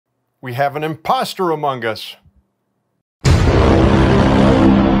We have an imposter among us.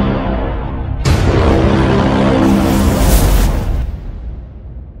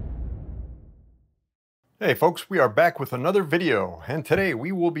 Hey folks, we are back with another video, and today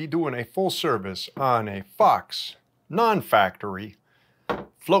we will be doing a full service on a Fox non-factory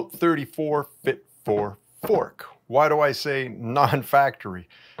Float 34 Fit 4 fork. Why do I say non-factory?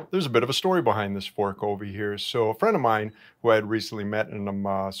 There's a bit of a story behind this fork over here. So a friend of mine who I had recently met, and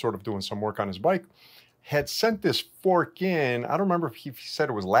I'm sort of doing some work on his bike, had sent this fork in. I don't remember if he said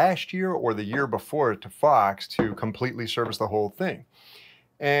it was last year or the year before to Fox to completely service the whole thing.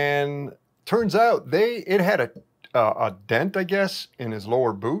 And turns out it had a dent, I guess, in his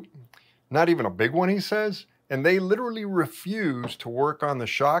lower boot. Not even a big one, he says. And they literally refused to work on the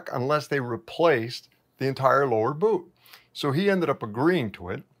shock unless they replaced the entire lower boot. So he ended up agreeing to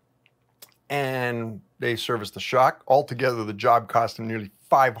it, and they serviced the shock. Altogether, the job cost him nearly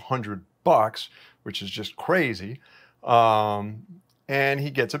 $500, which is just crazy. And he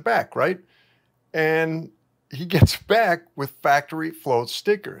gets it back, right? And he gets back with factory float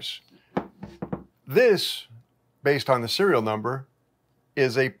stickers. This, based on the serial number,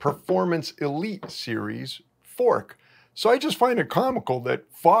 is a Performance Elite Series fork. So I just find it comical that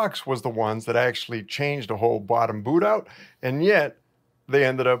Fox was the ones that actually changed the whole bottom boot out, and yet they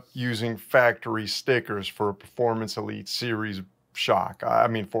ended up using factory stickers for a Performance Elite Series fork. I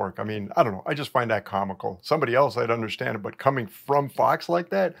don't know. I just find that comical. Somebody else, I'd understand it, but coming from Fox like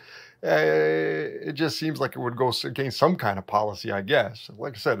that, it just seems like it would go against some kind of policy, I guess.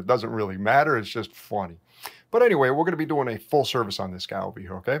 Like I said, it doesn't really matter. It's just funny. But anyway, we're going to be doing a full service on this guy over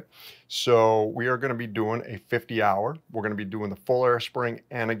here, okay? So we are going to be doing a 50-hour. We're going to be doing the full air spring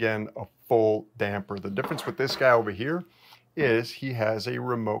and, again, a full damper. The difference with this guy over here is he has a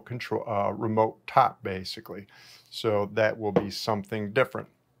remote control, remote top, basically. So that will be something different.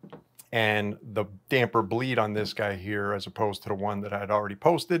 And the damper bleed on this guy here, as opposed to the one that I had already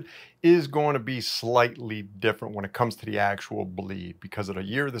posted, is going to be slightly different when it comes to the actual bleed. Because of the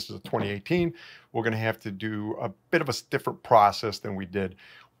year, this is a 2018, we're going to have to do a bit of a different process than we did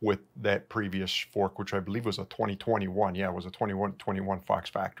with that previous fork, which I believe was a 2021. Yeah, it was a 21 Fox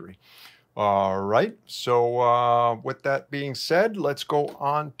factory. All right, so with that being said, let's go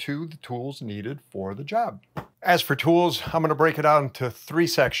on to the tools needed for the job. As for tools, I'm going to break it out into 3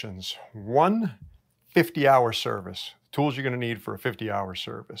 sections. 1, 50-hour service. Tools you're going to need for a 50-hour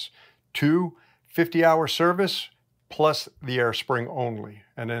service. 2, 50-hour service plus the air spring only.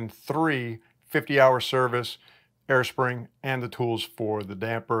 And then 3, 50-hour service, air spring, and the tools for the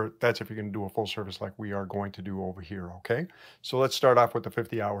damper. That's if you're going to do a full service like we are going to do over here, okay? So let's start off with the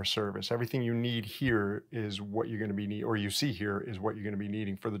 50-hour service. Everything you need here is what you're going to be needing, or you see here is what you're going to be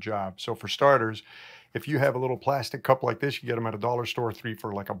needing for the job. So for starters, if you have a little plastic cup like this, you get them at a dollar store, 3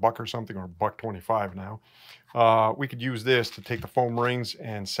 for like $1 or something, or $1.25 now. We could use this to take the foam rings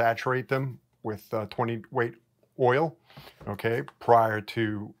and saturate them with 20 weight oil, okay, prior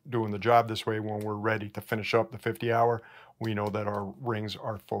to doing the job. This way, when we're ready to finish up the 50-hour, we know that our rings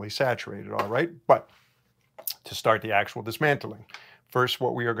are fully saturated, all right? But to start the actual dismantling, first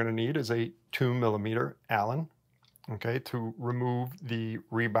what we are going to need is a 2mm Allen, okay, to remove the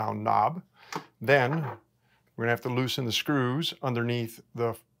rebound knob. Then we're going to have to loosen the screws underneath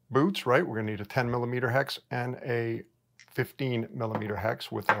the boots, right? We're going to need a 10mm hex and a 15mm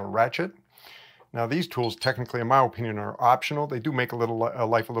hex with a ratchet. Now these tools, technically, in my opinion, are optional. They do make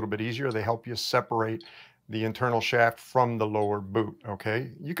life a little bit easier. They help you separate the internal shaft from the lower boot,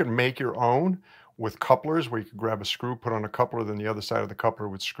 okay? You can make your own with couplers where you could grab a screw, put on a coupler, then the other side of the coupler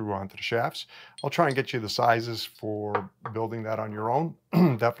would screw onto the shafts. I'll try and get you the sizes for building that on your own.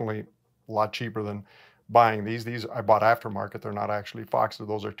 Definitely a lot cheaper than buying these. These I bought aftermarket. They're not actually Fox.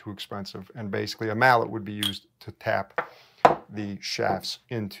 Those are too expensive. And basically a mallet would be used to tap the shafts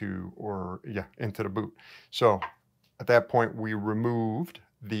into the boot. So at that point, we removed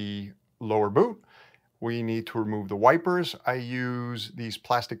the lower boot. We need to remove the wipers. I use these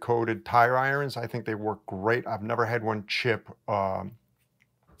plastic coated tire irons. I think they work great. I've never had one chip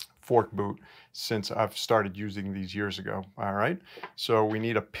fork boot since I've started using these years ago. All right, so we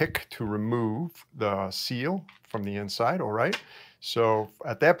need a pick to remove the seal from the inside. All right, so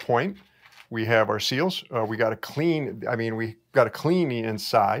at that point, we have our seals. We got to clean the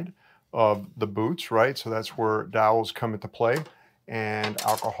inside of the boots, right? So that's where dowels come into play, and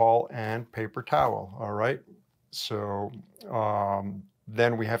alcohol and paper towel, all right? So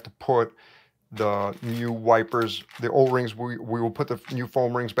then we have to put the new wipers, the O-rings, we will put the new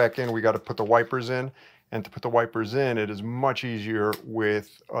foam rings back in. We got to put the wipers in, And to put the wipers in, it is much easier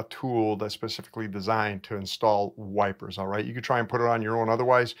with a tool that's specifically designed to install wipers, all right? You could try and put it on your own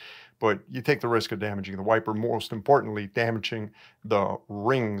otherwise, but you take the risk of damaging the wiper, most importantly, damaging the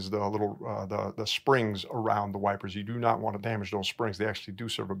rings, the little, the springs around the wipers. You do not want to damage those springs. They actually do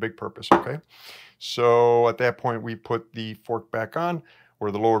serve a big purpose, okay? So at that point, we put the fork back on,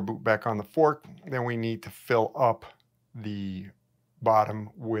 or the lower boot back on the fork. Then we need to fill up the bottom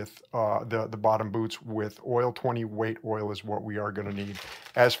with the bottom boots with oil. 20 weight oil is what we are going to need.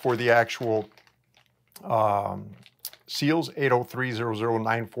 As for the actual seals,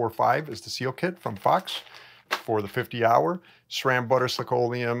 803-00945 is the seal kit from Fox for the 50-hour. SRAM butter, slick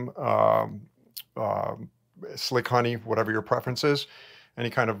oleum, slick honey, whatever your preference is. Any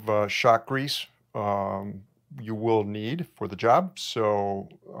kind of shock grease you will need for the job. So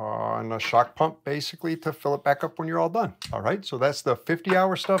and a shock pump basically to fill it back up when you're all done. All right, so that's the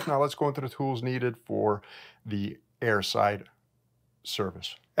 50-hour stuff. Now let's go into the tools needed for the air side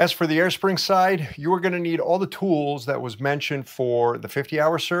service. As for the air spring side, you are going to need all the tools that was mentioned for the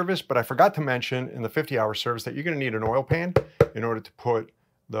 50-hour service, but I forgot to mention in the 50-hour service that you're going to need an oil pan in order to put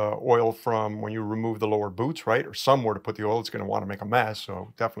the oil from when you remove the lower boots, right? Or somewhere to put the oil. It's going to want to make a mess,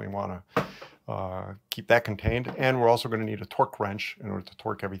 so definitely want to keep that contained. And we're also going to need a torque wrench in order to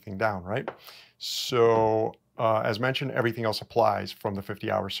torque everything down, right? So as mentioned, everything else applies from the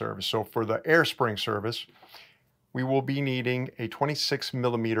 50-hour service. So for the air spring service, we will be needing a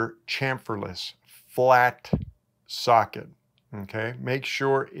 26mm chamferless flat socket, okay? Make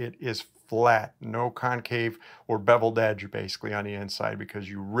sure it is flat, no concave or beveled edge basically on the inside, because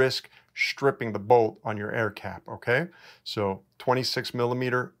you risk stripping the bolt on your air cap, okay? So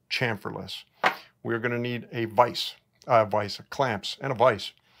 26mm chamferless. We're going to need a vise, clamps, and a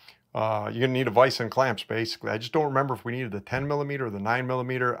vise. You're going to need a vise and clamps basically. I just don't remember if we needed the 10mm or the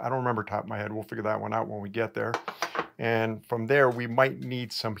 9mm. I don't remember top of my head. We'll figure that one out when we get there. And from there, we might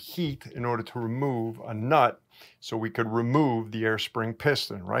need some heat in order to remove a nut so we could remove the air spring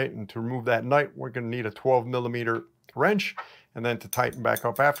piston, right? And to remove that nut, we're going to need a 12mm wrench. And then to tighten back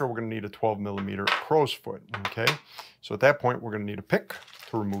up after, we're going to need a 12mm crow's foot, okay? So at that point, we're going to need a pick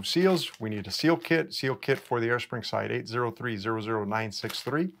to remove seals. We need a seal kit for the air spring side,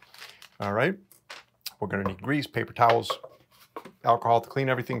 803-00963. All right, we're going to need grease, paper towels, alcohol to clean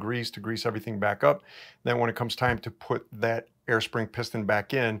everything, grease to grease everything back up. Then when it comes time to put that air spring piston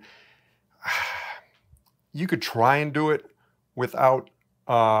back in, you could try and do it without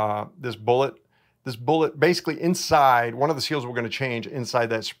this bullet. This bullet, basically inside, one of the seals we're going to change inside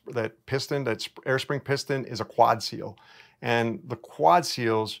that piston, that air spring piston, is a quad seal. And the quad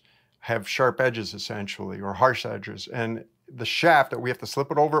seals have sharp edges essentially, or harsh edges. And the shaft that we have to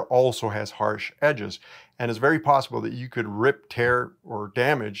slip it over also has harsh edges. And it's very possible that you could rip, tear, or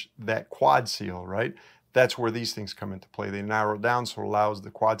damage that quad seal, right? That's where these things come into play. They narrow down so it allows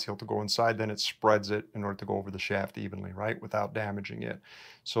the quad seal to go inside, then it spreads it in order to go over the shaft evenly, right? Without damaging it.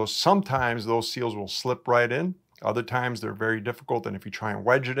 So sometimes those seals will slip right in. Other times they're very difficult, and if you try and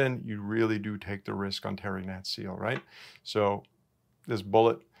wedge it in, you really do take the risk on tearing that seal, right? So this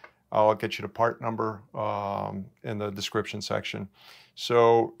bullet, I'll get you the part number in the description section.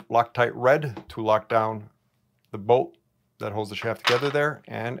 So Loctite red to lock down the bolt that holds the shaft together there,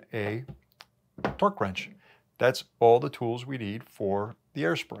 and a torque wrench. That's all the tools we need for the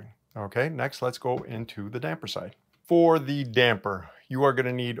air spring. Okay, next let's go into the damper side. For the damper, you are going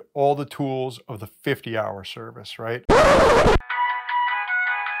to need all the tools of the 50-hour service, right?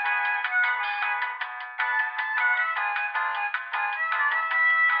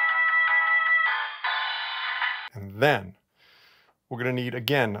 And then we're going to need,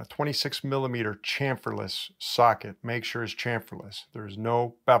 again, a 26mm chamferless socket. Make sure it's chamferless. There's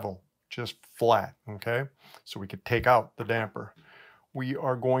no bevel, just flat, okay? So we could take out the damper. We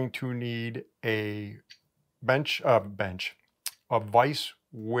are going to need a a vise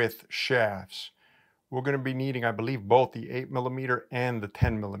with shafts. We're going to be needing, I believe, both the 8mm and the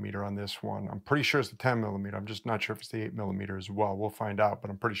 10mm on this one. I'm pretty sure it's the 10mm. I'm just not sure if it's the 8mm as well. We'll find out, but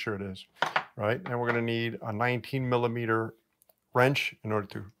I'm pretty sure it is, right? And we're going to need a 19mm wrench in order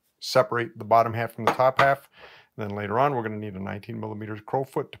to separate the bottom half from the top half. And then later on, we're going to need a 19mm crow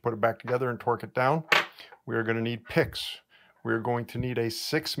foot to put it back together and torque it down. We are going to need picks. We're going to need a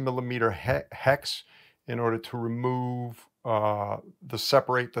 6mm hex in order to remove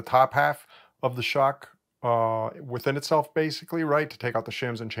separate the top half of the shock within itself, basically, right? To take out the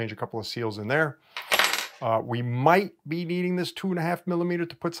shims and change a couple of seals in there. We might be needing this 2.5mm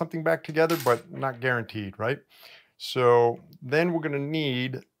to put something back together, but not guaranteed, right? So then we're going to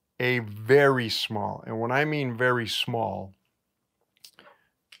need a very small, and when I mean very small,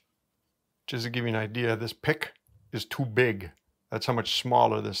 just to give you an idea, this pick is too big. That's how much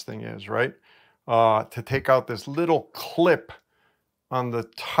smaller this thing is, right? To take out this little clip on the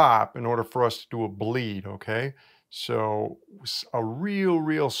top in order for us to do a bleed, okay? So a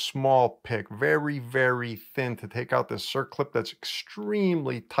real small pick, very, very thin to take out this circlip that's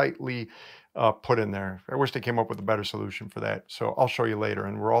extremely tightly put in there. I wish they came up with a better solution for that. So I'll show you later.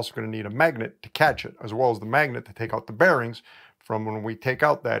 And we're also going to need a magnet to catch it, as well as the magnet to take out the bearings from when we take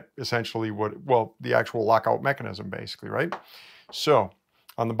out that essentially the actual lockout mechanism basically, right? So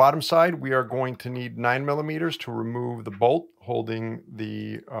on the bottom side, we are going to need 9 millimeters to remove the bolt holding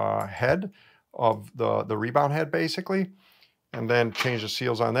the head of the rebound head basically, and then change the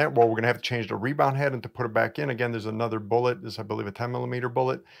seals on that. Well, we're going to have to change the rebound head and to put it back in. Again, there's another bullet. This, I believe, a 10 millimeter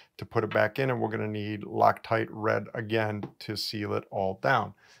bullet to put it back in, and we're going to need Loctite red again to seal it all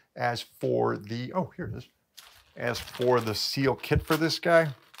down. As for the, oh, here it is. As for the seal kit for this guy,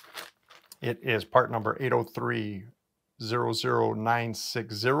 it is part number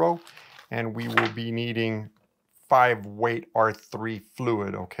 803-00960, and we will be needing 5-weight R3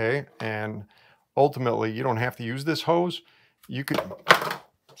 fluid, okay? And ultimately, you don't have to use this hose. You could,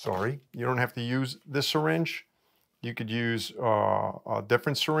 you don't have to use this syringe. You could use a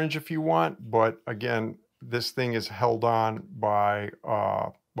different syringe if you want, but again, this thing is held on by,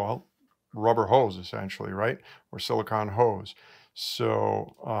 well, rubber hose essentially, right? Or silicone hose.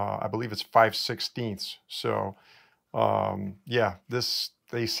 So I believe it's 5/16. So yeah,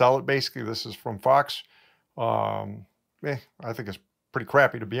 they sell it basically. This is from Fox. I think it's pretty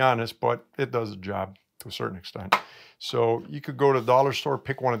crappy to be honest, but it does the job to a certain extent. So you could go to the dollar store,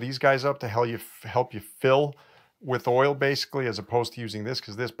 pick one of these guys up to help you fill with oil basically, as opposed to using this,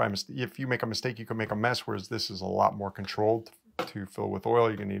 because this, if you make a mistake, you can make a mess, whereas this is a lot more controlled. To fill with oil,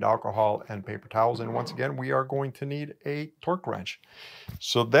 you're going to need alcohol and paper towels, and once again, we are going to need a torque wrench.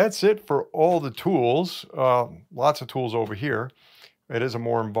 So that's it for all the tools. Lots of tools over here. It is a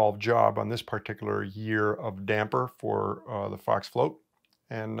more involved job on this particular year of damper for the Fox float,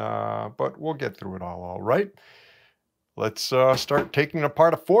 and but we'll get through it all right. Let's start taking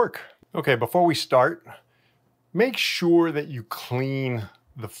apart a fork. Okay, before we start, make sure that you clean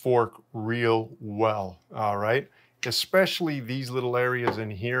the fork real well, all right? Especially these little areas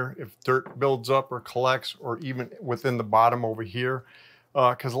in here, if dirt builds up or collects, or even within the bottom over here,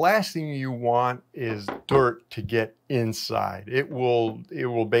 because last thing you want is dirt to get inside. It will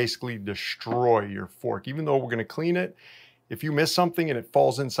basically destroy your fork. Even though we're going to clean it, if you miss something and it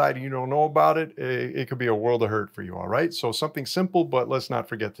falls inside and you don't know about it, it could be a world of hurt for you, all right? So something simple, but let's not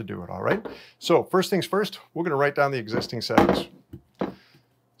forget to do it, all right? So first things first, we're going to write down the existing settings.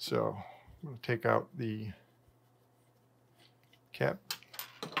 So I'm going to take out the cap.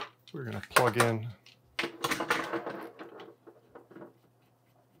 We're going to plug in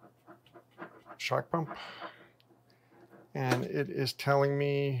shock pump, and it is telling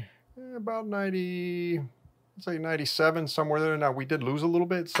me about 90, let's say 97, somewhere there. Now we did lose a little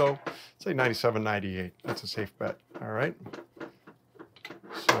bit, so let's say 97, 98. That's a safe bet. All right.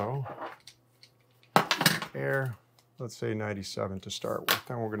 So air, let's say 97 to start with.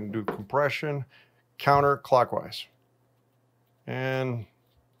 Then we're going to do compression counterclockwise. And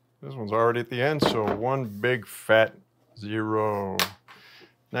this one's already at the end, so one big fat 0.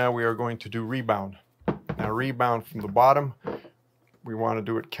 Now we are going to do rebound. Now rebound from the bottom, we want to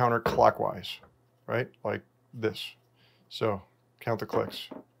do it counterclockwise, right? Like this. So count the clicks.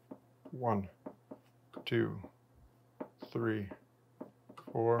 1, 2, 3,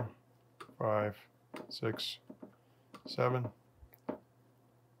 4, 5, 6, 7.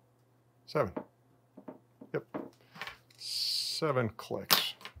 7. Yep. 7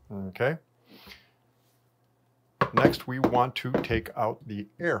 clicks. Okay. Next, we want to take out the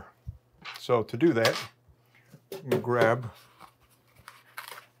air. So to do that, I'm going to grab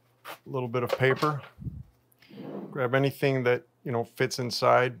a little bit of paper. Grab anything that fits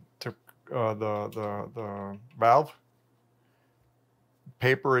inside to the valve.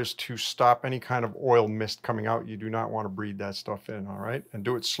 Paper is to stop any kind of oil mist coming out. You do not want to breathe that stuff in, all right? And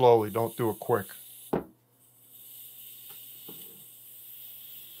do it slowly. Don't do it quick.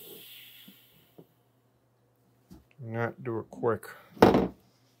 Not do it quick. You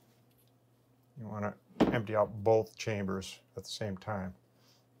want to empty out both chambers at the same time.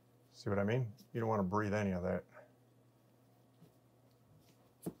 See what I mean? You don't want to breathe any of that.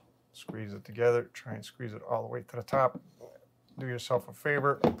 Squeeze it together. Try and squeeze it all the way to the top. Do yourself a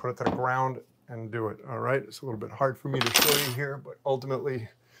favor, put it to the ground and do it. All right, it's a little bit hard for me to show you here, but ultimately,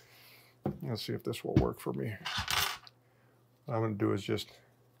 let's see if this will work for me. What I'm going to do is just,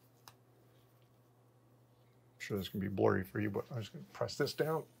 I'm sure this can be blurry for you, but I'm just going to press this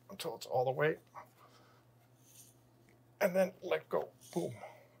down. until it's all the way. And then let go. Boom.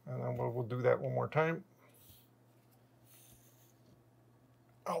 And then we'll do that one more time.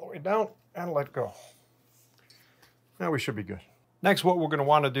 All the way down and let go. Now we should be good. Next, what we're going to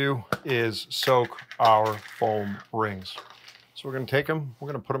want to do is soak our foam rings. So we're going to take them, we're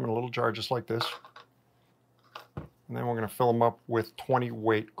going to put them in a little jar just like this. And then we're going to fill them up with 20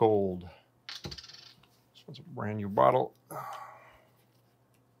 weight gold. This one's a brand new bottle.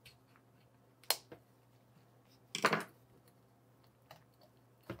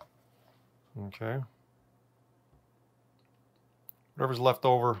 Okay. Whatever's left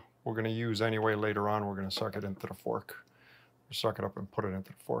over, we're going to use anyway later on. We're going to suck it into the fork. Or suck it up and put it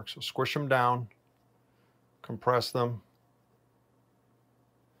into the fork. So squish them down, compress them,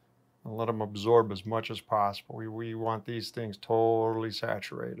 and let them absorb as much as possible. We want these things totally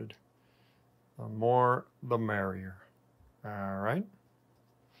saturated. The more, the merrier. All right.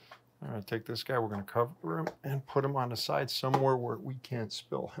 I'm going to take this guy, we're going to cover him and put him on the side somewhere where we can't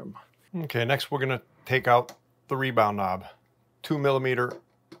spill him. Okay, next we're going to take out the rebound knob. 2mm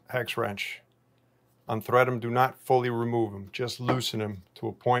hex wrench. Unthread them, do not fully remove them. Just loosen them to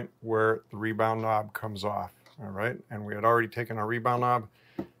a point where the rebound knob comes off. All right, and we had already taken our rebound knob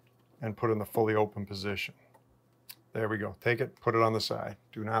and put it in the fully open position. There we go. Take it, put it on the side.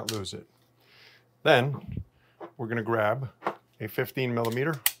 Do not lose it. Then we're going to grab a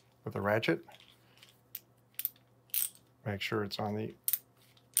 15mm with a ratchet. Make sure it's on the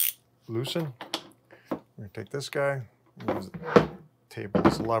loosen. We're going to take this guy, use the table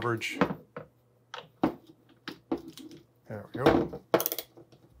as leverage. There we go.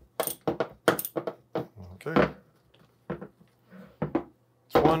 Okay.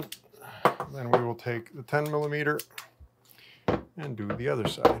 That's one. Then we will take the 10mm and do the other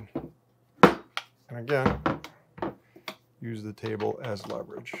side. And again, use the table as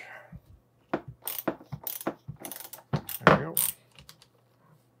leverage. There we go.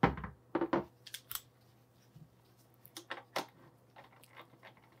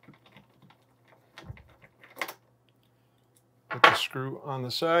 Put the screw on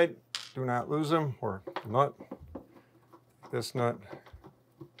the side. Do not lose them, or nut. This nut.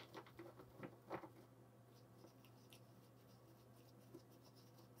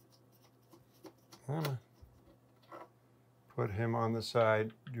 Put him on the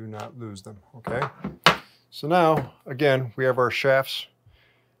side, do not lose them, okay? So now, again, we have our shafts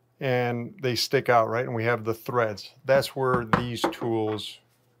and they stick out, right? And we have the threads. That's where these tools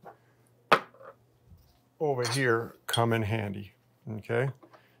over here come in handy, okay?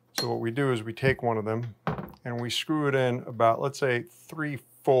 So what we do is we take one of them and we screw it in about, let's say, 3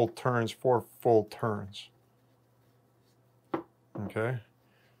 full turns, 4 full turns, okay?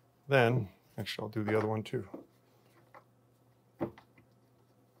 Then, actually, I'll do the other one too.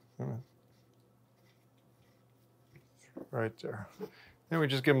 Right there. Then we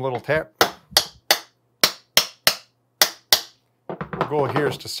just give them a little tap. The goal here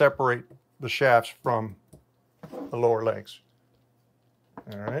is to separate the shafts from the lower legs.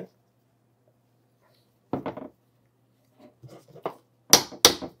 All right.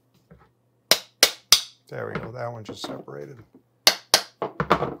 There we go. That one just separated.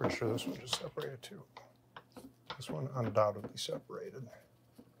 I'm pretty sure this one just separated too. This one undoubtedly separated.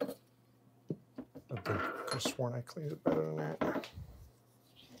 I could have sworn I cleaned it better than that.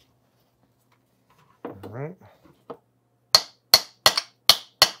 All right.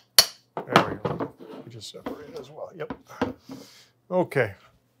 There we go. We just separated as well. Yep. Okay.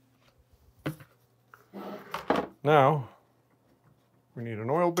 Now, we need an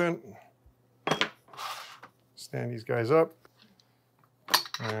oil bin. Stand these guys up.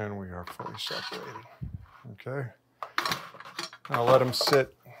 And we are fully separated. Okay. Now let them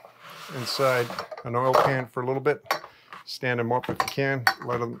sit inside an oil pan for a little bit. Stand them up if you can.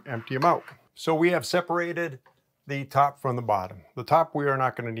 Let them empty them out. So we have separated the top from the bottom. The top we are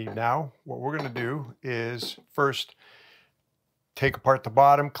not going to need now. What we're going to do is first take apart the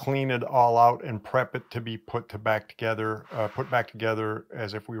bottom, clean it all out, and prep it to be put back together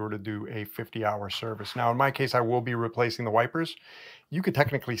as if we were to do a 50-hour service. Now, in my case, I will be replacing the wipers. You could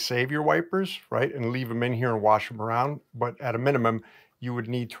technically save your wipers, right, and leave them in here and wash them around, but at a minimum, you would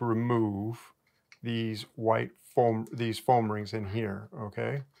need to remove these foam rings in here,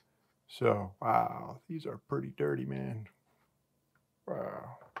 okay? So, wow, these are pretty dirty, man.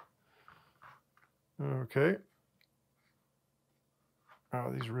 Wow. Okay.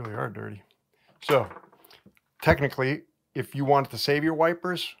 Oh, these really are dirty. So, technically, if you wanted to save your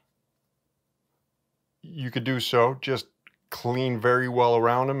wipers, you could do so. Just clean very well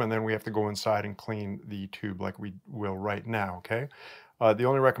around them, and then we have to go inside and clean the tube like we will right now, okay? The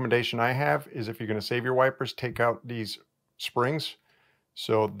only recommendation I have is if you're going to save your wipers, take out these springs.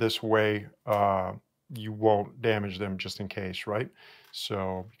 So this way you won't damage them just in case, right?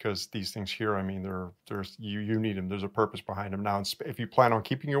 So because these things here, I mean, you need them. There's a purpose behind them. Now, if you plan on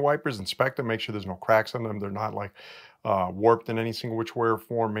keeping your wipers, inspect them. Make sure there's no cracks on them. They're not like warped in any single which way or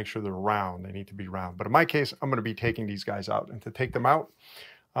form. Make sure they're round. They need to be round. But in my case, I'm going to be taking these guys out. And to take them out,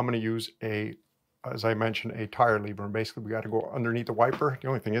 I'm going to use as I mentioned, a tire lever. And basically, we got to go underneath the wiper. The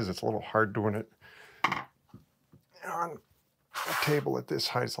only thing is, it's a little hard doing it on a table at this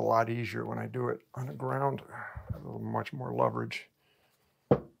height. It's a lot easier when I do it on the ground. I have much more leverage.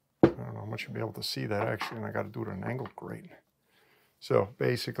 I don't know how much you'll be able to see that actually, and I got to do it at an angle. Great. So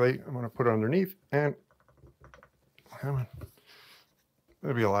basically, I'm going to put it underneath, and come on.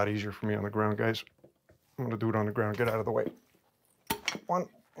 It'll be a lot easier for me on the ground, guys. I'm going to do it on the ground. Get out of the way. One,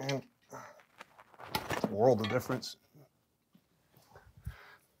 and it's a world of difference.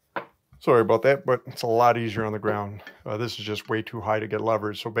 Sorry about that, but it's a lot easier on the ground. This is just way too high to get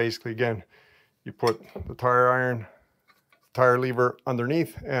leverage. So basically, again, you put the tire lever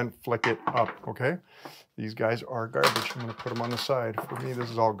underneath and flick it up, okay? These guys are garbage. I'm gonna put them on the side. For me, this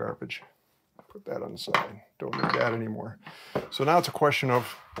is all garbage. Put that on the side. Don't need that anymore. So now it's a question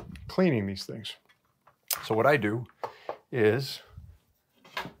of cleaning these things. So what I do is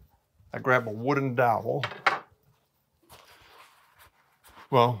I grab a wooden dowel.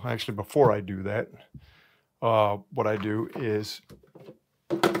 Well, actually, before I do that, what I do is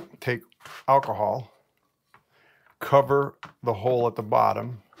take alcohol, cover the hole at the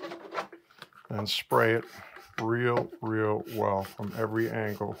bottom, and spray it real well from every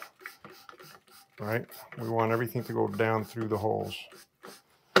angle, right? We want everything to go down through the holes.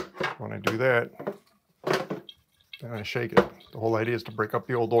 When I do that, then I shake it. The whole idea is to break up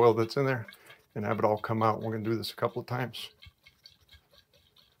the old oil that's in there and have it all come out. We're going to do this a couple of times.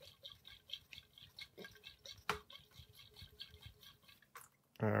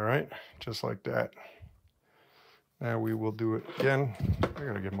 All right, just like that. Now we will do it again. I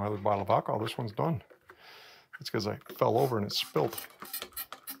gotta get my other bottle of alcohol. This one's done. It's because I fell over and it spilled.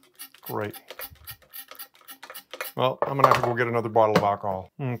 Great. Well, I'm gonna have to go get another bottle of alcohol.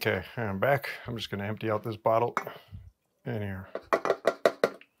 Okay, I'm back. I'm just gonna empty out this bottle in here.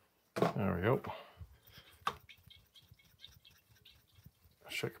 There we go.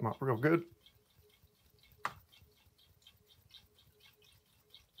 Shake them out real good.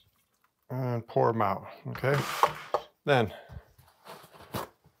 And pour them out, okay? Then,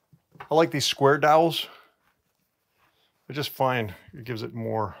 I like these square dowels. I just find it gives it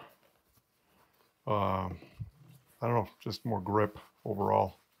more, I don't know, just more grip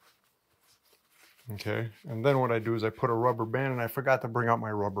overall. Okay, and then what I do is I put a rubber band, and I forgot to bring out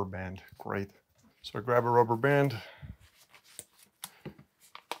my rubber band. Great. So I grab a rubber band,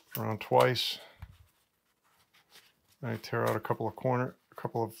 around twice, and I tear out a couple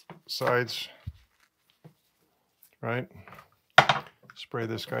of sides, right? Spray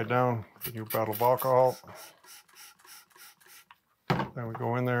this guy down, a new bottle of alcohol. Then we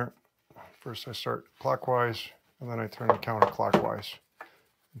go in there. First I start clockwise, and then I turn it counterclockwise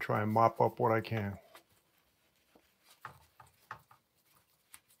and try and mop up what I can.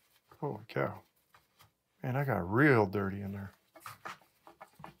 Holy cow. Man, I got real dirty in there.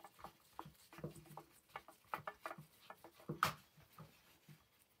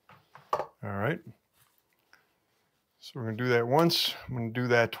 All right, so we're going to do that once. I'm going to do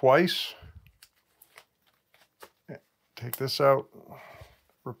that twice. Take this out,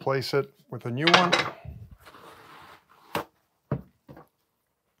 replace it with a new one.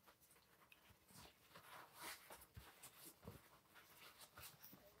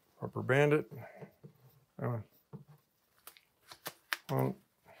 Rubber band it. One,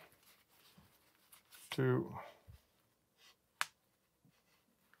 two.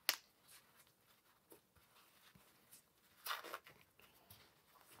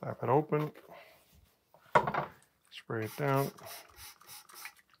 Flap it open, spray it down,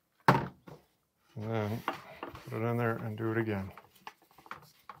 and then put it in there and do it again.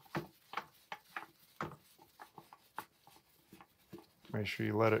 Make sure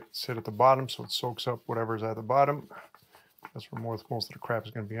you let it sit at the bottom so it soaks up whatever's at the bottom. That's where most of the crap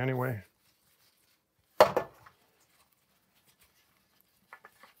is going to be anyway.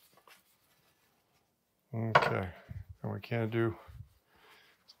 Okay, and what we can do,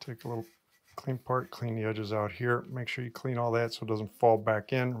 take a little clean part, clean the edges out here. Make sure you clean all that so it doesn't fall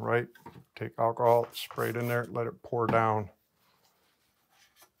back in, right? Take alcohol, spray it in there, let it pour down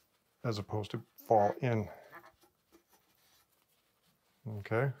as opposed to fall in.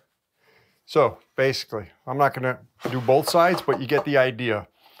 Okay. So basically, I'm not going to do both sides, but you get the idea.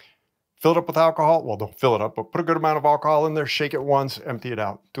 Fill it up with alcohol. Well, don't fill it up, but put a good amount of alcohol in there. Shake it once, empty it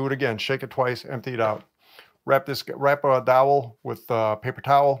out. Do it again. Shake it twice, empty it out. Wrap a dowel with a paper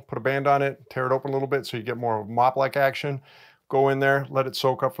towel, put a band on it, tear it open a little bit so you get more of a mop-like action. Go in there, let it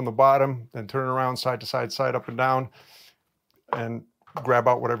soak up from the bottom, then turn it around side to side, side up and down, and grab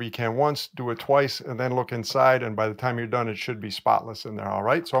out whatever you can once, do it twice, and then look inside, and by the time you're done, it should be spotless in there, all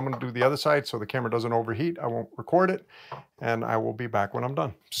right? So I'm gonna do the other side so the camera doesn't overheat. I won't record it, and I will be back when I'm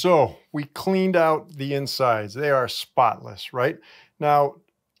done. So we cleaned out the insides. They are spotless, right? Now,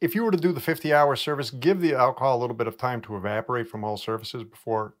 if you were to do the 50-hour service, give the alcohol a little bit of time to evaporate from all surfaces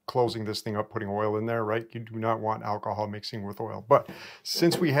before closing this thing up, putting oil in there, right? You do not want alcohol mixing with oil. But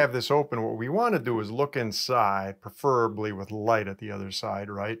since we have this open, what we want to do is look inside, preferably with light at the other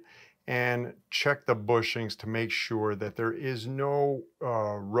side, right? And check the bushings to make sure that there is no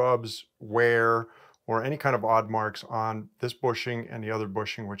rubs, wear, or any kind of odd marks on this bushing and the other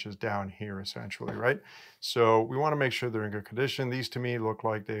bushing, which is down here essentially, right? So we want to make sure they're in good condition. These to me look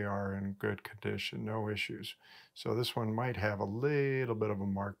like they are in good condition, no issues. So this one might have a little bit of a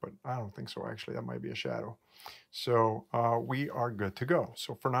mark, but I don't think so actually. That might be a shadow. So we are good to go.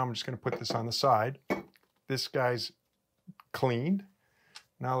 So for now, I'm just going to put this on the side. This guy's cleaned.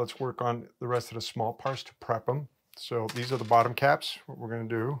 Now let's work on the rest of the small parts to prep them. So these are the bottom caps. What we're going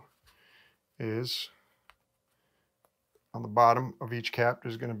to do is on the bottom of each cap,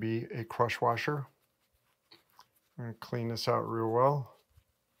 there's going to be a crush washer. I'm going to clean this out real well.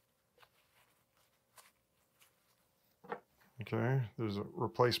 Okay, there's a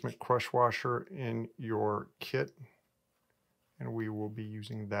replacement crush washer in your kit, and we will be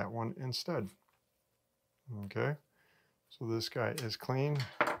using that one instead. Okay, so this guy is clean.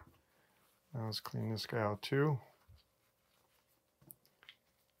 Now let's clean this guy out too.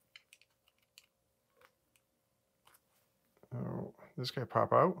 Oh, this guy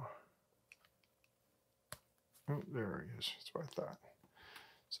pop out. Oh, there he is. That's what I thought.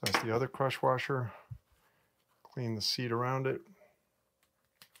 So that's the other crush washer. Clean the seat around it.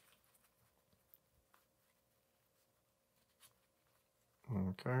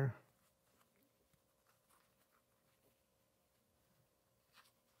 Okay.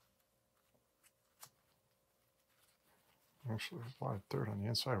 Actually, there's a lot of dirt on the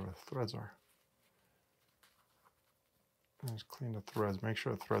inside where the threads are. Just clean the threads. Make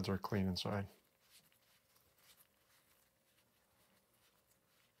sure the threads are clean inside.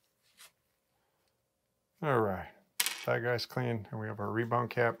 All right, that guy's clean, and we have our rebound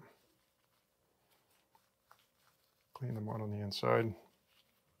cap. Clean them out on the inside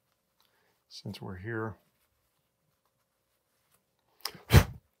since we're here.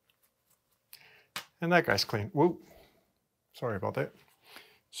 And that guy's clean. Whoop. Sorry about that.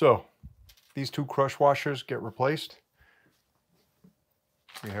 So these two crush washers get replaced.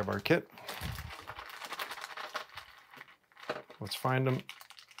 We have our kit. Let's find them,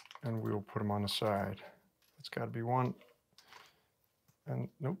 and we will put them on the side. It's got to be one. And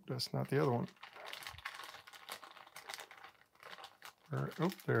nope, that's not the other one. Oh,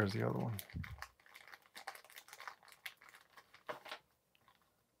 there's the other one.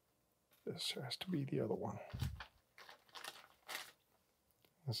 This has to be the other one.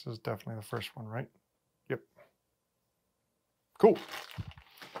 This is definitely the first one, right? Yep. Cool.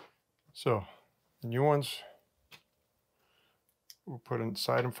 So, the new ones, we'll put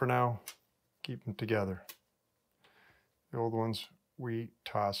inside them for now, keep them together. The old ones, we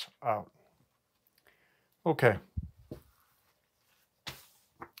toss out. Okay.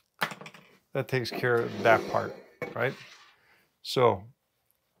 That takes care of that part, right? So,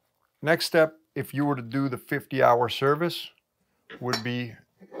 next step, if you were to do the 50-hour service, would be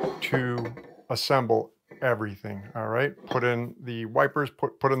to assemble everything, all right? Put in the wipers,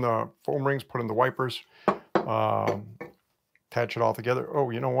 put in the foam rings, put in the wipers, attach it all together. Oh,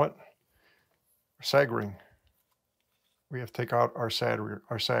 you know what? Sag ring. We have to take out our sag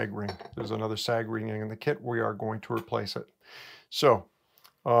ring. There's another sag ring in the kit. We are going to replace it. So,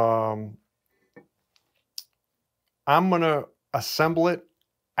 I'm going to assemble it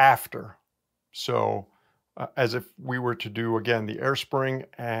after. So, as if we were to do, again, the air spring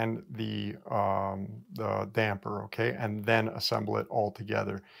and the damper, okay? And then assemble it all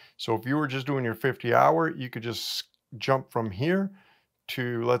together. So if you were just doing your 50-hour, you could just jump from here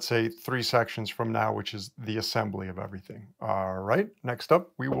to, let's say, 3 sections from now, which is the assembly of everything. All right, next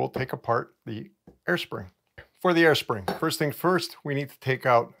up, we will take apart the air spring. For the air spring, first thing first, we need to take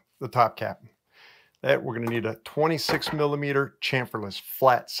out the top cap. That we're gonna need a 26mm chamferless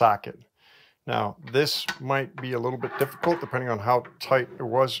flat socket. Now, this might be a little bit difficult depending on how tight it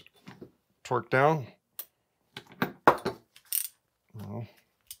was torque down.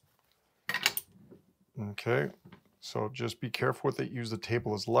 Okay, so just be careful with it. Use the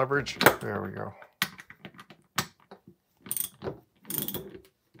table as leverage. There we go.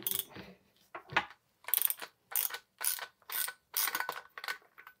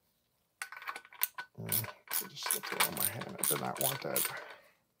 Just slipped it on my hand. I did not want that.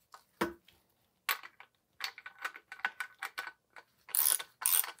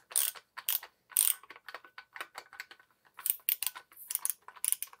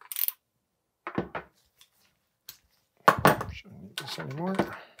 Shouldn't need this anymore.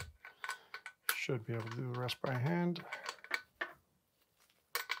 Should be able to do the rest by hand.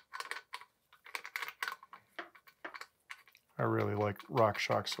 I really like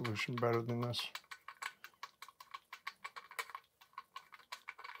RockShox solution better than this.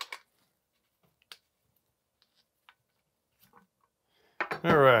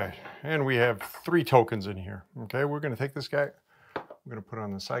 All right, and we have 3 tokens in here. Okay, we're going to take this guy, we're going to put it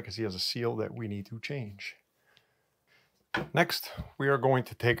on the side because he has a seal that we need to change. Next, we are going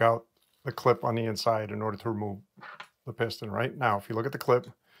to take out the clip on the inside in order to remove the piston. Right now, if you look at the clip,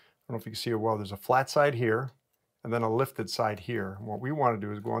 I don't know if you can see it well, there's a flat side here and then a lifted side here. And what we want to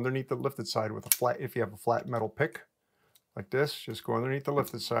do is go underneath the lifted side with a flat, if you have a flat metal pick like this, just go underneath the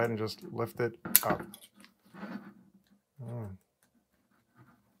lifted side and just lift it up.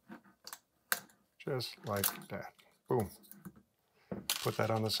 Just like that. Boom. Put that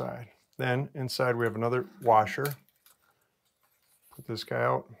on the side. Then inside we have another washer. Put this guy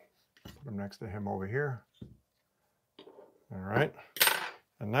out. Put him next to him over here. All right.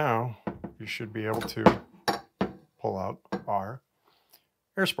 And now you should be able to pull out our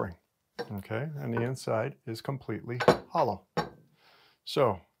air spring. Okay. And the inside is completely hollow.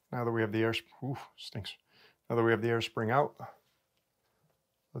 So now that we have the air, stinks. Now that we have the air spring out,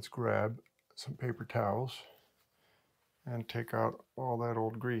 let's grab some paper towels and take out all that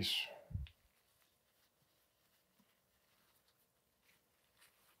old grease.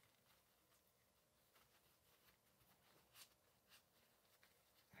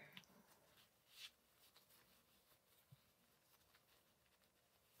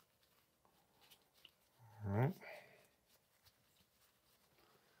 All right.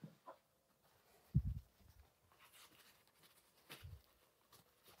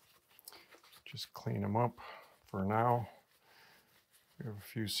 Just clean them up for now. We have a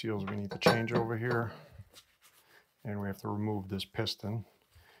few seals we need to change over here. And we have to remove this piston.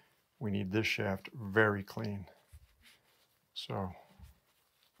 We need this shaft very clean. So what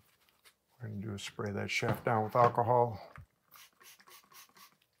we're going to do is spray that shaft down with alcohol,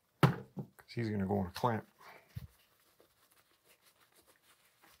 because he's going to go in a clamp.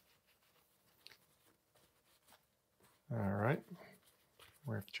 All right.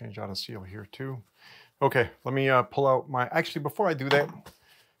 We have to change out a seal here too. Okay, let me pull out my, actually before I do that,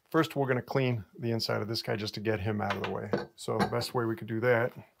 first we're going to clean the inside of this guy just to get him out of the way. So the best way we could do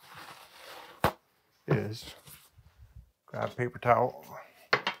that is grab a paper towel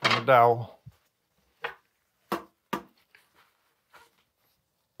and a dowel.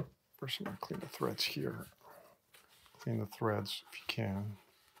 First I'm going to clean the threads here. Clean the threads if you can.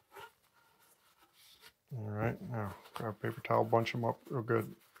 All right, now grab a paper towel, bunch them up real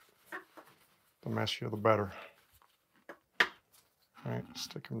good. The messier, the better. All right,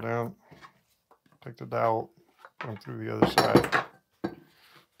 stick them down. Take the dowel, put them through the other side.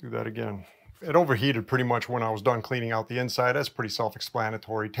 Do that again. It overheated pretty much when I was done cleaning out the inside. That's pretty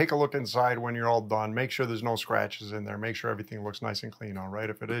self-explanatory. Take a look inside when you're all done. Make sure there's no scratches in there. Make sure everything looks nice and clean, all right?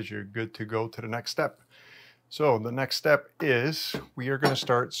 If it is, you're good to go to the next step. So the next step is we are going to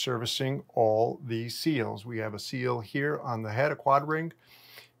start servicing all these seals. We have a seal here on the head, a quad ring.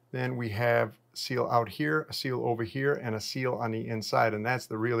 Then we have a seal out here, a seal over here, and a seal on the inside. And that's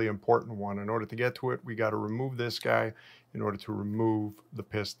the really important one. In order to get to it, we got to remove this guy in order to remove the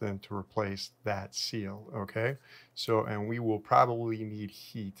piston to replace that seal, okay? So, and we will probably need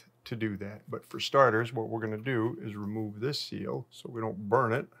heat to do that. But for starters, what we're going to do is remove this seal so we don't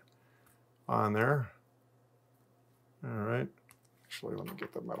burn it on there. All right, actually, let me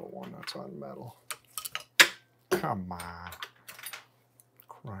get the metal one that's on metal. Come on,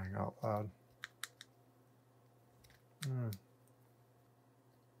 crying out loud.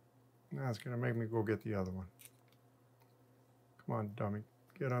 Now it's gonna make me go get the other one. Come on, dummy,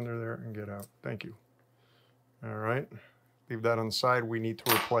 get under there and get out. Thank you. All right, leave that on the side. We need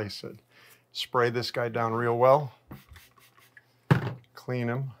to replace it. Spray this guy down real well. Clean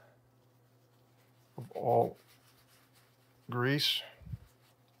him of all grease.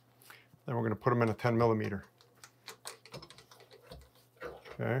 Then we're going to put them in a 10 millimeter.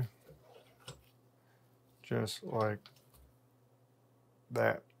 Okay. just like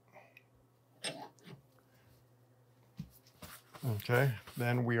that. Okay,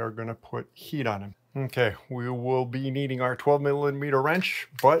 then we are going to put heat on him. Okay, we will be needing our 12mm wrench,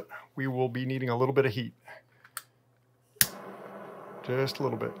 but we will be needing a little bit of heat. Just a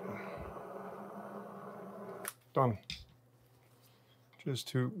little bit. Done. Just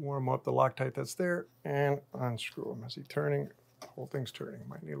to warm up the Loctite that's there and unscrew him. Is he turning? The whole thing's turning.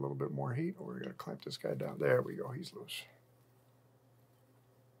 Might need a little bit more heat, or we're going to clamp this guy down. There we go, he's loose.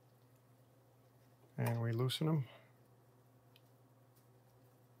 And we loosen him.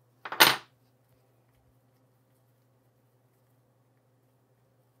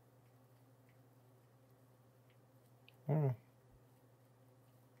 Come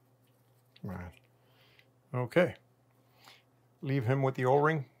on. Okay. Leave him with the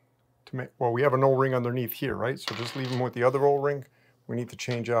O-ring to make, well, we have an O-ring underneath here, right? So just leave him with the other O-ring. We need to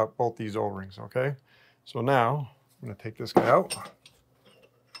change out both these O-rings, okay? So now I'm going to take this guy out,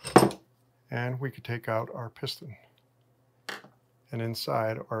 and we could take out our piston. And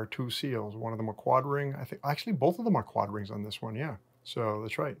inside are two seals. One of them a quad ring. I think actually both of them are quad rings on this one, yeah. So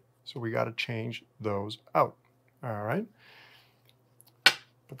that's right. So we got to change those out. All right.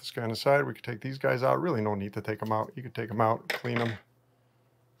 Put this guy on the side. We could take these guys out. Really no need to take them out. You could take them out, clean them.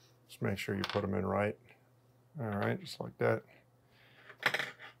 Just make sure you put them in right. All right, just like that.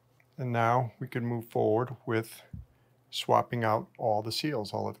 And now we can move forward with swapping out all the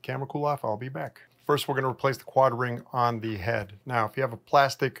seals. I'll let the camera cool off. I'll be back. First, we're going to replace the quad ring on the head. Now, if you have a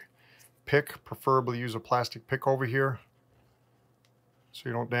plastic pick, preferably use a plastic pick over here so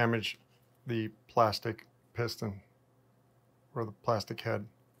you don't damage the plastic piston or the plastic head.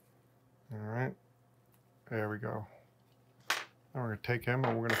 All right, there we go. Now we're going to take him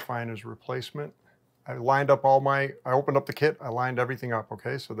and we're going to find his replacement. I lined up I opened up the kit, I lined everything up,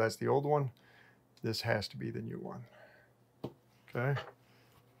 okay? So that's the old one. This has to be the new one. Okay,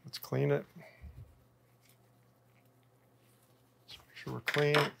 let's clean it. Let's make sure we're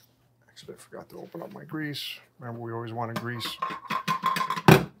clean. Actually, I forgot to open up my grease. Remember, we always want to grease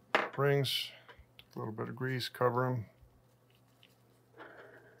rings. A little bit of grease, cover them.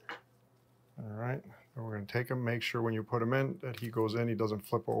 All right, then we're going to take him, make sure when you put him in that he goes in, he doesn't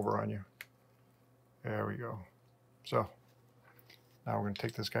flip over on you. There we go. So now we're going to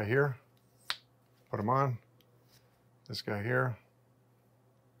take this guy here, put him on. This guy here,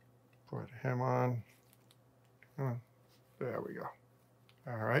 put him on. There we go.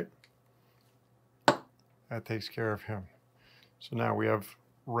 All right, that takes care of him. So now we have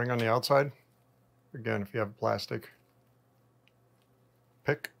a ring on the outside. Again, if you have a plastic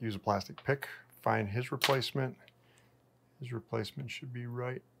pick, use a plastic pick. Find his replacement. His replacement should be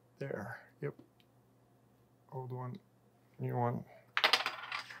right there. Yep. Old one, new one. Do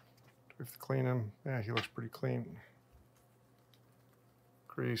we have to clean him? Yeah, he looks pretty clean.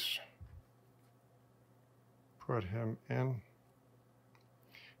 Grease. Put him in.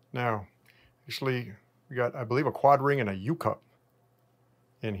 Now, actually, we got, I believe, a quad ring and a U-cup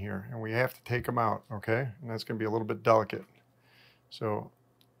in here, and we have to take them out, okay? And that's going to be a little bit delicate. So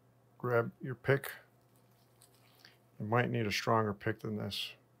grab your pick. You might need a stronger pick than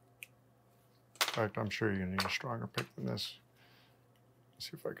this. In fact, I'm sure you're going to need a stronger pick than this. Let's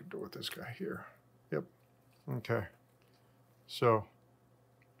see if I can do it with this guy here. Yep. Okay. So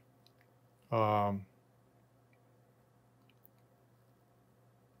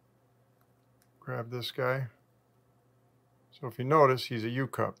grab this guy. So if you notice, he's a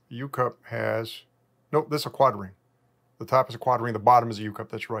U-cup. The U-cup has, nope, this is a quad ring. The top is a quad ring, the bottom is a U-cup,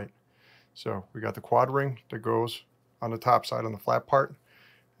 that's right. So we got the quad ring that goes on the top side on the flat part.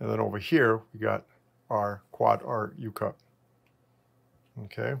 And then over here, we got our U-cup.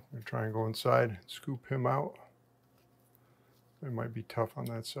 Okay, we're going to try and go inside, scoop him out. It might be tough on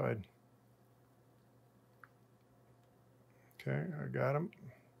that side. Okay, I got him.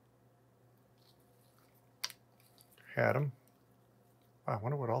 Had him. I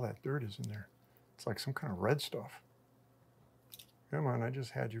wonder what all that dirt is in there. It's like some kind of red stuff. Come on, I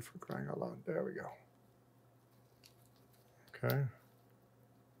just had you for crying out loud. There we go. Okay.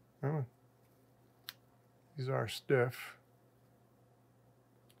 Come on. These are stiff.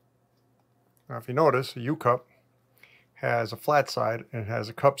 Now, if you notice, a U-cup has a flat side and it has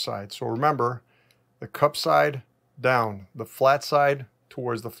a cup side. So remember, the cup side down, the flat side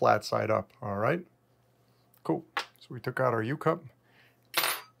towards the flat side up. All right? Cool. So we took out our U-cup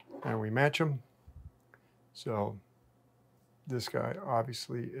and we match them. So this guy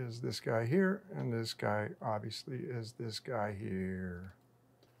obviously is this guy here, and this guy obviously is this guy here.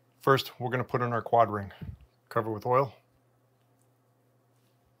 First, we're going to put in our quad ring. Cover with oil.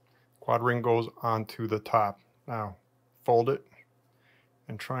 Quad ring goes onto the top. Now fold it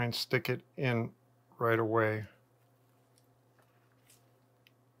and try and stick it in right away,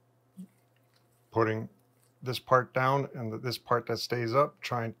 putting this part down, and this part that stays up,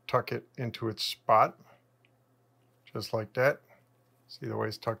 try and tuck it into its spot, just like that. See the way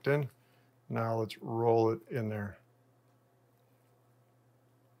it's tucked in? Now let's roll it in there.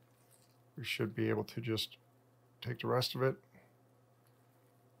 We should be able to just take the rest of it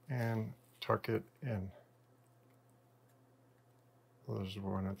and tuck it in. Well, there's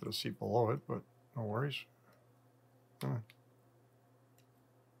one into the seat below it, but no worries. Come on.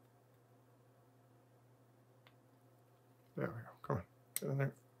 There we go. Come on. Get in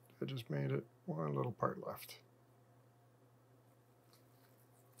there. I just made it one little part left.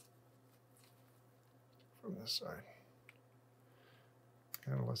 From this side.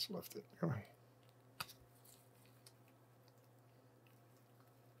 And let's lift it. Come on.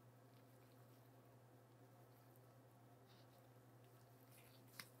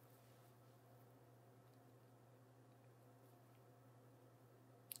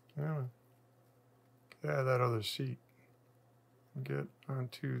 Yeah, that other seat. Get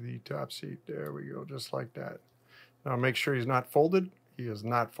onto the top seat. There we go, just like that. Now make sure he's not folded. He is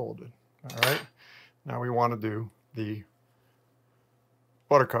not folded. All right. Now we want to do the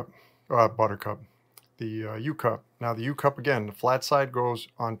the U-cup. Now the U-cup again, the flat side goes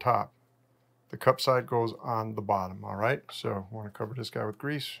on top. The cup side goes on the bottom. All right. So I want to cover this guy with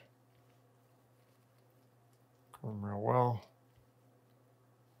grease. Cover him real well.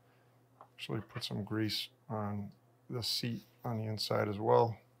 Actually put some grease on the seat on the inside as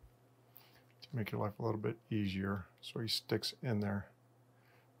well to make your life a little bit easier, so he sticks in there,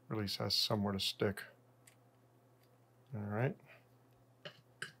 or at least has somewhere to stick. All right.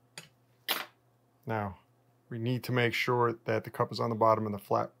 Now we need to make sure that the cup is on the bottom and the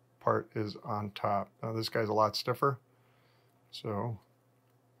flat part is on top. Now this guy's a lot stiffer, so,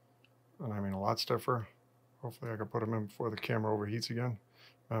 and I mean a lot stiffer. Hopefully I can put him in before the camera overheats again.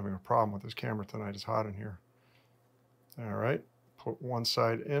 I'm having a problem with this camera tonight. It's hot in here. All right, put one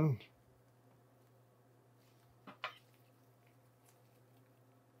side in.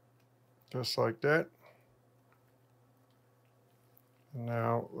 Just like that. And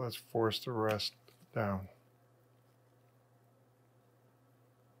now let's force the rest down.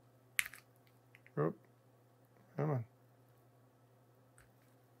 Oop, come on.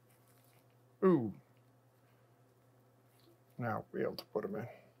 Ooh. Now we'll be able to put them in.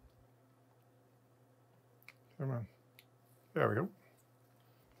 Come on. There we go.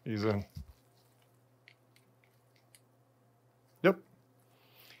 He's in. Yep.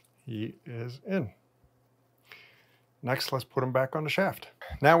 He is in. Next, let's put him back on the shaft.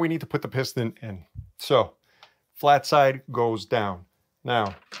 Now we need to put the piston in. So, flat side goes down.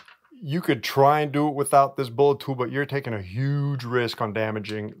 Now, you could try and do it without this bullet tool, but you're taking a huge risk on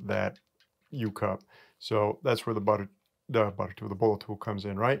damaging that U-cup. So that's where the bullet tool comes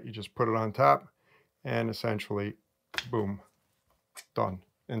in, right? You just put it on top and essentially, boom, done,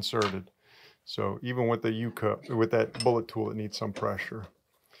 inserted. So even with the U-cup, with that bullet tool, it needs some pressure.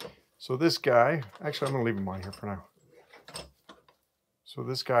 So this guy, actually I'm gonna leave him on here for now. So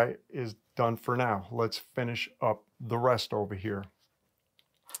this guy is done for now. Let's finish up the rest over here.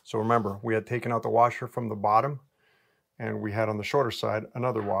 So remember, we had taken out the washer from the bottom, and we had on the shorter side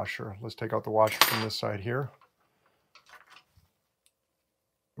another washer. Let's take out the washer from this side here.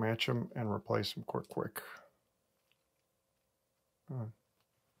 Match them and replace them quick. There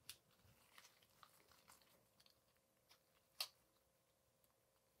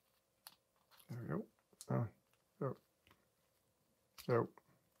we go.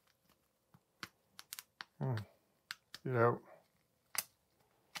 Get out.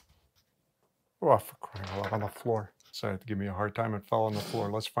 Oh, for crying out loud, on the floor. Decided to give me a hard time and fell on the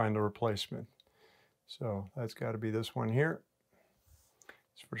floor. Let's find the replacement. So that's got to be this one here.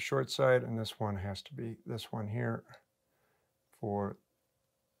 It's for the short side, and this one has to be this one here for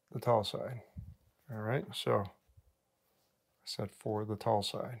the tall side. All right, so I said for the tall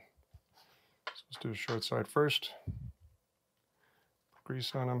side. So let's do the short side first. Put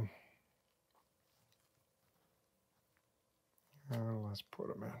grease on them. And let's put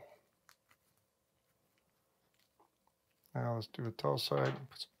them in. Now let's do the tall side,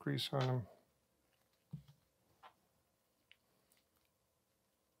 put some grease on them.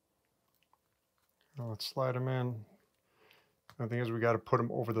 Now let's slide them in. The thing is, we got to put them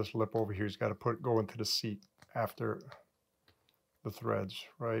over this lip over here. He's got to go into the seat after the threads,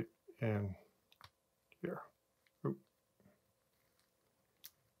 right in here. Oop.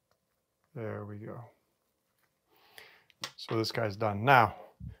 There we go. So this guy's done. Now,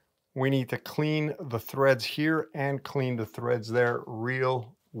 we need to clean the threads here and clean the threads there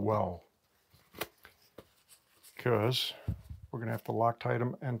real well, because we're going to have to Loctite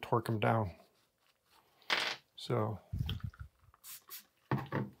them and torque them down. So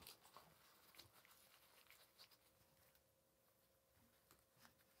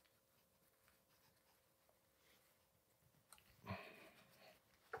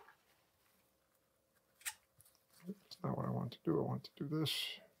that's not what I want to do. I want to do this.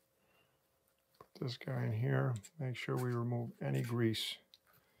 Put this guy in here. Make sure we remove any grease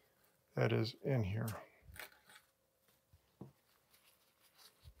that is in here.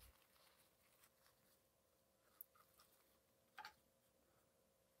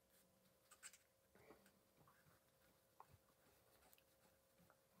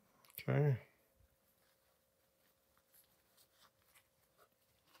 Okay.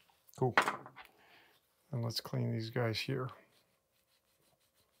 Cool. And let's clean these guys here.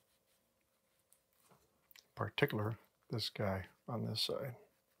 In particular, this guy on this side.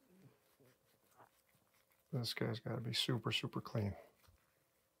 This guy's got to be super, super clean.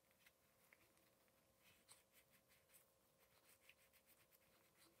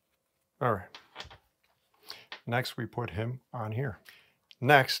 All right. Next, we put him on here.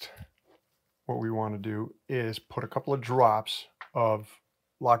 Next, what we want to do is put a couple of drops of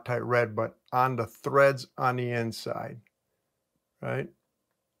Loctite Red, but on the threads on the inside, right?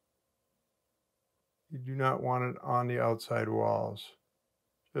 You do not want it on the outside walls.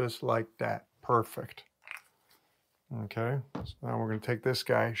 Just like that. Perfect. Okay, so now we're going to take this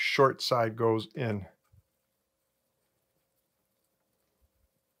guy. Short side goes in.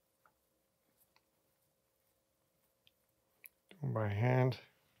 Do them by hand.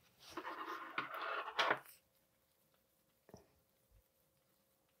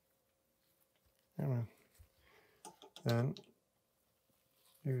 And then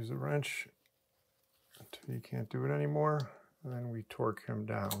use the wrench until you can't do it anymore. And then we torque him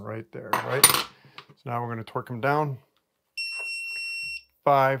down right there, right? So now we're going to torque him down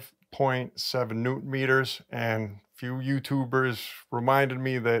 5.7 Newton meters. And a few YouTubers reminded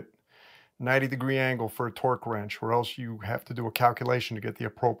me that 90-degree angle for a torque wrench, or else you have to do a calculation to get the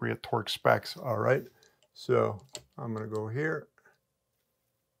appropriate torque specs. All right. So I'm going to go here.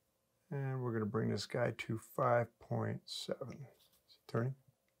 And we're going to bring this guy to 5.7. Is it turning?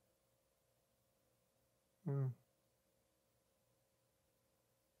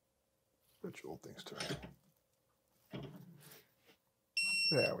 Bet you old thing's turning.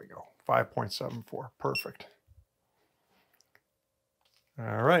 There we go. 5.74. Perfect.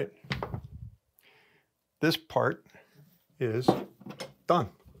 All right. This part is done.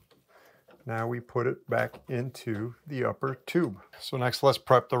 Now we put it back into the upper tube. So next, let's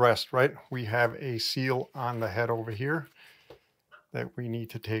prep the rest, right? We have a seal on the head over here that we need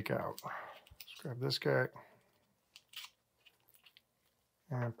to take out. Let's grab this guy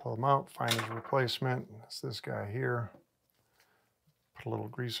and pull him out, find his replacement. It's this guy here. Put a little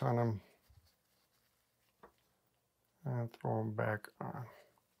grease on him and throw him back on.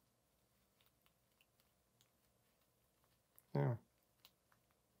 Yeah.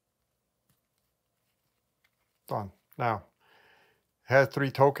 Done. Now, it has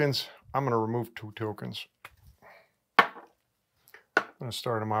 3 tokens. I'm going to remove 2 tokens. I'm going to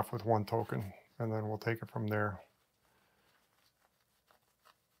start them off with 1 token, and then we'll take it from there.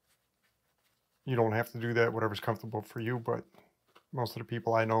 You don't have to do that, whatever's comfortable for you, but most of the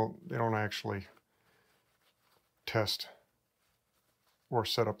people I know, they don't actually test or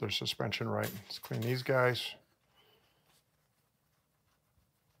set up their suspension right. Let's clean these guys.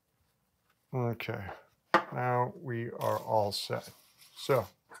 Okay. Now we are all set. So,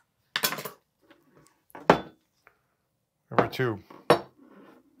 number 2.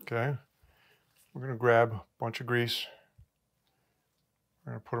 Okay. We're going to grab a bunch of grease.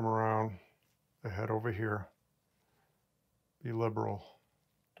 We're going to put them around the head over here. Be liberal.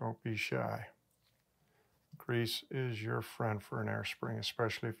 Don't be shy. Grease is your friend for an air spring,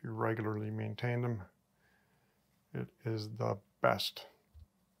 especially if you regularly maintain them. It is the best.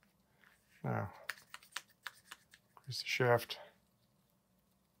 Now, grease the shaft.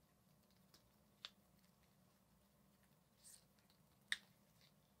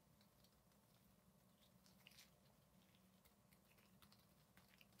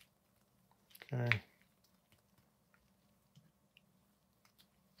 Okay.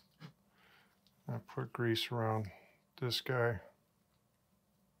 I put grease around this guy.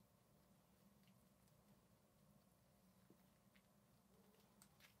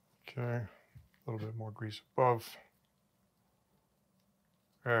 Okay, a little bit more grease above.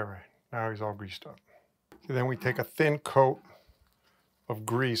 All right, now he's all greased up. So then we take a thin coat of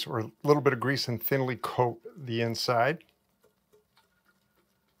grease, or a little bit of grease, and thinly coat the inside.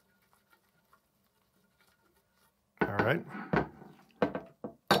 All right.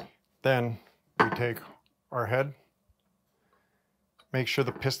 Then we take our head. Make sure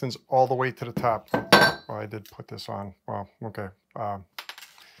the piston's all the way to the top. Oh, I did put this on. Well, okay. I'll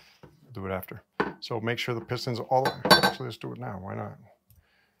do it after. So make sure the piston's all the way. Actually, let's do it now. Why not?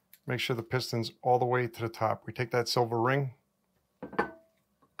 Make sure the piston's all the way to the top. We take that silver ring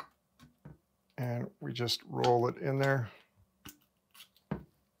and we just roll it in there.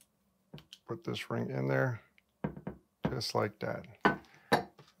 Put this ring in there, just like that.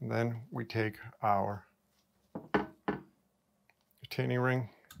 And then we take our retaining ring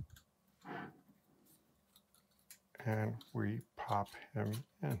and we pop him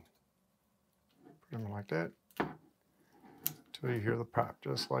in. Put him in like that until you hear the pop,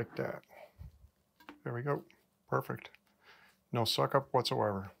 just like that. There we go. Perfect. No suck up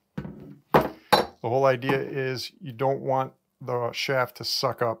whatsoever. The whole idea is you don't want the shaft to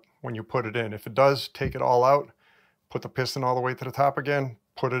suck up when you put it in. If it does, take it all out, put the piston all the way to the top again,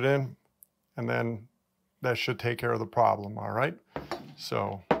 put it in, and then that should take care of the problem, all right?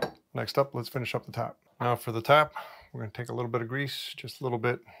 So next up, let's finish up the top. Now for the top, we're gonna take a little bit of grease, just a little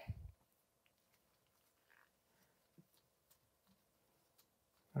bit.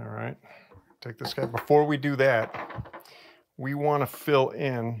 All right, take this guy. Before we do that, we wanna fill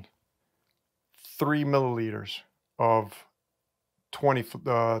in 3 milliliters of 20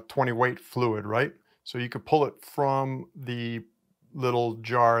 weight fluid, right? So you could pull it from the little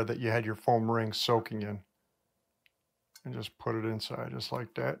jar that you had your foam ring soaking in and just put it inside just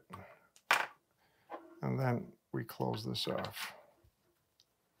like that. And then we close this off.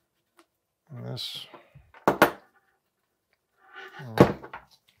 And this, my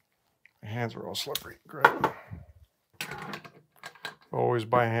hands are all slippery. Great. Always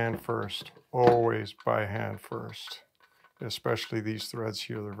by hand first. Always by hand first. Especially these threads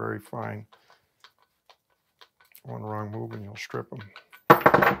here, they're very fine. One wrong move and you'll strip them.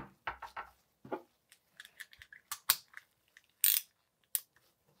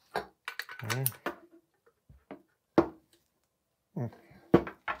 Okay.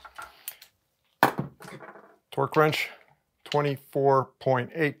 Torque wrench,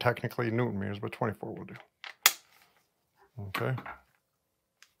 24.8 technically Newton meters, but 24 will do. Okay.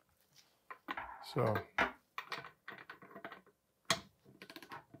 So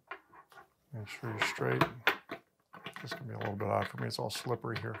make sure you're straight. This is going to be a little bit odd for me. It's all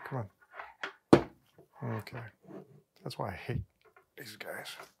slippery here. Come on. Okay. That's why I hate these guys.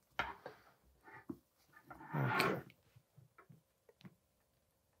 Okay.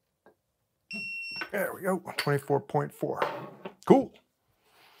 There we go. 24.4. Cool.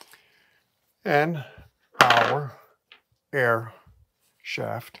 And our air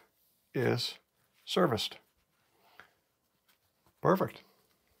shaft is serviced. Perfect.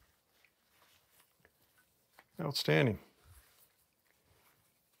 Outstanding.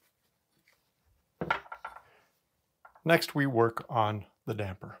 Next, we work on the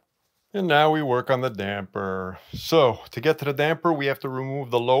damper. And now we work on the damper. So to get to the damper, we have to remove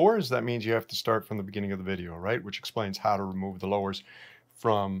the lowers. That means you have to start from the beginning of the video, right? Which explains how to remove the lowers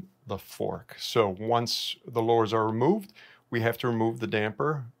from the fork. So once the lowers are removed, we have to remove the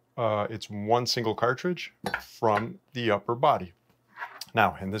damper. It's one single cartridge from the upper body.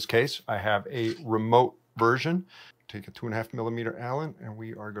 Now, in this case, I have a remote version. Take a 2.5 millimeter Allen, and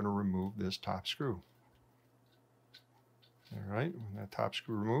we are going to remove this top screw. All right, when that top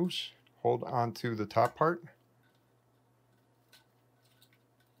screw removes, hold on to the top part.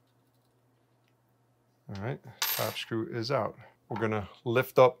 All right, top screw is out. We're going to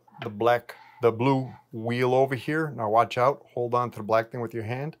lift up the blue wheel over here. Now watch out, hold on to the black thing with your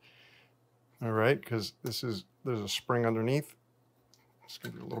hand. All right, because there's a spring underneath. It's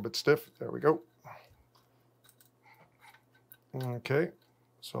going to be a little bit stiff. There we go. Okay,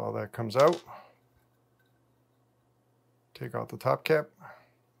 so all that comes out. Take out the top cap.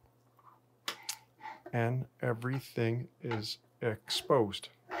 And everything is exposed.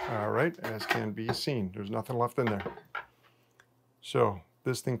 All right, as can be seen. There's nothing left in there. So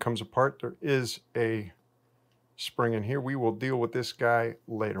this thing comes apart. There is a spring in here. We will deal with this guy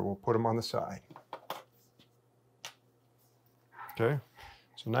later. We'll put him on the side. Okay,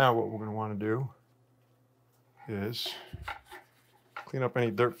 so now what we're going to want to do is clean up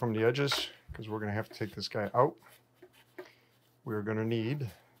any dirt from the edges, because we're going to have to take this guy out. We're going to need a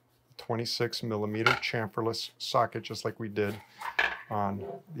 26 millimeter chamferless socket, just like we did on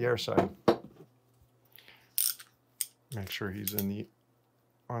the air side. Make sure he's in the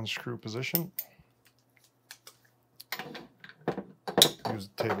unscrew position. use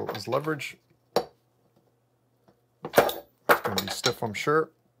the table as leverage. It's going to be stiff, I'm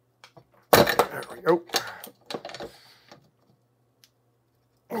sure. There we go.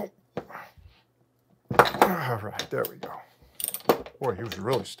 Oh. All right, there we go. Boy, he was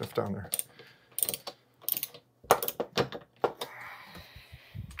really stiff down there.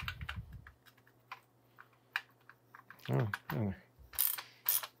 Oh, did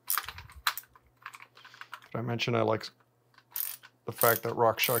I mention I like the fact that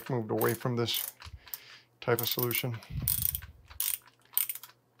RockShox moved away from this type of solution?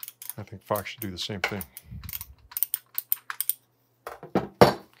 I think Fox should do the same thing.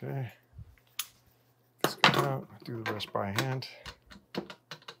 Okay. Let's get out, do the rest by hand.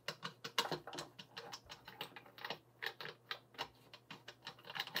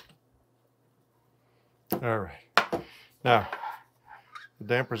 All right. Now, the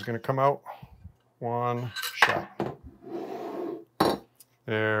damper is going to come out one shot.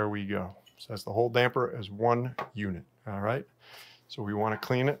 There we go. So that's the whole damper as one unit. All right. So we want to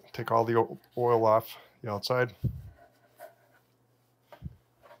clean it, take all the oil off the outside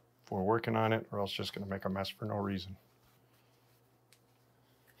before working on it, or else it's just going to make a mess for no reason.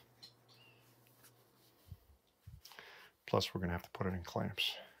 Plus, we're going to have to put it in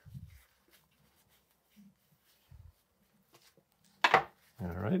clamps.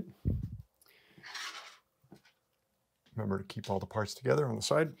 All right. Remember to keep all the parts together on the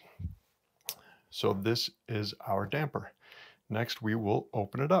side. So this is our damper. Next, we will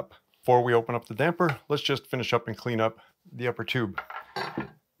open it up. Before we open up the damper, let's just finish up and clean up the upper tube.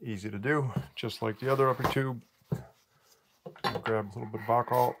 Easy to do, just like the other upper tube. Grab a little bit of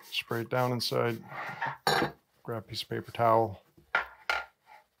alcohol, spray it down inside. Grab a piece of paper towel.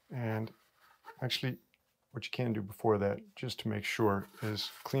 And actually, what you can do before that, just to make sure, is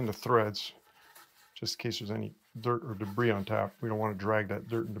clean the threads, just in case there's any dirt or debris on top. We don't want to drag that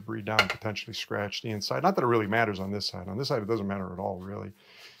dirt and debris down, potentially scratch the inside. Not that it really matters on this side. On this side, it doesn't matter at all, really.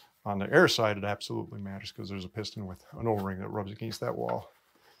 On the air side, it absolutely matters because there's a piston with an O-ring that rubs against that wall.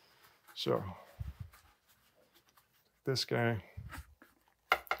 So, this guy,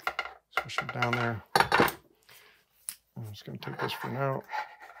 squish it down there. I'm just going to take this for now,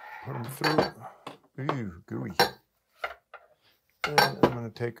 put him through. Ooh, gooey. And I'm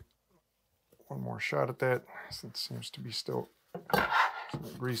going to take one more shot at that, since it seems to be still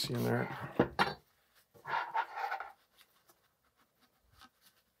somewhat greasy in there.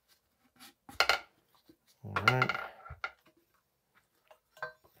 All right.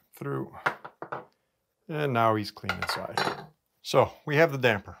 Through. And now he's clean inside. So we have the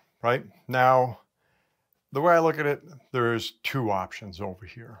damper, right? Now, the way I look at it, there's two options over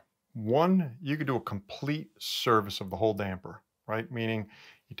here. One, you could do a complete service of the whole damper, right? Meaning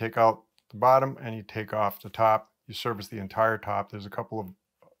you take out the bottom and you take off the top. You service the entire top. There's a couple of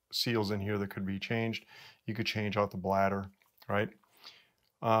seals in here that could be changed. You could change out the bladder, right?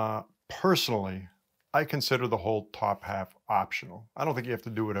 Personally, I consider the whole top half optional. I don't think you have to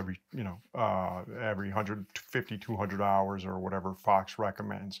do it every, every 150, 200 hours or whatever Fox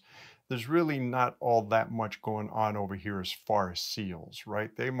recommends. There's really not all that much going on over here as far as seals,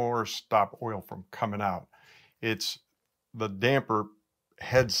 right? They more stop oil from coming out. It's the damper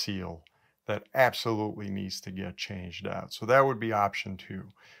head seal that absolutely needs to get changed out. So that would be option two,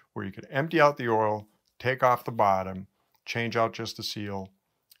 where you could empty out the oil, take off the bottom, change out just the seal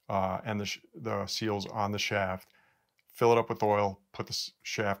and the seals on the shaft, fill it up with oil, put the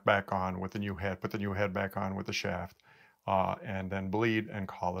shaft back on with the new head, put the new head back on with the shaft, and then bleed and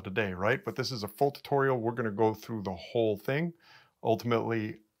call it a day, right? But this is a full tutorial. We're going to go through the whole thing.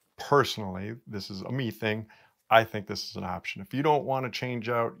 Ultimately, personally, this is a me thing. I think this is an option. If you don't want to change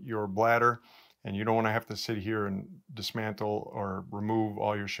out your bladder and you don't want to have to sit here and dismantle or remove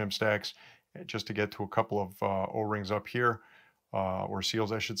all your shim stacks just to get to a couple of O-rings up here, or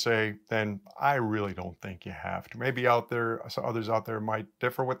seals, I should say, then I really don't think you have to. Maybe out there, others out there might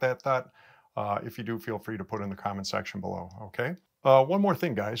differ with that thought. If you do, feel free to put it in the comment section below, okay? One more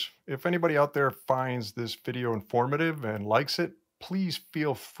thing, guys. If anybody out there finds this video informative and likes it, please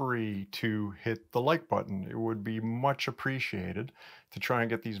feel free to hit the like button. It would be much appreciated to try and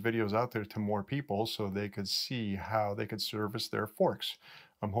get these videos out there to more people so they could see how they could service their forks.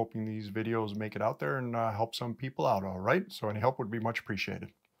 I'm hoping these videos make it out there and help some people out, all right? So any help would be much appreciated.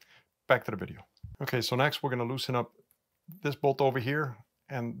 Back to the video. Okay, so next we're going to loosen up this bolt over here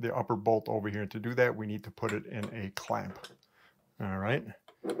and the upper bolt over here. To do that, we need to put it in a clamp. All right,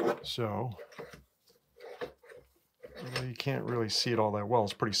 so you can't really see it all that well.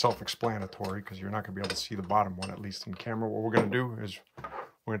 It's pretty self-explanatory because you're not going to be able to see the bottom one, at least in camera. What we're going to do is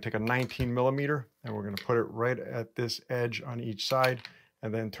we're going to take a 19 millimeter and we're going to put it right at this edge on each side.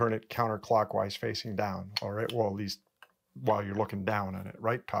 and then turn it counterclockwise facing down. All right, well, at least while you're looking down on it,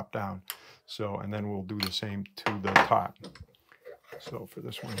 right? Top down. So, and then we'll do the same to the top. So for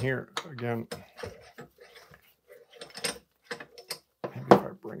this one here, again, maybe if I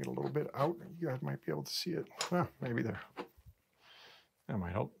bring it a little bit out, you guys might be able to see it. Well, maybe there. That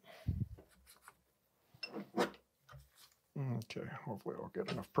might help. Okay, hopefully I'll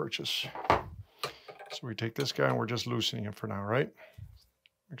get enough purchase. So we take this guy and we're just loosening him for now, right?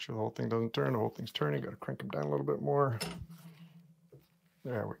 Make sure the whole thing doesn't turn. The whole thing's turning. Got to crank him down a little bit more.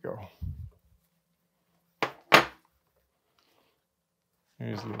 There we go.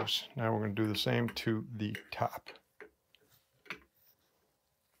 He's loose. Now we're going to do the same to the top.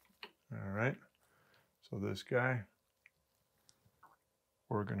 All right. So this guy,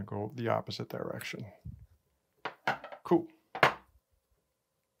 we're going to go the opposite direction. Cool.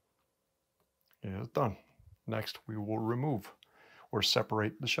 It's done. Next, we will remove or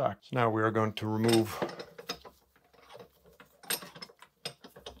separate the shocks. Now we are going to remove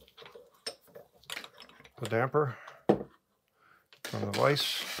the damper from the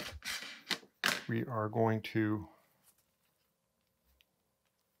vise. We are going to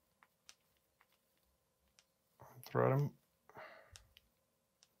thread them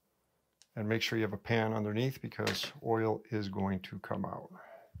and make sure you have a pan underneath because oil is going to come out.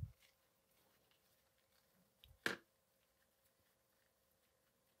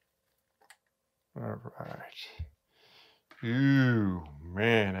 All right. Ooh,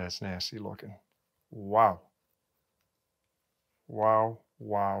 man, that's nasty looking. Wow. Wow,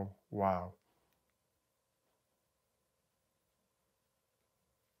 wow, wow.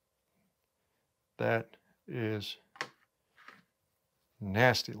 That is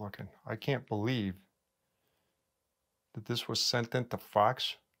nasty looking. I can't believe that this was sent into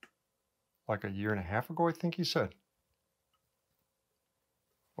Fox like 1.5 years ago, I think he said.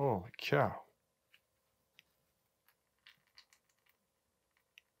 Holy cow.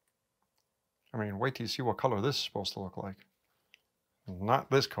 I mean, wait till you see what color this is supposed to look like.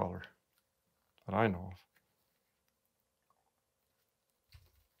 Not this color that I know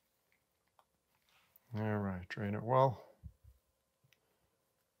of. All right, drain it well.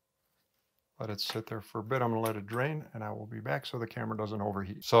 Let it sit there for a bit. I'm going to let it drain, and I will be back so the camera doesn't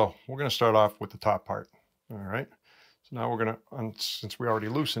overheat. So we're going to start off with the top part. All right. So now we're going to, since we already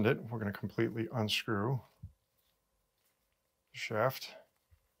loosened it, we're going to completely unscrew the shaft.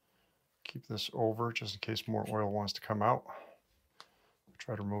 Keep this over just in case more oil wants to come out. I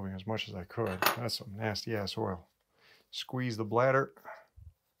tried removing as much as I could. That's some nasty ass oil. Squeeze the bladder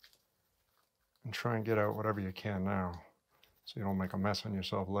and try and get out whatever you can now so you don't make a mess on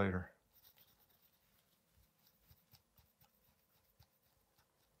yourself later.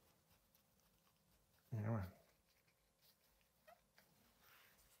 You know, I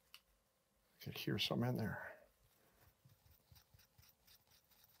could hear some in there.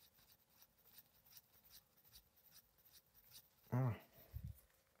 Oh.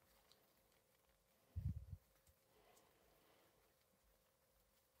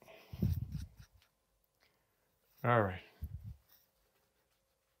 All right.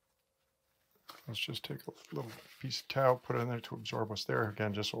 Let's just take a little piece of towel, put it in there to absorb what's there.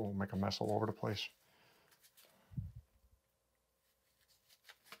 Again, just so it won't make a mess all over the place.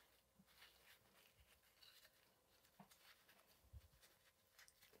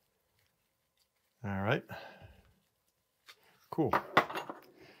 All right. Cool.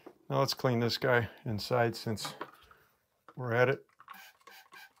 Now let's clean this guy inside since we're at it.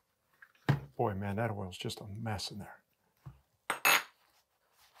 Boy, man, that oil's just a mess in there.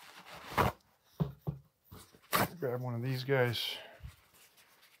 Grab one of these guys.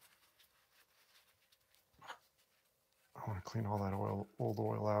 I want to clean all that oil, old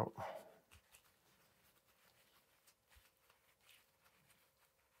oil out.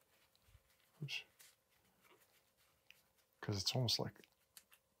 Oops. Because it's almost like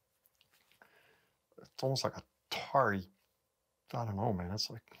a tarry. I don't know, man.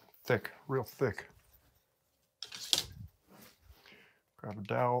 It's like thick, real thick. Grab a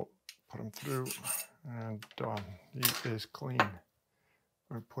dowel, put him through, and done. He is clean. I'm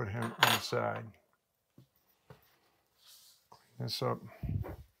going to put him on the side. Clean this up.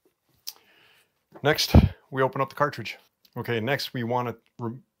 Next, we open up the cartridge. Okay, next we want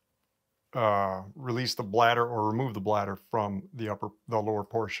to release the bladder or remove the bladder from the lower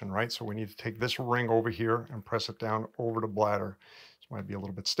portion, right? So we need to take this ring over here and press it down over the bladder. This might be a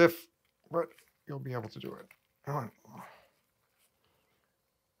little bit stiff, but you'll be able to do it. Come on.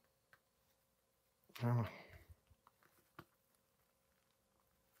 Come on.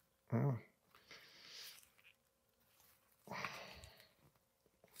 Come on.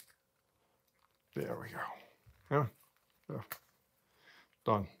 There we go. Yeah. Yeah.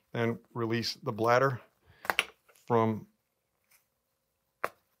 Done. Then release the bladder from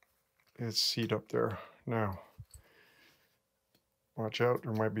its seat up there. Now, watch out,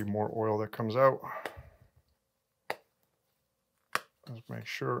 there might be more oil that comes out. Let's make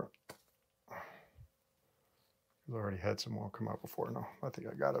sure. I already had some oil come out before. No, I think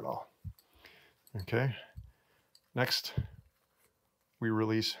I got it all. Okay. Next, we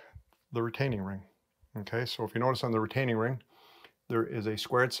release the retaining ring. Okay, so if you notice on the retaining ring, there is a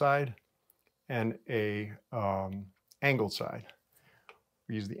squared side and a angled side.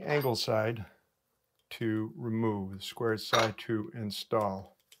 We use the angled side to remove, the squared side to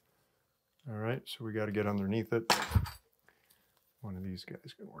install. All right, so we got to get underneath it. One of these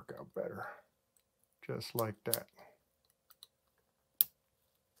guys can work out better, just like that.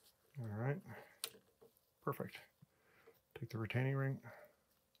 All right, perfect. Take the retaining ring.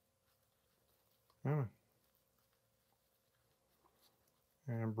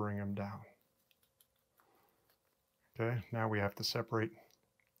 And bring them down. Okay, now we have to separate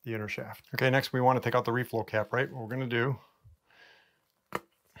the inner shaft. Okay, next we want to take out the reflow cap, right? What we're going to do,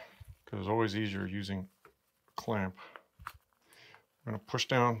 because it's always easier using a clamp, we're going to push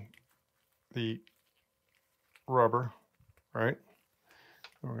down the rubber, right?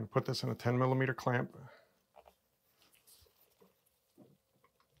 And we're going to put this in a 10mm clamp.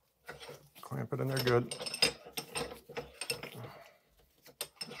 Clamp it in there good.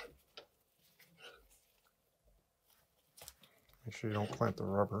 Make sure you don't clamp the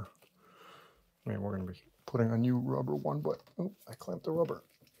rubber. I mean, we're going to be putting a new rubber one, but oh, I clamped the rubber.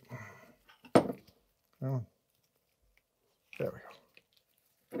 Oh, there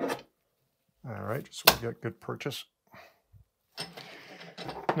we go. All right, just so we get good purchase.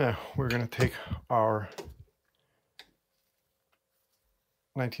 Now we're going to take our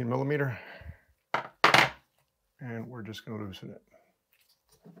 19mm and we're just going to loosen it.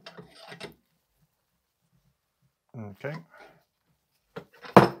 Okay.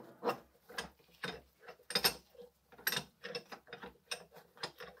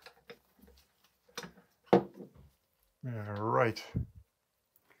 All right.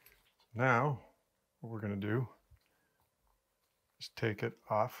 Now, what we're going to do is take it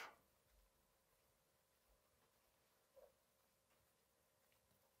off.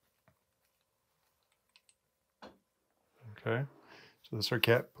 Okay. So this is our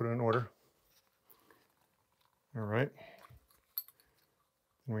cap, put it in order. All right.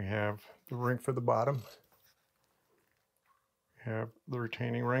 And we have the ring for the bottom. We have the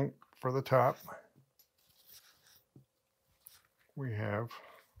retaining ring for the top. We have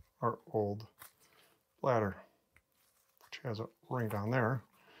our old bladder, which has a ring down there.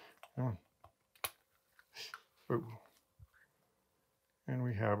 Ooh. And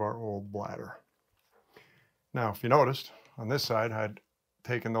we have our old bladder. Now, if you noticed, on this side, I had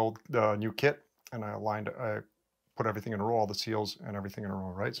taken the old new kit and I put everything in a row, all the seals and everything in a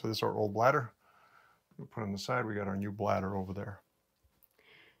row, right? So this is our old bladder. We'll put on the side, we got our new bladder over there.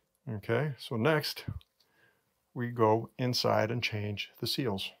 Okay, so next, we go inside and change the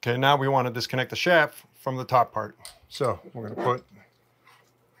seals. Okay, now we want to disconnect the shaft from the top part. So we're going to put,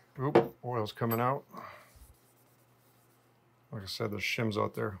 oop, oil's coming out. Like I said, there's shims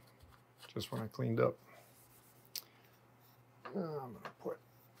out there just when I cleaned up. I'm going to put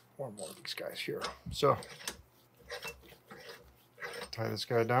one more of these guys here. So tie this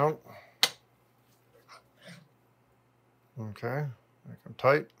guy down. Okay, make them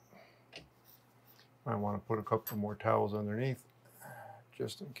tight. I want to put a couple more towels underneath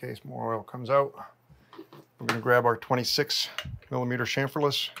just in case more oil comes out. We're going to grab our 26mm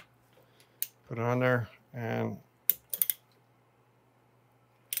chamferless, put it on there, and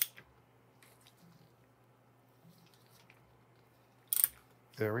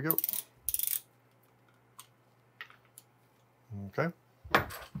there we go. Okay. So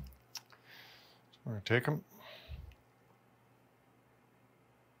we're going to take them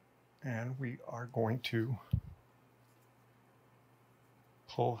and we are going to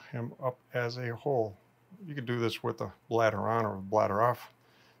pull him up as a whole. You could do this with the bladder on or the bladder off.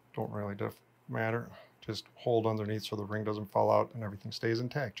 Don't really matter. Just hold underneath so the ring doesn't fall out and everything stays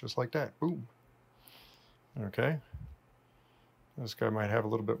intact, just like that. Boom. Okay. This guy might have a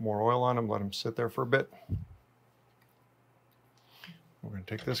little bit more oil on him. Let him sit there for a bit. We're going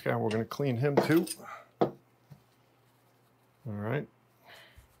to take this guy and we're going to clean him too. All right.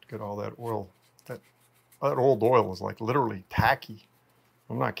 Get all that oil. That old oil is like literally tacky.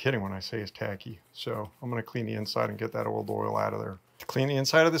 I'm not kidding when I say it's tacky. So I'm going to clean the inside and get that old oil out of there. To clean the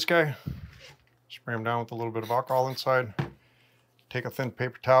inside of this guy, spray him down with a little bit of alcohol inside. Take a thin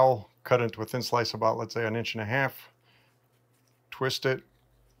paper towel, cut into a thin slice about, let's say, 1.5 inches, twist it,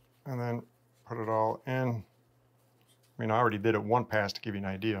 and then put it all in. I mean, I already did it 1 pass to give you an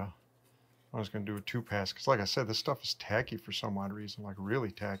idea. I was going to do a 2 pass because, like I said, this stuff is tacky for some odd reason, like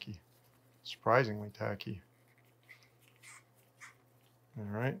really tacky, surprisingly tacky. All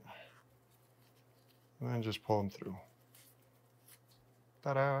right, and then just pull them through.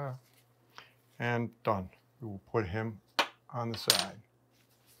 Ta-da! And done. We will put him on the side.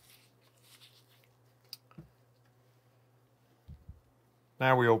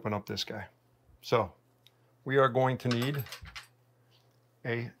 Now we open up this guy. So we are going to need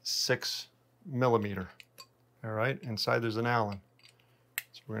a 6mm. All right, inside there's an Allen.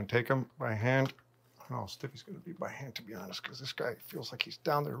 So we're going to take him by hand. I don't know how stiff he's going to be by hand, to be honest, because this guy feels like he's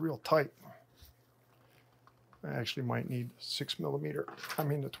down there real tight. I actually might need 6mm. I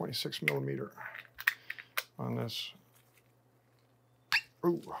mean the 26mm on this.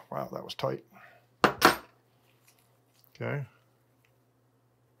 Ooh, wow, that was tight. Okay.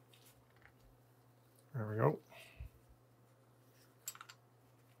 There we go.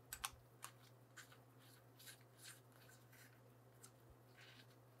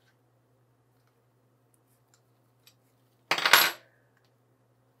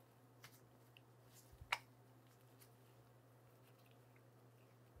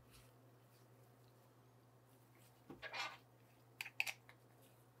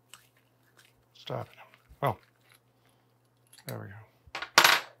 Stop it. Well, there we go.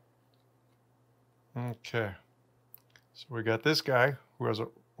 Okay. So we got this guy who has an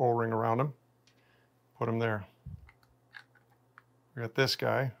O-ring around him. Put him there. We got this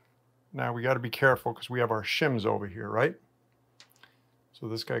guy. Now we got to be careful because we have our shims over here, right? So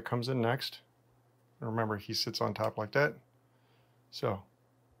this guy comes in next. And remember, he sits on top like that. So,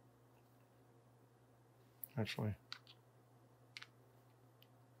 actually,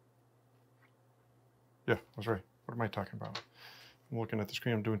 yeah, I was right. What am I talking about? I'm looking at the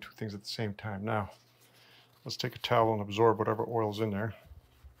screen. I'm doing 2 things at the same time. Now, let's take a towel and absorb whatever oil's in there.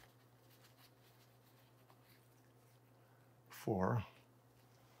 Before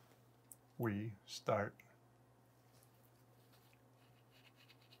we start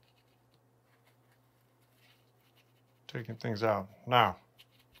taking things out. Now,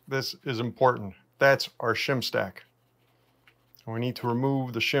 this is important. That's our shim stack. We need to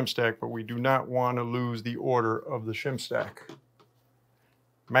remove the shim stack, but we do not want to lose the order of the shim stack.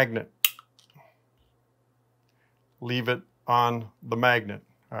 Magnet. Leave it on the magnet.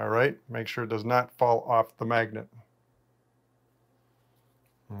 All right, make sure it does not fall off the magnet.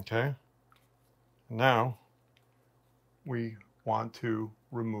 Okay, now we want to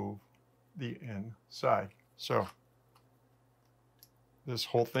remove the inside. So this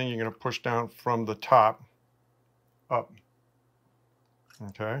whole thing you're going to push down from the top up.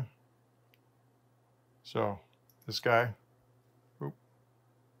 Okay, so this guy, oop,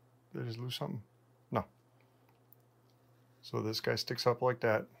 did I just lose something? No. So this guy sticks up like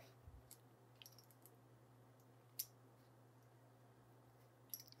that.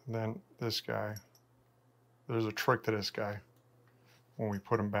 And then this guy, there's a trick to this guy when we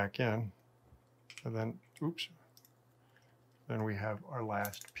put him back in. And then, oops, then we have our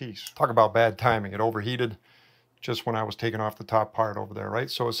last piece. Talk about bad timing. It overheated just when I was taking off the top part over there, right?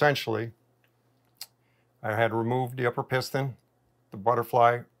 So essentially, I had removed the upper piston, the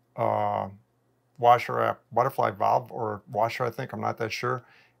butterfly washer, butterfly valve or washer, I think, I'm not that sure,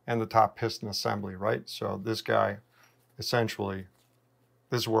 and the top piston assembly, right? So this guy, essentially,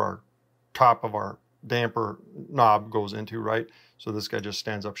 this is where our top of our damper knob goes into, right? So this guy just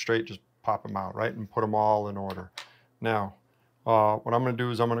stands up straight, just pop them out, right? And put them all in order. Now, what I'm gonna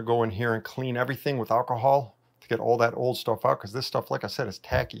do is I'm gonna go in here and clean everything with alcohol to get all that old stuff out, because this stuff, like I said, is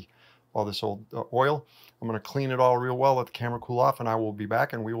tacky, all this old oil. I'm gonna clean it all real well, let the camera cool off, and I will be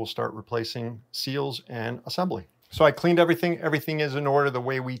back and we will start replacing seals and assembly. So I cleaned everything. Everything is in order the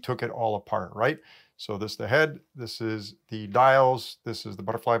way we took it all apart, right? So this is the head, this is the dials, this is the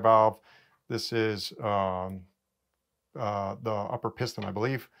butterfly valve, this is the upper piston, I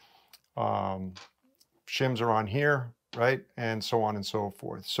believe. Shims are on here, right? And so on and so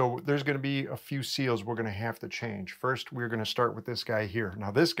forth. So there's going to be a few seals we're going to have to change. First, we're going to start with this guy here. Now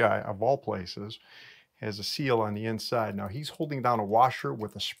this guy, of all places, has a seal on the inside. Now he's holding down a washer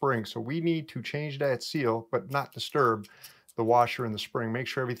with a spring. So we need to change that seal, but not disturb the washer and the spring. Make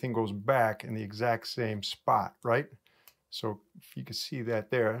sure everything goes back in the exact same spot, right? So if you can see that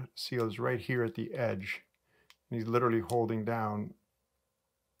there, seal is right here at the edge. And he's literally holding down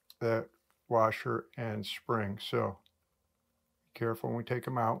the washer and spring. So be careful when we take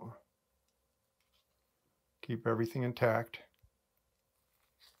them out. Keep everything intact.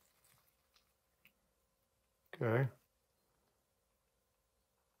 Okay.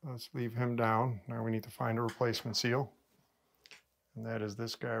 Let's leave him down. Now we need to find a replacement seal. And that is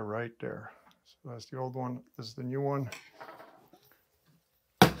this guy right there. So that's the old one. This is the new one.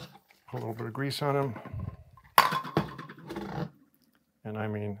 Put a little bit of grease on him. And I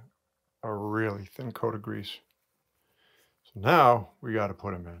mean a really thin coat of grease. So now we got to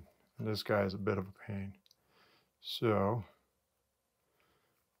put him in. And this guy is a bit of a pain. So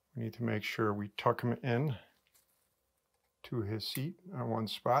we need to make sure we tuck him in to his seat on one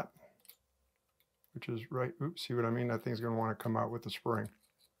spot, which is right. Oops, see what I mean? That thing's going to want to come out with the spring.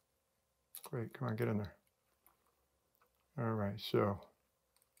 Great, come on, get in there. All right, so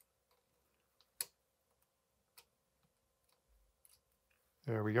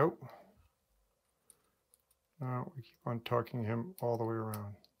there we go. Now we keep on tucking him all the way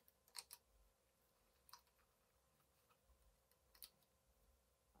around.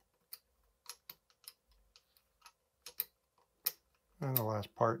 And the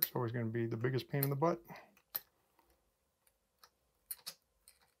last part is always going to be the biggest pain in the butt.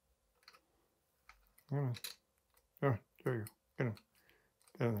 Oh, there you go. Get in.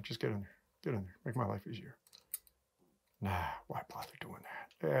 Get in there. Just get in there. Get in there. Make my life easier. Nah, why bother doing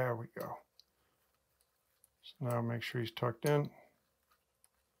that? There we go. So now make sure he's tucked in.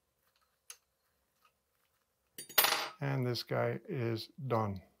 And this guy is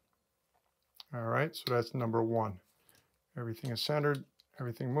done. All right, so that's number one. Everything is centered,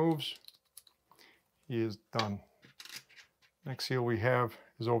 everything moves. He is done. Next seal we have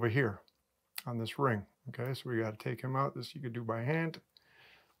is over here on this ring. Okay, so we got to take him out. This you could do by hand.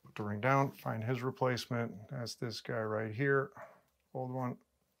 Put the ring down, find his replacement. That's this guy right here. Old one,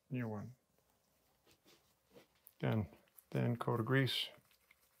 new one. Again, thin coat of grease.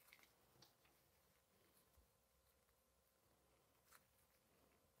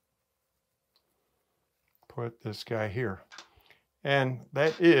 Put this guy here. And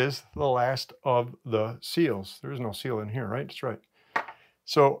that is the last of the seals. There is no seal in here, right? That's right.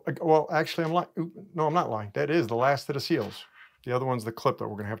 So, well, actually, I'm lying. No, I'm not lying. That is the last of the seals. The other one's the clip that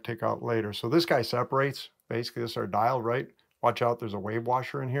we're going to have to take out later. So this guy separates. Basically, this is our dial, right? Watch out, there's a wave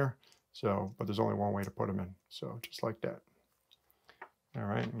washer in here. So, but there's only one way to put them in. So just like that. All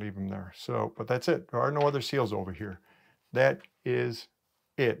right, leave them there. So, but that's it. There are no other seals over here. That is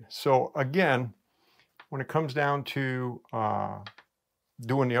it. So again, when it comes down to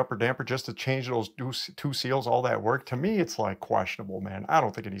doing the upper damper, just to change those two seals, all that work, to me, it's like questionable, man. I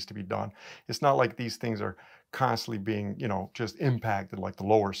don't think it needs to be done. It's not like these things are constantly being, you know, just impacted like the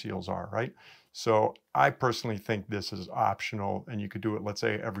lower seals are, right? So I personally think this is optional, and you could do it, let's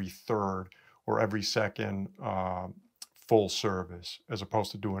say, every third or every second full service, as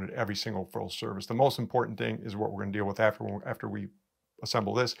opposed to doing it every single full service. The most important thing is what we're going to deal with after we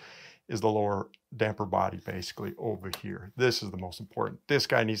assemble this, is the lower damper body, basically over here. This is the most important. This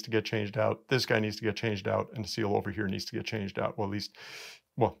guy needs to get changed out. This guy needs to get changed out, and the seal over here needs to get changed out. Well, at least,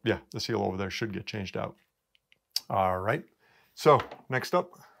 well, yeah, the seal over there should get changed out. All right. So next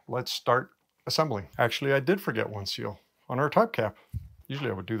up, let's start assembling. Actually, I did forget one seal on our top cap. Usually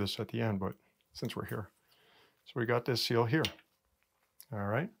I would do this at the end, but since we're here. So we got this seal here. All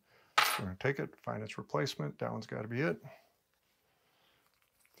right. We're going to take it, find its replacement. That one's got to be it.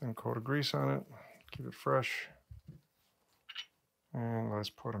 Thin coat of grease on it, keep it fresh, and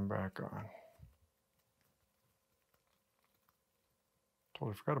let's put them back on.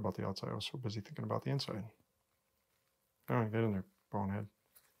 Totally forgot about the outside. I was so busy thinking about the inside. All right, get in there, bonehead.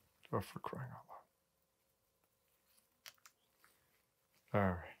 Do it for crying out loud.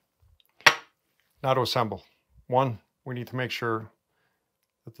 All right. Now to assemble. One, we need to make sure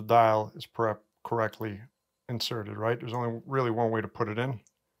that the dial is correctly inserted, right? There's only really one way to put it in.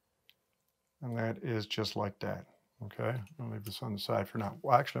 And that is just like that, okay? I'll leave this on the side for now.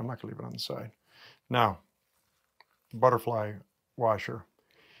 Well, actually, I'm not gonna leave it on the side. Now, butterfly washer.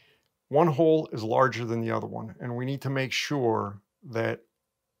 One hole is larger than the other one, and we need to make sure that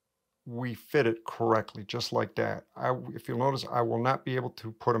we fit it correctly, just like that. If you'll notice, I will not be able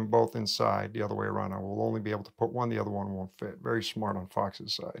to put them both inside the other way around. I will only be able to put one, the other one won't fit. Very smart on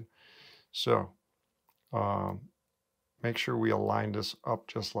Fox's side. So, make sure we align this up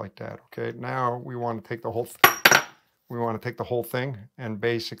just like that. Okay, now we want to take the whole thing, and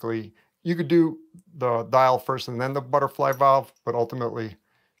basically you could do the dial first and then the butterfly valve, but ultimately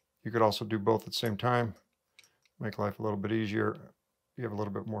you could also do both at the same time. Make life a little bit easier. You have a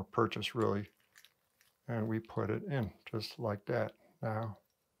little bit more purchase, really. And we put it in just like that. Now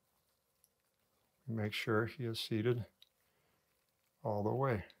make sure he is seated all the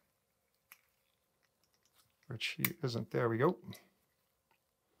way, which he isn't. There we go.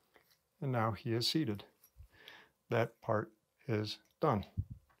 And now he is seated. that part is done.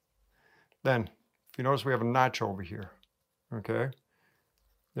 Then, if you notice, we have a notch over here, okay?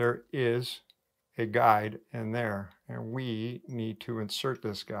 There is a guide in there, and we need to insert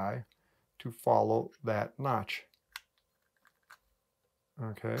this guy to follow that notch.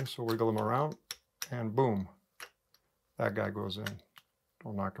 Okay, so wiggle them around, and boom, that guy goes in.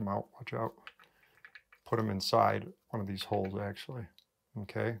 Don't knock him out, watch out. Put him inside one of these holes, actually.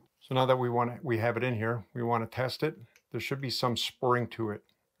 Okay, so now that we have it in here, we want to test it. There should be some spring to it,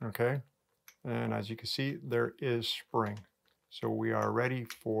 okay? And as you can see, there is spring. So we are ready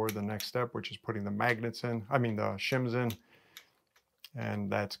for the next step, which is putting the magnets in, the shims in,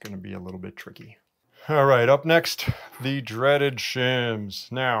 and that's going to be a little bit tricky. All right, up next, the dreaded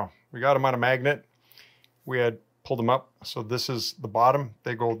shims. Now, we got them on a magnet. We had pulled them up. So this is the bottom.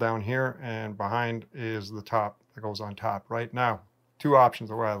 They go down here, and behind is the top that goes on top. Right now, two options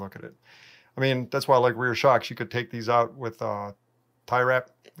the way I look at it. That's why I like rear shocks. You could take these out with a tie wrap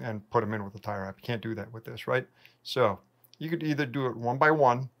and put them in with a tie wrap. You can't do that with this, right? So you could either do it one by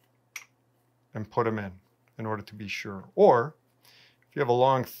one and put them in order to be sure. Or if you have a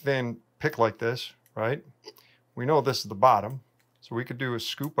long, thin pick like this, right? We know this is the bottom. So we could do a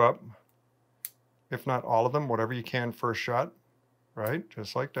scoop up, if not all of them, whatever you can first shot, right?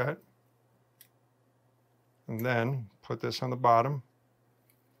 Just like that. And then put this on the bottom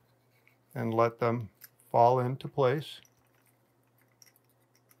and let them fall into place.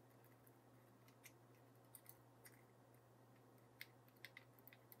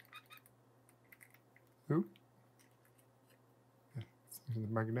 Oop. It's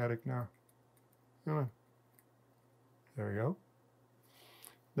magnetic now. There we go.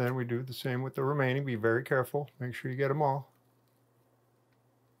 Then we do the same with the remaining. Be very careful. Make sure you get them all.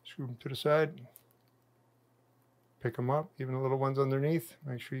 Screw them to the side. Pick them up, even the little ones underneath.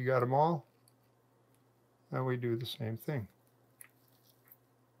 Make sure you got them all. And we do the same thing.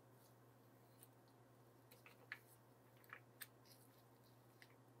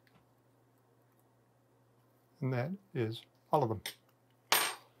 And that is all of them.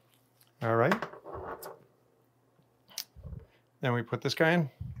 All right. Then we put this guy in.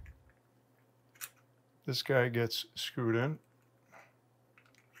 This guy gets screwed in.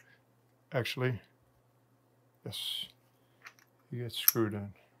 Actually, yes, he gets screwed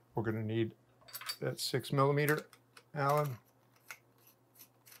in. We're going to need that 6mm Allen.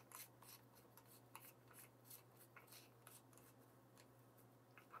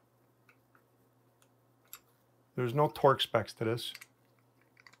 There's no torque specs to this.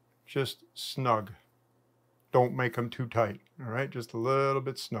 Just snug. Don't make them too tight, all right? Just a little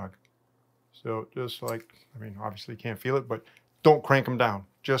bit snug. So just like, obviously you can't feel it, but don't crank them down.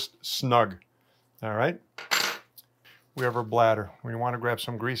 Just snug, all right? We have our bladder. We want to grab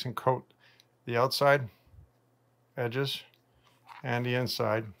some grease and coat the outside edges and the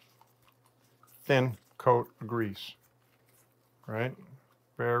inside. Thin coat of grease, right?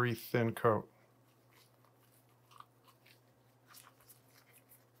 Very thin coat.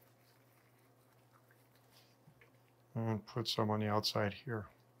 And put some on the outside here.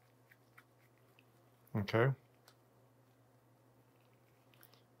 Okay.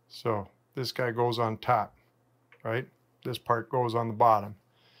 So this guy goes on top, right? This part goes on the bottom.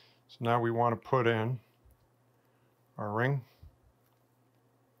 So now we want to put in our ring,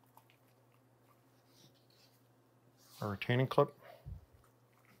 our retaining clip.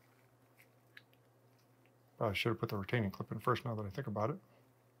 Probably should have put the retaining clip in first now that I think about it.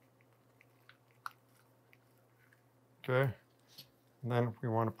 Okay, and then we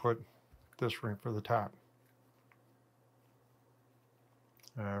want to put this ring for the top.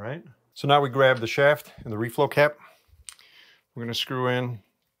 All right, so now we grab the shaft and the reflow cap. We're going to screw in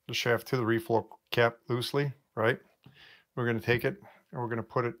the shaft to the reflow cap loosely, right? We're going to take it and we're going to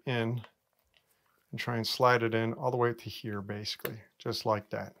put it in and try and slide it in all the way to here, basically, just like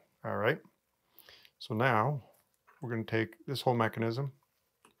that. All right, so now we're going to take this whole mechanism.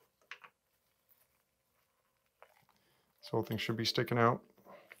 This whole thing should be sticking out.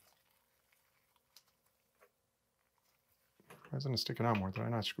 Why isn't it sticking out more? Did I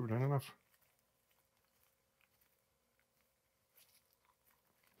not screw it in enough?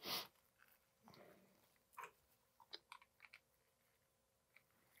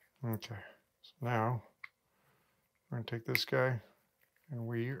 Okay, so now we're going to take this guy and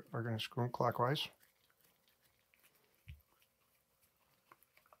we are going to screw him clockwise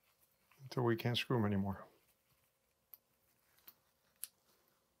until we can't screw him anymore.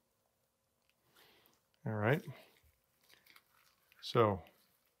 All right, so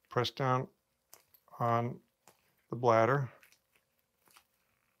press down on the bladder,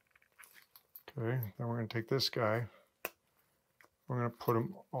 Okay, then we're going to take this guy. We're going to put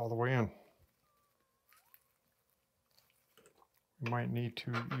him all the way in. We might need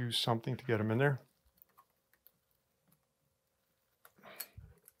to use something to get him in there.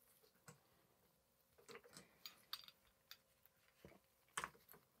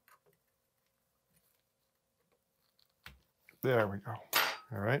 There we go.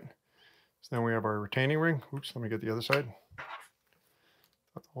 All right. So then we have our retaining ring. Oops, let me get the other side.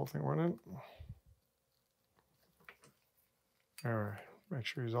 Let the whole thing run in. All right. Make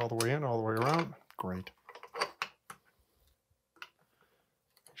sure he's all the way in, all the way around. Great.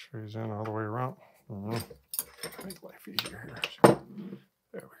 Make sure he's in all the way around. Make life easier here. So,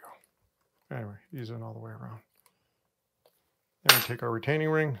 there we go. Anyway, he's in all the way around. Then we take our retaining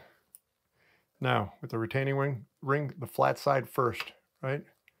ring. Now, with the retaining ring, the flat side first, right?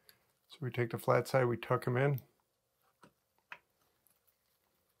 So we take the flat side, we tuck him in.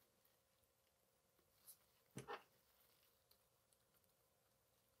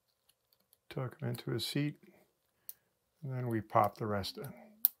 Tuck him into his seat. And then we pop the rest in.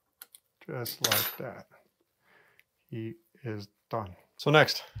 Just like that. He is done. So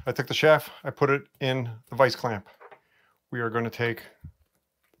next, I took the shaft, I put it in the vice clamp. We are going to take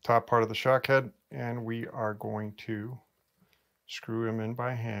top part of the shock head and we are going to screw him in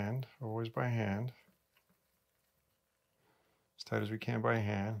by hand, always by hand, as tight as we can by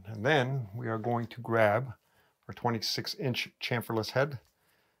hand. And then we are going to grab our 26-inch chamferless head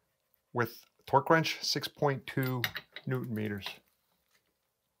with a torque wrench, 6.2 Newton meters.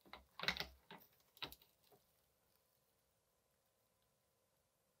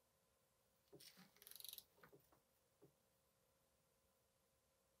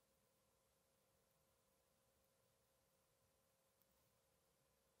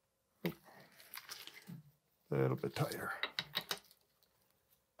 A little bit tighter.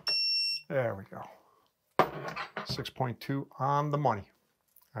 There we go. 6.2 on the money.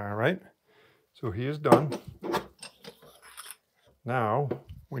 All right, so he is done. Now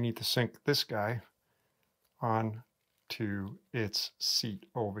we need to sink this guy on to its seat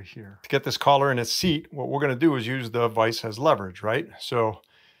over here. To get this collar in its seat, what we're going to do is use the vise as leverage, right? So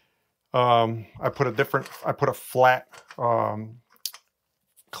I put a flat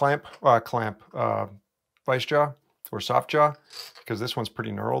vice jaw or soft jaw, because this one's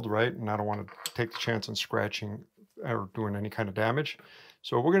pretty knurled, right? And I don't want to take the chance on scratching or doing any kind of damage.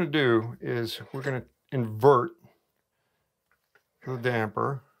 So what we're going to do is we're going to invert the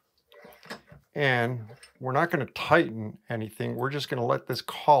damper, and we're not going to tighten anything. We're just going to let this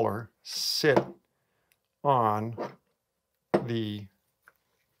collar sit on the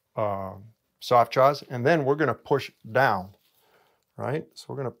soft jaws, and then we're going to push down, right? So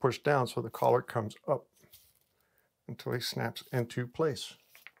we're going to push down so the collar comes up until he snaps into place,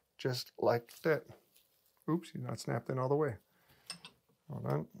 just like that. Oops, he's not snapped in all the way. Hold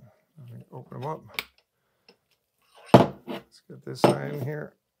on, let me open him up. Let's get this side in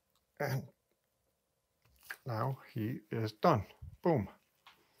here, and now he is done. Boom.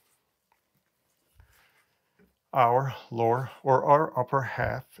 Our lower or our upper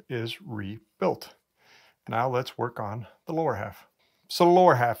half is rebuilt. Now let's work on the lower half. So the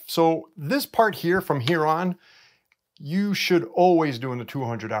lower half. So this part here, from here on, you should always do in the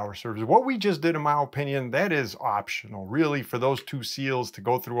 200-hour service. What we just did, in my opinion, that is optional. Really, for those two seals to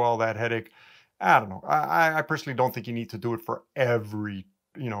go through all that headache, I don't know. I personally don't think you need to do it for every,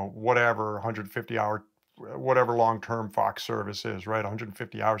 whatever 150-hour, whatever long-term Fox service is, right?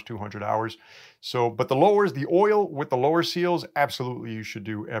 150 hours, 200 hours. So, but the lowers, the oil with the lower seals, absolutely you should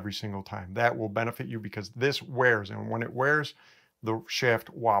do every single time. That will benefit you because this wears, and when it wears, the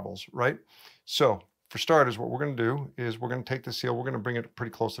shaft wobbles, right? So, for starters, what we're going to do is we're going to take the seal, we're going to bring it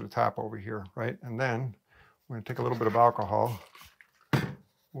pretty close to the top over here, right? And then we're going to take a little bit of alcohol.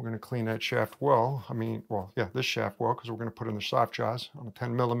 We're going to clean that shaft well. This shaft well, because we're going to put in the soft jaws on a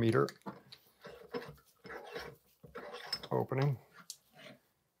 10mm opening.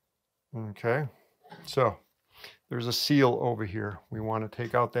 Okay, so there's a seal over here. We want to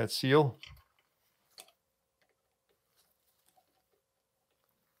take out that seal.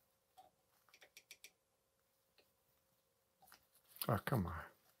 Oh, come on.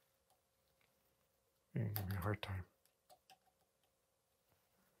 You're gonna give me a hard time.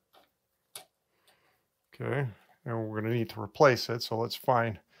 Okay, and we're going to need to replace it, so let's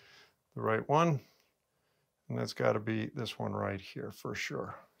find the right one. And that's got to be this one right here for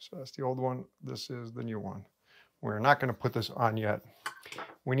sure. So that's the old one. This is the new one. We're not going to put this on yet.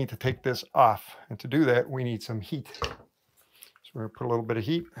 We need to take this off. And to do that, we need some heat. So we're going to put a little bit of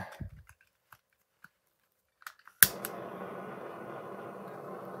heat.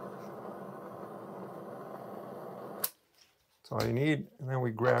 That's all you need. And then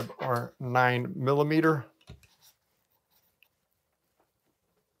we grab our 9mm.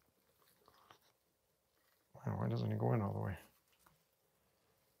 Wow, why doesn't it go in all the way?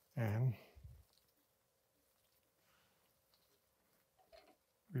 And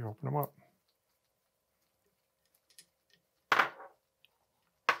we open them up.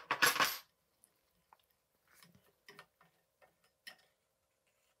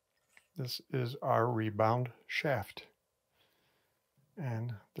 This is our rebound shaft.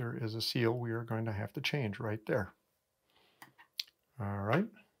 And there is a seal we are going to have to change right there. All right.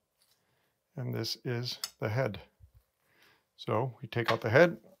 And this is the head. So we take out the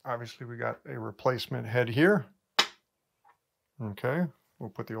head. Obviously we got a replacement head here. Okay, we'll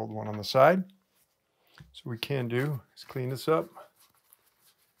put the old one on the side. So we can do is clean this up.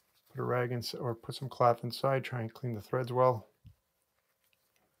 Put a rag inside, or put some cloth inside, try and clean the threads well.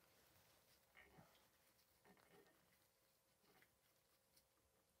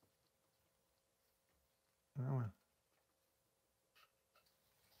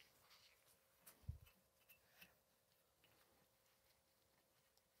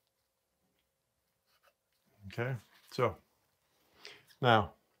 Okay, so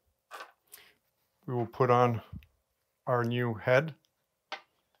now we will put on our new head.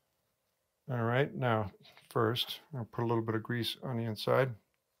 All right, now first I'll put a little bit of grease on the inside.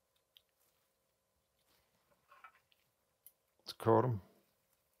 Let's coat them.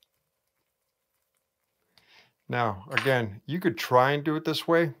 Now again, you could try and do it this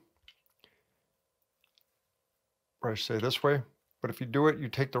way, or I should say this way, but if you do it, you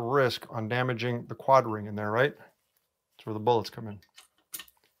take the risk on damaging the quad ring in there, right? That's where the bullets come in.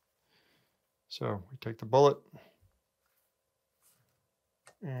 So we take the bullet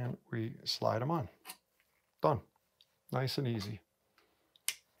and we slide them on. Done. Nice and easy.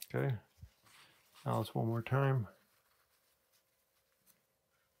 Okay. Now let's one more time.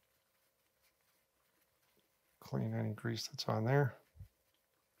 Clean any grease that's on there.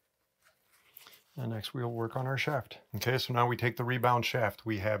 And next we'll work on our shaft. Okay, so now we take the rebound shaft.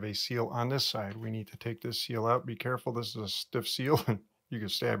 We have a seal on this side. We need to take this seal out. Be careful, this is a stiff seal and you can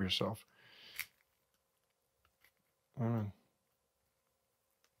stab yourself. There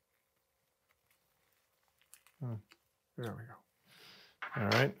we go. All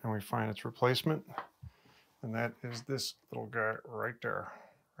right, and we find its replacement. And that is this little guy right there.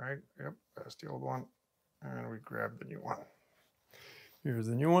 Right, yep, that's the old one. And we grab the new one. Here's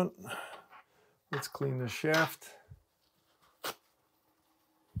the new one. Let's clean the shaft.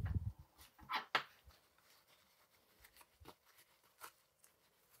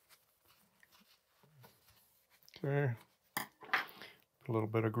 Okay. Put a little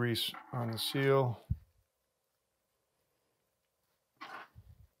bit of grease on the seal.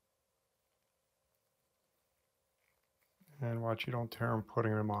 And watch you don't tear them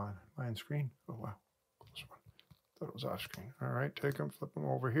putting them on screen. Oh wow, close one. Thought it was off screen. All right, take them, flip them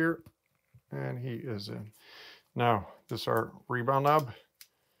over here, and he is in. Now, this is our rebound knob.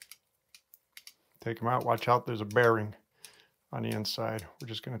 Take them out. Watch out, there's a bearing on the inside. We're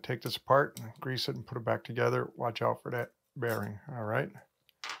just going to take this apart and grease it and put it back together. Watch out for that bearing. All right.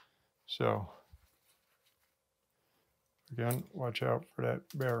 So, again, watch out for that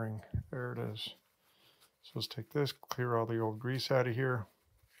bearing. There it is. So let's take this, clear all the old grease out of here.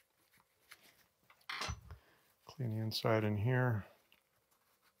 Clean the inside in here.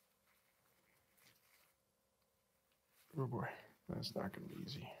 Oh boy, that's not going to be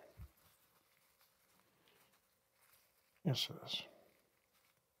easy. Yes, it is.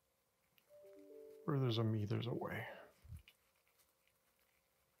 Where there's a me, there's a way.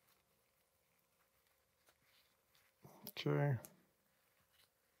 Okay.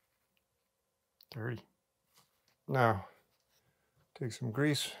 Dirty. Now, take some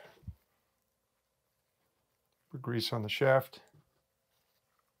grease. Put grease on the shaft.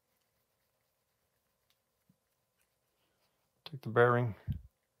 Take the bearing,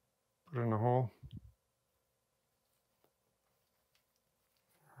 put it in the hole.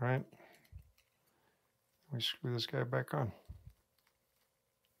 All right. We screw this guy back on.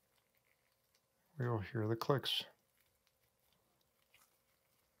 We'll hear the clicks.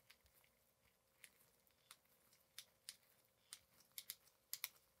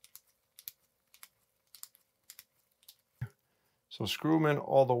 So screw them in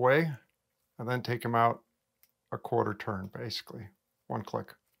all the way and then take them out a quarter turn, basically. One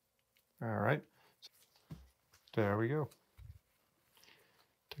click. All right. There we go.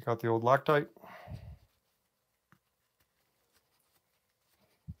 Take out the old Loctite.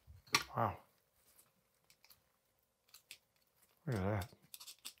 Wow. Look at that.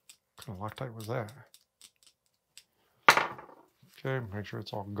 What kind of Loctite was that? Okay, make sure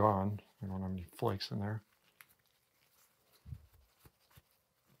it's all gone. We don't have any flakes in there.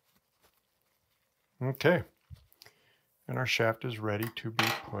 Okay, and our shaft is ready to be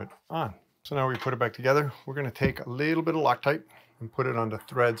put on. So now we put it back together. We're going to take a little bit of Loctite and put it on the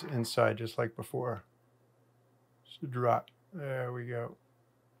threads inside just like before. Just a drop. There we go.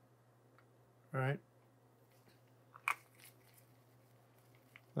 All right.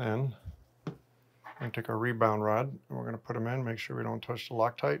 Then we're going to take our rebound rod and we're going to put them in, make sure we don't touch the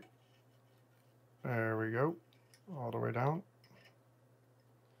Loctite. There we go. All the way down.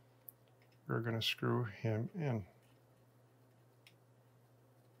 We're going to screw him in.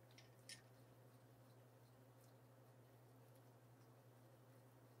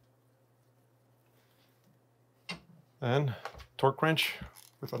 Then torque wrench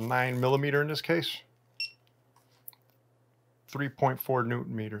with a 9mm in this case. 3.4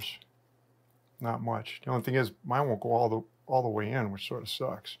 Newton meters. Not much. The only thing is mine won't go all the way in, which sort of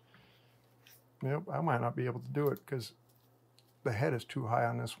sucks. Yep, I might not be able to do it because the head is too high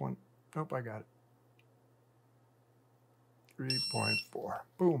on this one. Nope, I got it. 3.4.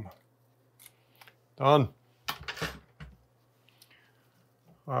 Boom. Done.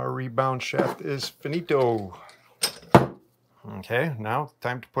 Our rebound shaft is finito. Okay, now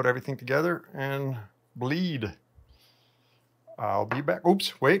time to put everything together and bleed. I'll be back.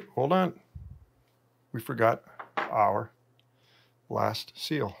 Oops, wait, hold on. We forgot our last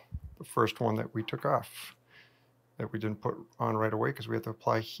seal. The first one that we took off. That we didn't put on right away because we had to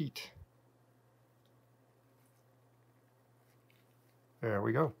apply heat. There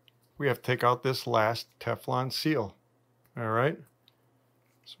we go. We have to take out this last Teflon seal. All right.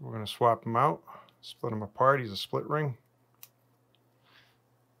 So we're going to swap them out, split them apart. He's a split ring.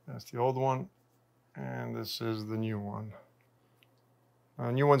 That's the old one. And this is the new one.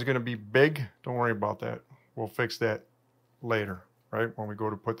 The new one's going to be big. Don't worry about that. We'll fix that later, right? When we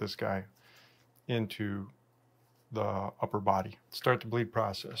go to put this guy into the upper body. Start the bleed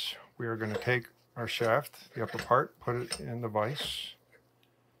process. We are going to take our shaft, the upper part, put it in the vise.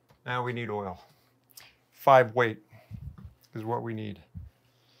 Now we need oil. 5 weight is what we need.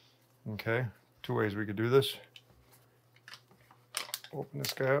 Okay, 2 ways we could do this. Open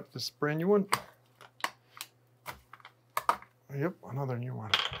this guy up. This is a brand new one. Yep, another new one.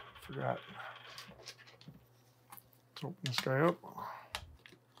 Forgot. Let's open this guy up.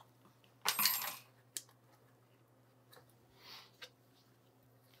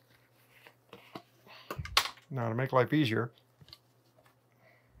 Now to make life easier,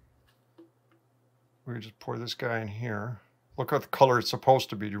 we just pour this guy in here. Look at the color it's supposed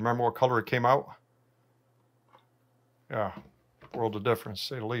to be. Do you remember what color it came out? Yeah, world of difference, to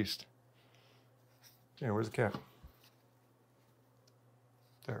say the least. Yeah, where's the cap?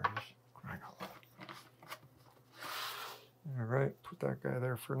 There it is. Crying out loud. All right, put that guy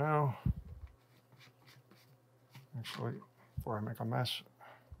there for now. Actually, before I make a mess,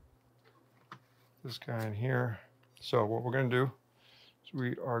 this guy in here. So what we're going to do is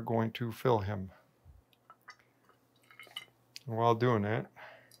we are going to fill him. And while doing that,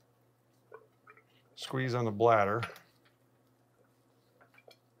 squeeze on the bladder.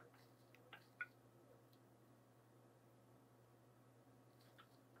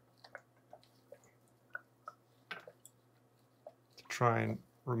 To try and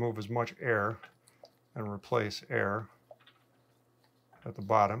remove as much air and replace air at the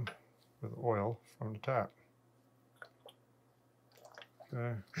bottom with oil from the top.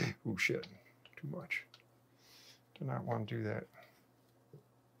 Okay. Oh shit, too much. Do not want to do that.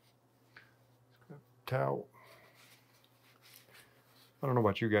 Towel. I don't know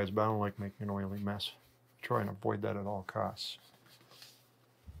about you guys, but I don't like making an oily mess. Try and avoid that at all costs.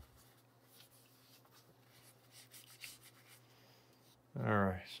 All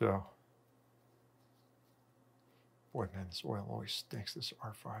right, so. Boy, man, this oil always stinks, this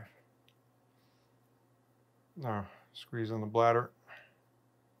R5. Now, squeeze on the bladder.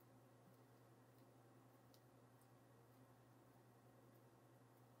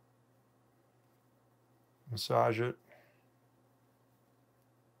 Massage it.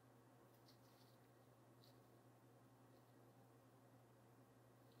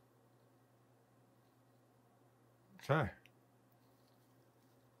 Okay.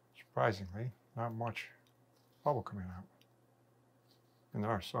 Surprisingly, not much bubble coming out. And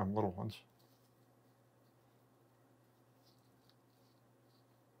there are some little ones.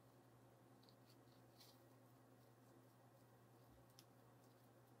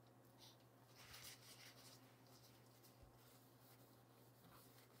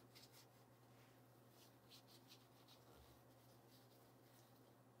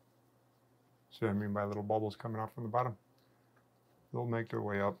 See what I mean by little bubbles coming out from the bottom? They'll make their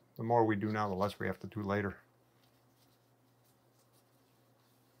way up. The more we do now, the less we have to do later.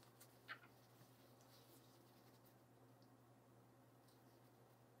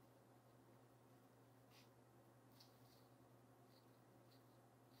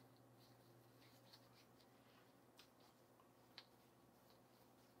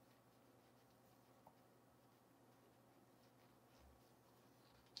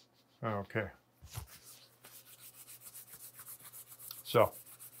 Okay. So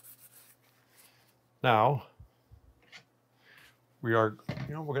now we are,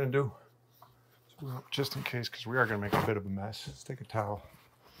 you know what we're going to do? So just in case, because we are going to make a bit of a mess. Let's take a towel,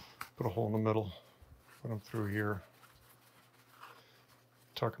 put a hole in the middle, put them through here,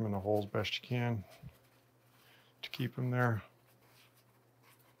 tuck them in the holes best you can to keep them there.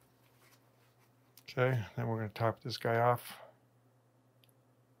 Okay, then we're going to top this guy off.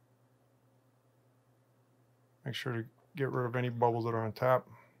 Make sure to get rid of any bubbles that are on top.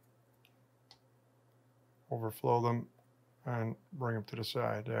 Overflow them and bring them to the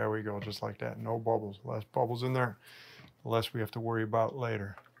side. There we go, just like that. No bubbles. Less bubbles in there, the less we have to worry about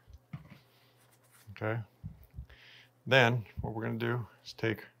later. Okay. Then what we're going to do is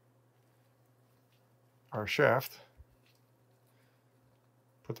take our shaft,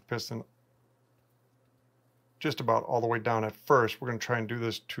 put the piston just about all the way down at first. We're going to try and do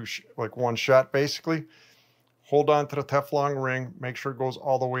this like one shot basically. Hold on to the Teflon ring, make sure it goes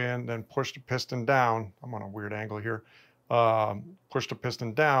all the way in, then push the piston down. I'm on a weird angle here. Push the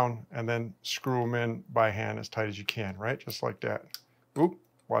piston down and then screw them in by hand as tight as you can, right? Just like that. Oop,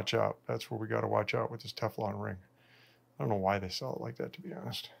 watch out. That's where we got to watch out with this Teflon ring. I don't know why they sell it like that, to be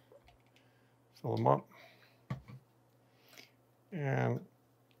honest. Fill them up. And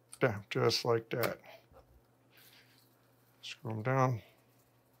down, just like that. Screw them down.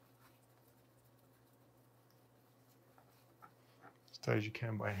 Tight as you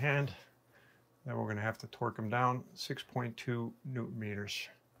can by hand. Then we're going to have to torque them down 6.2 Newton meters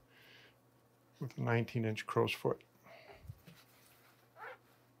with a 19-inch crow's foot.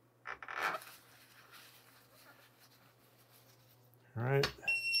 All right.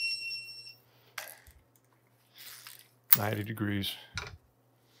 90 degrees.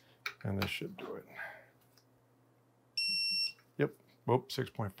 And this should do it. Yep. Whoop,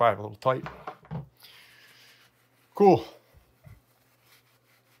 6.5, a little tight. Cool.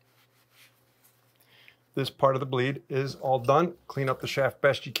 This part of the bleed is all done. Clean up the shaft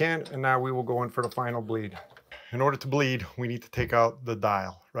best you can, and now we will go in for the final bleed. In order to bleed, we need to take out the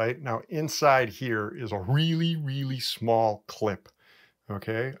dial, right? Now inside here is a really, really small clip,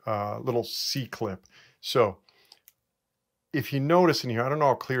 okay? Little C-clip. So if you notice in here, I don't know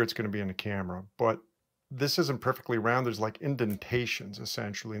how clear it's gonna be in the camera, but this isn't perfectly round. There's like indentations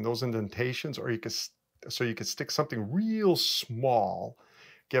essentially, and those indentations are you could stick something real small,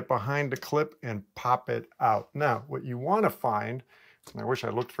 get behind the clip and pop it out. Now, what you want to find, and I wish I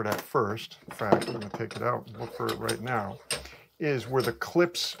looked for that first, in fact, I'm going to take it out and look for it right now, is where the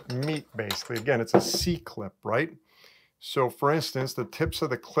clips meet basically. Again, it's a C-clip, right? So for instance, the tips of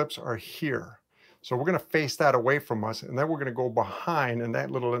the clips are here. So we're going to face that away from us, and then we're going to go behind in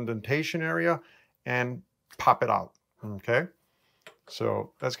that little indentation area and pop it out, okay?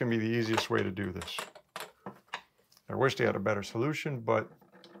 So that's going to be the easiest way to do this. I wish they had a better solution, but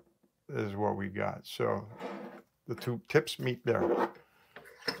this is what we got. So the two tips meet there. All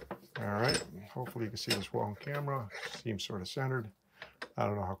right, hopefully you can see this well on camera. Seems sort of centered. I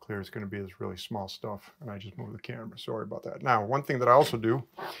don't know how clear it's going to be. It's really small stuff, and I just moved the camera. Sorry about that. Now, one thing that I also do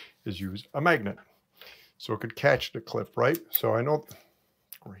is use a magnet. So it could catch the clip, right? So I know,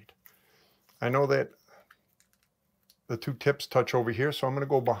 great. I know that the two tips touch over here, so I'm going to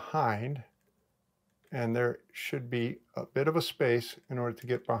go behind, and there should be a bit of a space in order to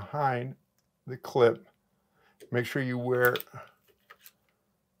get behind the clip. Make sure you wear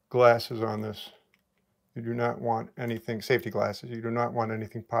glasses on this. You do not want anything, safety glasses, you do not want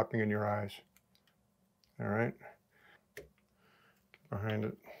anything popping in your eyes. All right? Get behind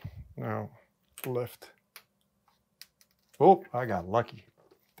it. Now, lift. Oh, I got lucky.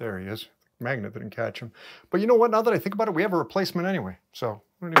 There he is. Magnet didn't catch him. But you know what? Now that I think about it, we have a replacement anyway. So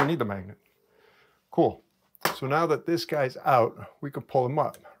we don't even need the magnet. Cool. So now that this guy's out, we can pull him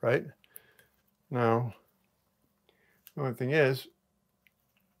up, right? Now, the only thing is,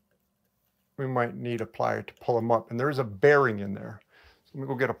 we might need a plier to pull him up. And there is a bearing in there. So let me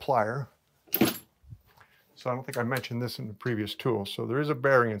go get a plier. So I don't think I mentioned this in the previous tool. So there is a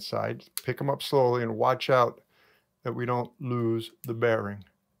bearing inside. Pick him up slowly and watch out that we don't lose the bearing.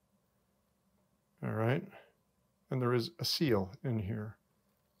 All right. And there is a seal in here.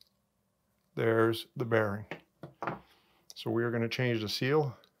 There's the bearing. So we are going to change the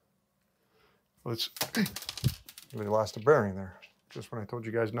seal. We lost a bearing there, just when I told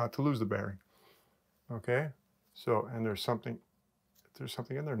you guys not to lose the bearing. Okay, so, and there's something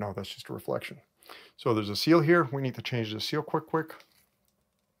in there. No, that's just a reflection. So there's a seal here. We need to change the seal quick.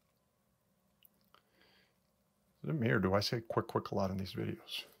 Is it me or do I say quick a lot in these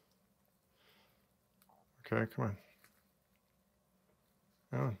videos? Okay, come on.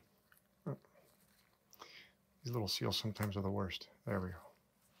 Oh. These little seals sometimes are the worst. There we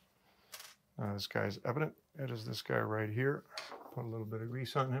go. This guy's evident. It is this guy right here. Put a little bit of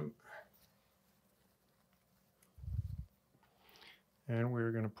grease on him. And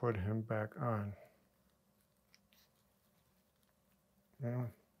we're going to put him back on. Yeah.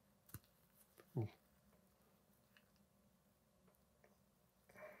 Ooh.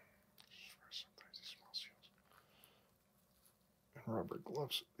 Sometimes these small seals and rubber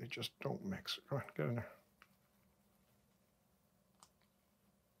gloves, they just don't mix. Come on, get in there.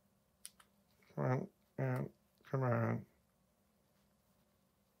 Come on, and come on.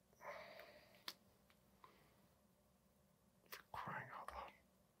 For crying out loud.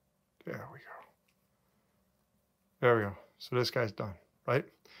 There we go. There we go. So this guy's done, right?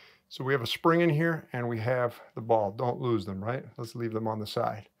 So we have a spring in here and we have the ball. Don't lose them, right? Let's leave them on the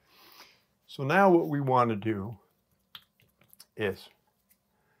side. So now what we want to do is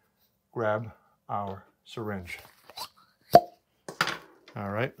grab our syringe. All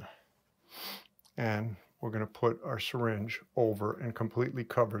right. And we're going to put our syringe over and completely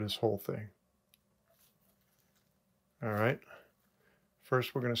cover this whole thing. All right.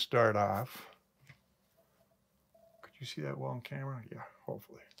 First, we're going to start off. Could you see that well on camera? Yeah,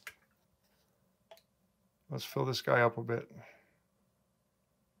 hopefully. Let's fill this guy up a bit.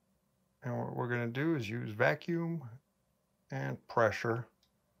 And what we're going to do is use vacuum and pressure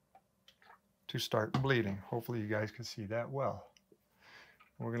to start bleeding. Hopefully you guys can see that well.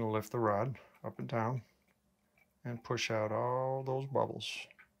 We're going to lift the rod up and down and push out all those bubbles.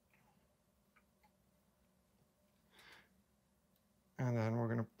 And then we're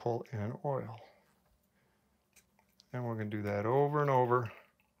going to pull in oil. And we're going to do that over and over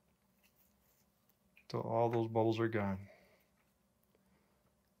until all those bubbles are gone.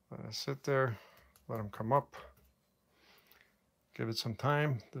 Let it sit there, let them come up. Give it some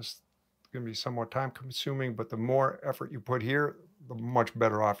time. This is going to be somewhat time consuming, but the more effort you put here, the much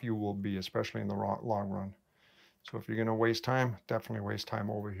better off you will be, especially in the long run. So if you're going to waste time, definitely waste time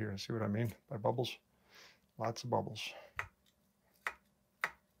over here. See what I mean by bubbles? Lots of bubbles.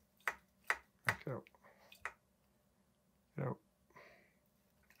 Get out. Get out.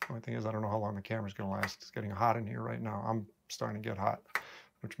 The only thing is, I don't know how long the camera's going to last. It's getting hot in here right now. I'm starting to get hot,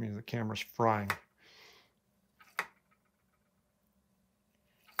 which means the camera's frying.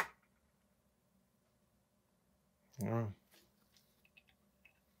 Yeah.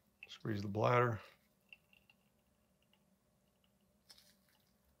 Squeeze the bladder.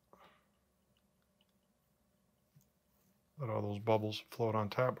 Let all those bubbles float on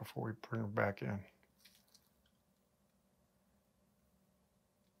top before we bring them back in.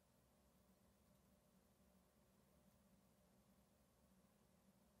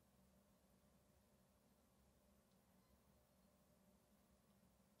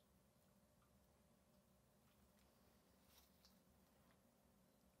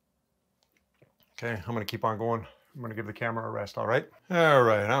 Okay, I'm going to keep on going. I'm going to give the camera a rest, all right? All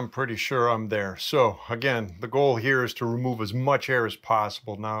right, I'm pretty sure I'm there. So, again, the goal here is to remove as much air as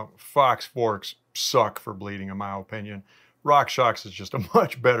possible. Now, Fox forks suck for bleeding, in my opinion. RockShox is just a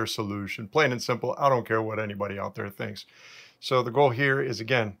much better solution. Plain and simple, I don't care what anybody out there thinks. So the goal here is,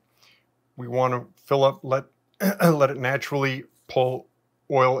 again, we want to fill up, let it naturally pull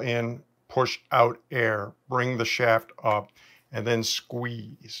oil in, push out air, bring the shaft up, and then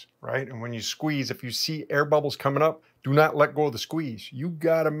squeeze, right? And when you squeeze, if you see air bubbles coming up, do not let go of the squeeze. You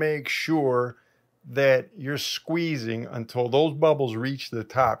gotta make sure that you're squeezing until those bubbles reach the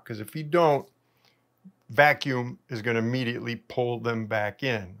top, because if you don't, vacuum is gonna immediately pull them back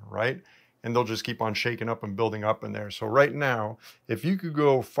in, right? And they'll just keep on shaking up and building up in there. So right now, if you could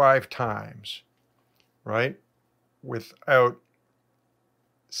go 5 times, right, without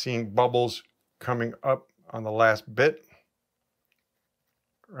seeing bubbles coming up on the last bit,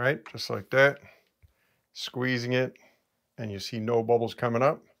 right, just like that, squeezing it, and you see no bubbles coming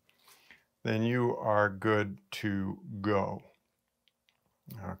up, then you are good to go.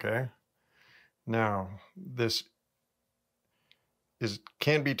 Okay, now this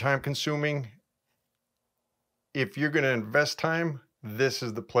can be time consuming. If you're going to invest time, this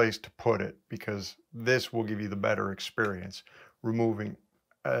is the place to put it, because this will give you the better experience, removing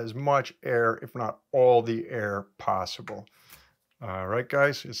as much air, if not all the air possible. All right,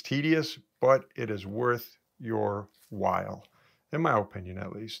 guys, it's tedious, but it is worth your while, in my opinion,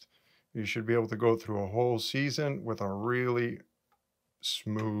 at least. You should be able to go through a whole season with a really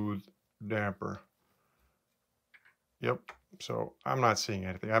smooth damper. Yep, so I'm not seeing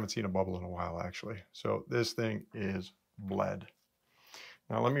anything. I haven't seen a bubble in a while, actually. So this thing is bled.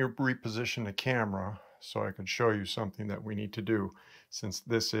 Now let me reposition the camera so I can show you something that we need to do, since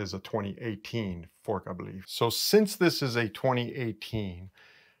this is a 2018 fork, I believe. So since this is a 2018,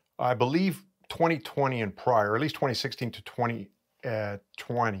 I believe 2020 and prior, at least 2016 to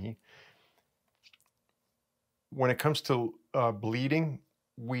 2020, when it comes to bleeding,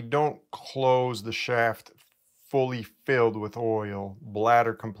 we don't close the shaft fully filled with oil,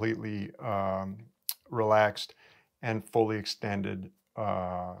 bladder completely relaxed, and fully extended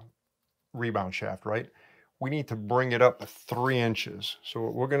rebound shaft, right? We need to bring it up 3 inches. So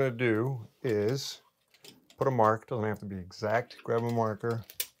what we're gonna do is put a mark, doesn't have to be exact, grab a marker,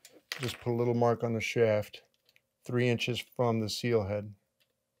 just put a little mark on the shaft, 3 inches from the seal head,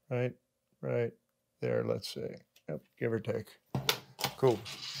 right there, let's say, yep, give or take. Cool.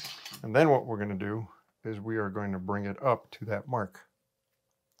 And then what we're gonna do is we are going to bring it up to that mark.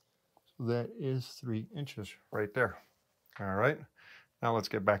 So that is 3 inches right there. All right, now let's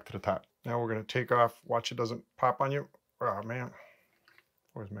get back to the top. Now we're gonna take off, watch it doesn't pop on you. Oh man,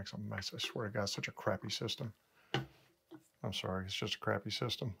 always makes a mess, I swear to God, such a crappy system. I'm sorry, it's just a crappy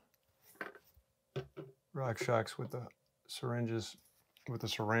system. Rock shocks with the syringes, with the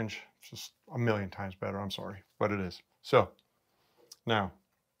syringe, it's just a million times better, I'm sorry, but it is. So, now,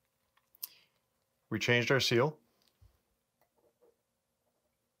 we changed our seal.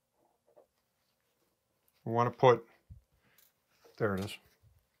 We want to put, there it is.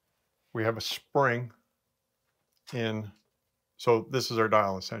 We have a spring in, so this is our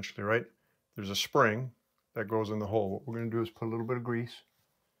dial essentially, right? There's a spring that goes in the hole. What we're going to do is put a little bit of grease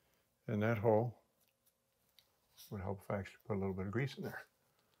in that hole. It would help if I actually put a little bit of grease in there.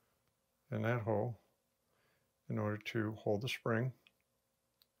 In that hole, in order to hold the spring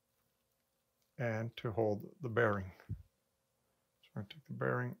and to hold the bearing. So we're going to take the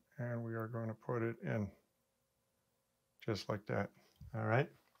bearing and we are going to put it in just like that. All right.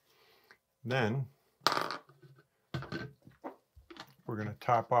 Then we're going to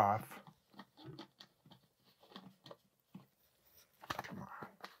top off. Come on.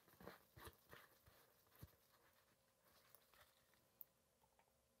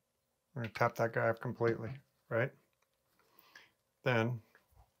 We're going to top that guy up completely, right? Then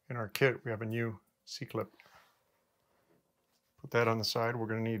in our kit, we have a new C-clip. Put that on the side. We're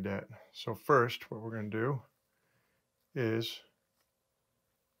going to need that. So first, what we're going to do is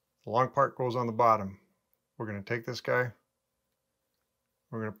the long part goes on the bottom. We're going to take this guy.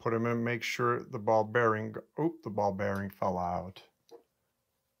 We're going to put him in, make sure the ball bearing, the ball bearing fell out.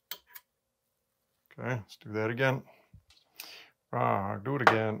 Okay, let's do that again. Do it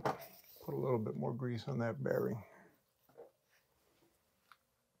again. Put a little bit more grease on that bearing.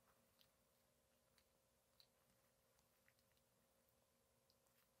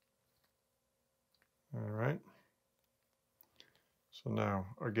 All right. So now,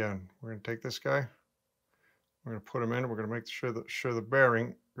 again, we're going to take this guy. We're going to put him in. We're going to make sure the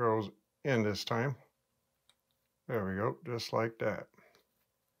bearing goes in this time. There we go, just like that.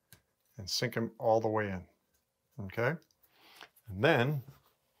 And sink him all the way in. Okay? And then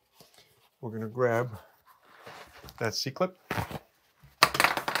we're going to grab that C-clip.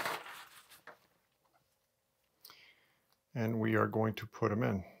 And we are going to put him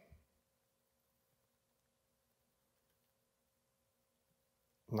in.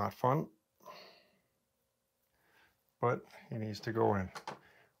 Not fun, but he needs to go in.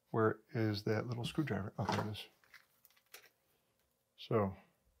 Where is that little screwdriver? Oh, there it is. So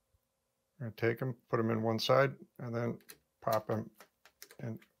I'm going to take him, put him in one side, and then pop him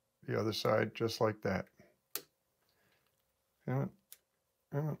in the other side, just like that. And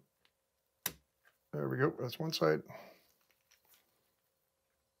there we go. That's one side.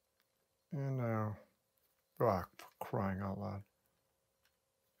 And now, for crying out loud.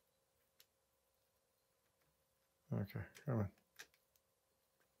 Okay, come on.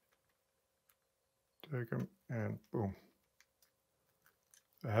 Take him and boom.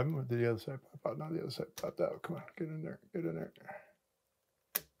 I have him. Or did the other side pop out? No, the other side popped out. Come on, get in there. Get in there.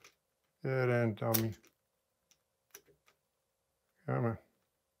 Get in, dummy. Come on.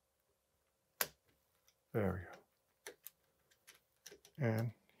 There we go.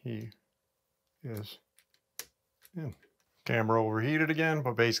 And he is in. Camera overheated again,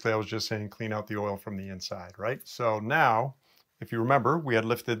 but basically I was just saying clean out the oil from the inside, right? So now If you remember, we had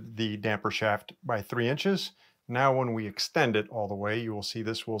lifted the damper shaft by 3 inches. Now when we extend it all the way, you will see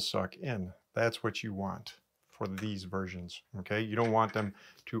this will suck in. That's what you want for these versions, okay? You don't want them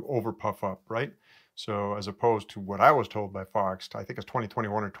to over puff up, right? So as opposed to what I was told by Fox, I think it's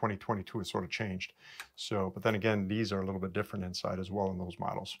 2021 or 2022, it sort of changed. So, but then again, these are a little bit different inside as well in those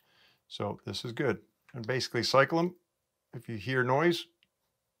models. So this is good. And basically cycle them. If you hear noise,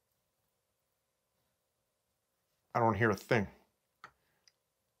 I don't hear a thing.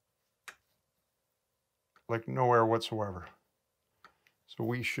 Like no air whatsoever. So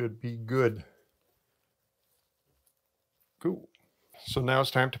we should be good. Cool. So now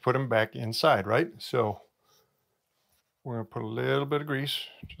it's time to put them back inside, right? So we're going to put a little bit of grease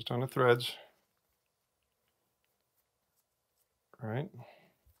just on the threads. All right.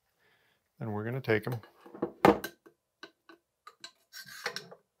 Then we're going to take them. And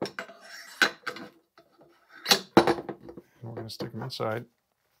we're going to stick them inside.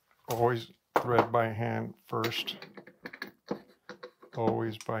 Always thread by hand first.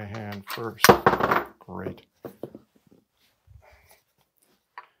 Always by hand first. Great.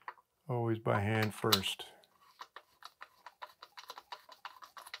 Always by hand first.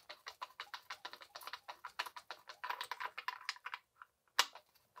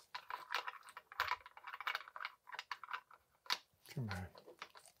 Come on.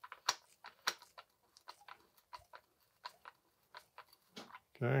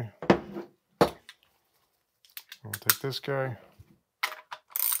 Okay. We'll take this guy.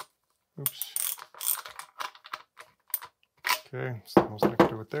 Oops. Okay, so we'll stick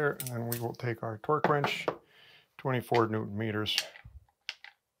to it there, and then we will take our torque wrench, 24 Newton meters.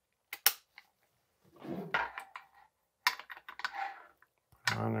 Put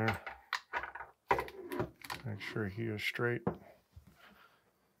it on there. Make sure he is straight.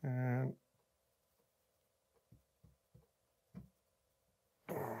 And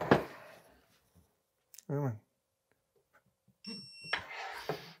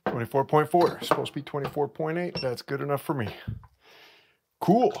 24.4, supposed to be 24.8. That's good enough for me.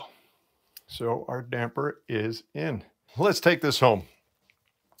 Cool. So our damper is in. Let's take this home.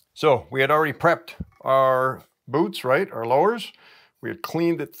 So we had already prepped our boots, right? Our lowers. We had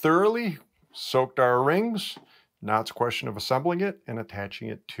cleaned it thoroughly, soaked our rings. Now it's a question of assembling it and attaching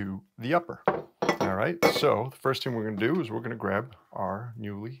it to the upper. All right, so the first thing we're going to do is we're going to grab our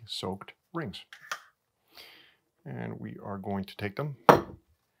newly soaked rings. And we are going to take them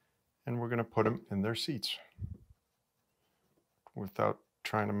and we're going to put them in their seats without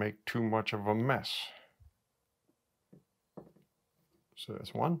trying to make too much of a mess. So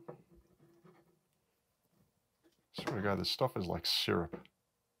that's one. Swear to God, this stuff is like syrup.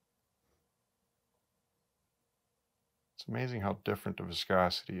 It's amazing how different the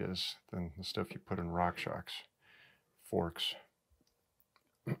viscosity is than the stuff you put in RockShox forks.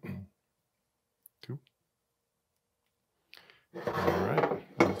 2. All right,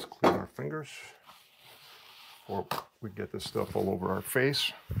 let's clean our fingers before we get this stuff all over our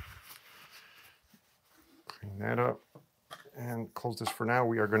face. Clean that up and close this for now.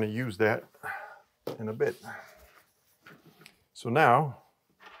 We are going to use that in a bit. So now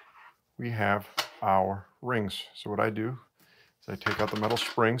we have our rings. So what I do is I take out the metal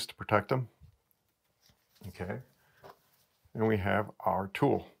springs to protect them. Okay. And we have our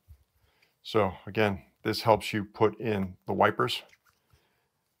tool. So again, this helps you put in the wipers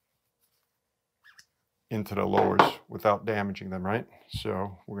into the lowers without damaging them, right?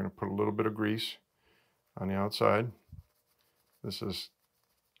 So we're going to put a little bit of grease on the outside. This is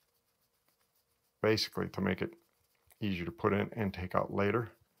basically to make it easier to put in and take out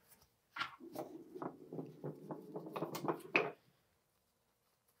later.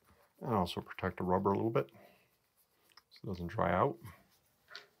 And also protect the rubber a little bit so it doesn't dry out.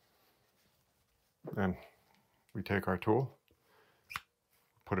 Then we take our tool,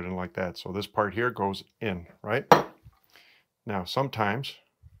 put it in like that. So this part here goes in, right? Now sometimes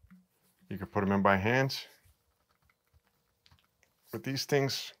you can put them in by hands. With these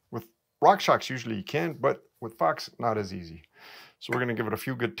things, with RockShox usually you can, but with Fox not as easy. So we're going to give it a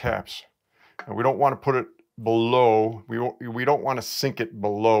few good taps. And we don't want to put it below, we don't want to sink it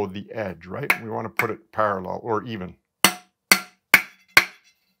below the edge, right? We want to put it parallel or even.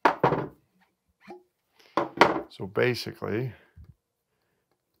 So basically,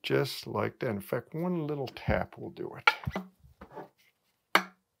 just like that. In fact, one little tap will do it.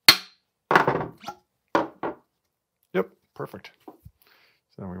 Yep, perfect.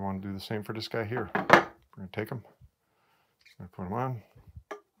 So we want to do the same for this guy here. We're going to take him, put him on,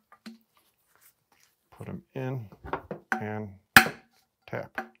 put him in, and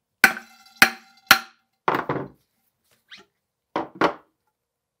tap.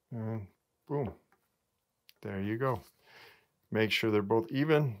 Boom. There you go. Make sure they're both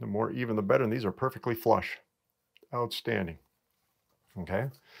even. The more even, the better. And these are perfectly flush. Outstanding. Okay.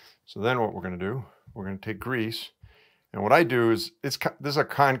 So then what we're going to do, we're going to take grease. And what I do is, there's a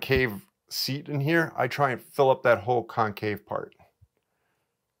concave seat in here. I try and fill up that whole concave part.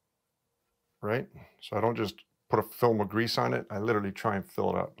 Right? So I don't just put a film of grease on it. I literally try and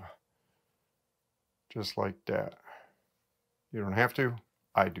fill it up. Just like that. You don't have to.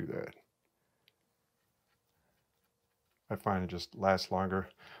 I do that. I find it just lasts longer.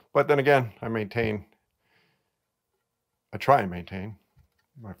 But then again, I try and maintain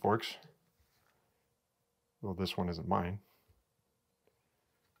my forks. Well, this one isn't mine.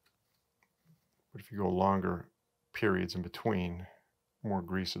 But if you go longer periods in between, more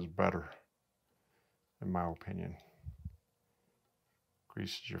grease is better, in my opinion.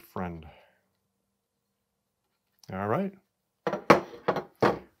 Grease is your friend. All right.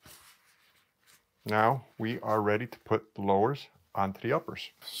 Now we are ready to put the lowers onto the uppers.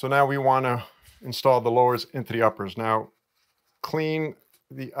 So now we want to install the lowers into the uppers. Now clean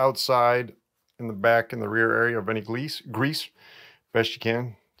the outside and the back and the rear area of any grease best you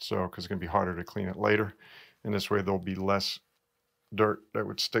can. So, because it's going to be harder to clean it later. And this way there'll be less dirt that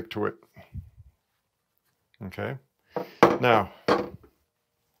would stick to it. Okay. Now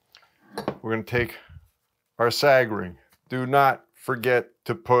we're going to take our sag ring. Do not forget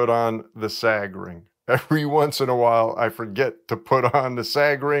to put on the sag ring. Every once in a while, I forget to put on the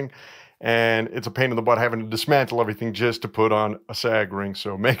sag ring, and it's a pain in the butt having to dismantle everything just to put on a sag ring.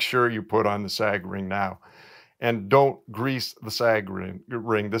 So make sure you put on the sag ring now. And don't grease the sag ring.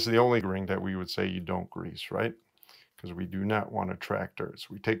 This is the only ring that we would say you don't grease, right? Because we do not want to track dirt. So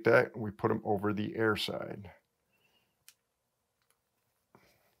we take that and we put them over the air side.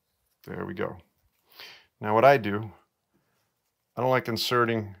 There we go. Now what I do, I don't like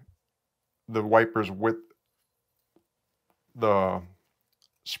inserting the wipers with the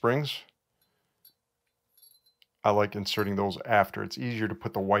springs. I like inserting those after. It's easier to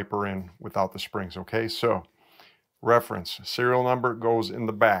put the wiper in without the springs, okay? So, reference, serial number goes in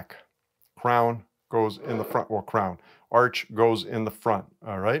the back. Crown goes in the front, well, crown. Arch goes in the front,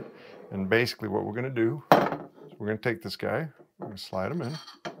 all right? And basically what we're gonna do is we're gonna take this guy, we're gonna slide him in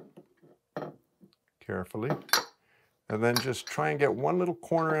carefully. And then just try and get one little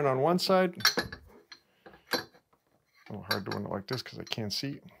corner in on one side. A little hard doing it like this because I can't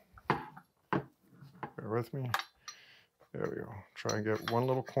see. Bear with me. There we go. Try and get one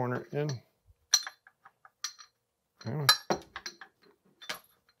little corner in. Yeah. That's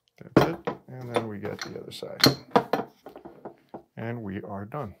it. And then we get the other side. And we are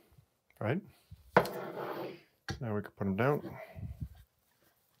done, right? Now we can put them down.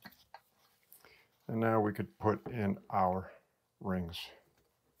 And now we could put in our rings.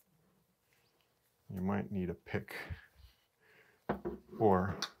 You might need a pick.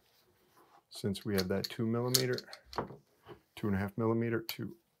 Or, since we have that 2.5 millimeter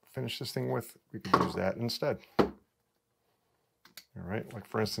to finish this thing with, we could use that instead. All right, like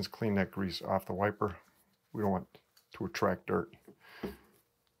for instance, clean that grease off the wiper. We don't want to attract dirt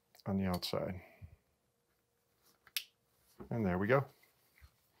on the outside. And there we go.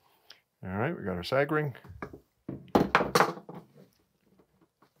 All right, we got our sag ring.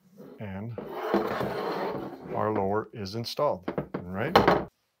 And our lower is installed, all right?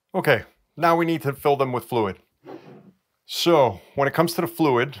 Okay, now we need to fill them with fluid. So when it comes to the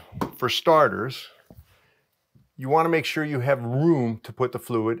fluid, for starters, you want to make sure you have room to put the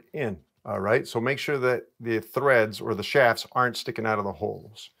fluid in, all right? So make sure that the threads or the shafts aren't sticking out of the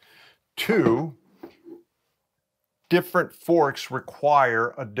holes. 2, different forks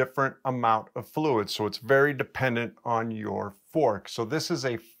require a different amount of fluid, so it's very dependent on your fork. So this is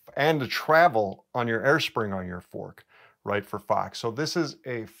and the travel on your air spring on your fork, right, for Fox. So this is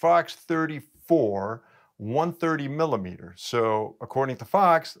a Fox 34 130 millimeter. So according to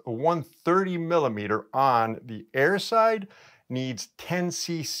Fox, a 130 millimeter on the air side needs 10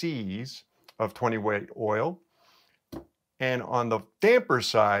 cc's of 20 weight oil. And on the damper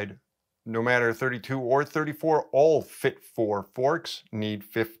side, no matter 32 or 34, all Fit 4 forks need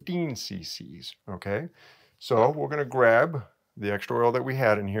 15 cc's, okay? So we're gonna grab the extra oil that we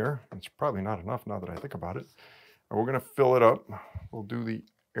had in here. It's probably not enough now that I think about it. And we're gonna fill it up. We'll do the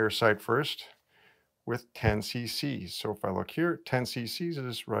air side first with 10 cc's. So if I look here, 10 cc's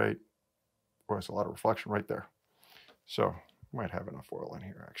is right, well, there's a lot of reflection right there. So might have enough oil in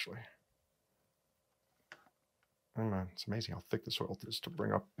here actually. It's amazing how thick this oil is to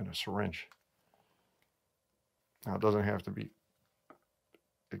bring up in a syringe. Now it doesn't have to be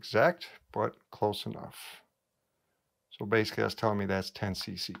exact, but close enough. So basically that's telling me that's 10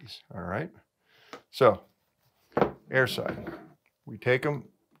 cc's, all right? So air side, we take him,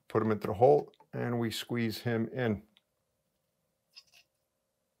 put him into the hole, and we squeeze him in.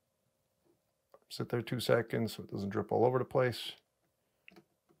 Sit there 2 seconds so it doesn't drip all over the place.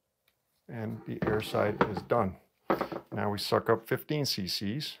 And the air side is done. Now we suck up 15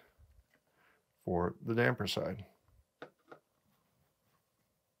 cc's for the damper side.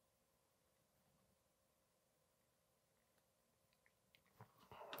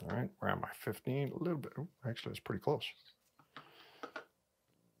 All right, where am I? 15, a little bit. Oh, actually, it's pretty close.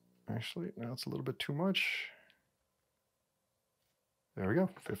 Actually, now it's a little bit too much. There we go,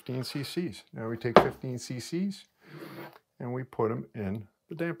 15 cc's. Now we take 15 cc's and we put them in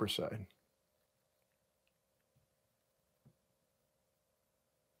the damper side.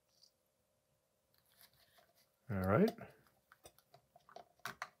 All right.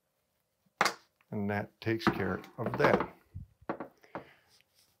 And that takes care of that.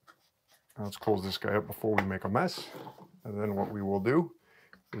 Now let's close this guy up before we make a mess. And then what we will do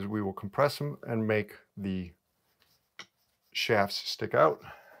is we will compress them and make the shafts stick out.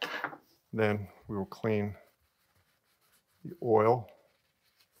 Then we will clean the oil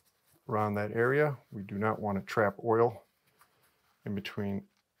around that area. We do not want to trap oil in between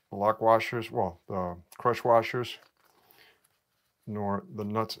the lock washers, well, the crush washers, nor the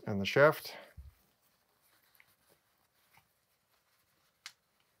nuts and the shaft.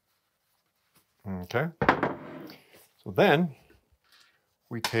 Okay, so then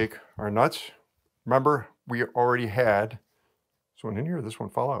we take our nuts. Remember, we already had this one in here. This one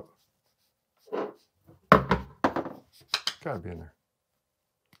fell out. Gotta be in there.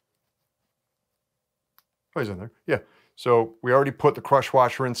 Oh, he's in there. Yeah. So we already put the crush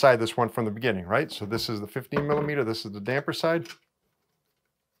washer inside this one from the beginning, right? So this is the 15 millimeter. This is the damper side.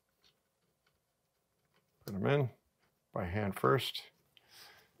 Put them in by hand first.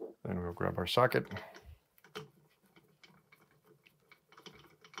 Then we'll grab our socket.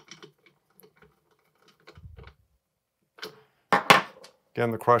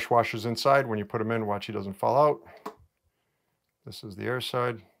 Again, the crush washer's inside. When you put them in, watch he doesn't fall out. This is the air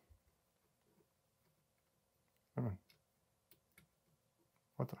side. Come on.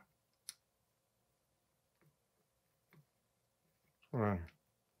 What the? What's going on here?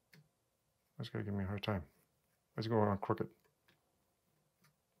 This guy giving me a hard time. Why's he going on crooked?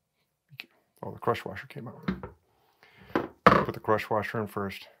 Oh, the crush washer came out. Put the crush washer in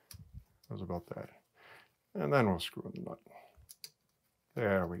first. That was about that. And then we'll screw in the nut.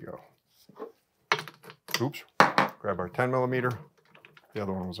 There we go. Oops. Grab our 10 millimeter. The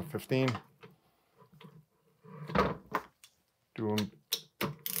other one was a 15. Do them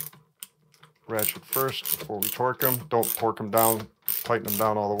ratchet first before we torque them. Don't torque them down. Tighten them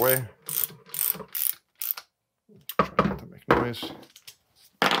down all the way. Try not to make noise.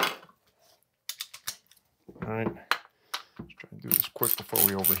 All right, let's try and do this quick before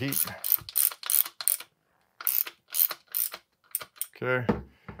we overheat. Okay,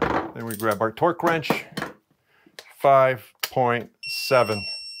 then we grab our torque wrench, 5.7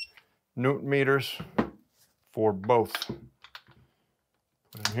 Newton meters for both.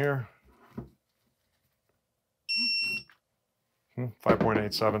 Put in here.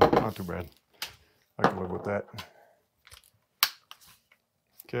 5.87, not too bad. I can live with that.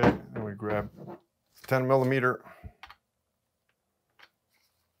 Okay, then we grab 10 millimeter.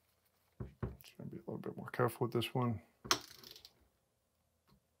 Just gonna be a little bit more careful with this one.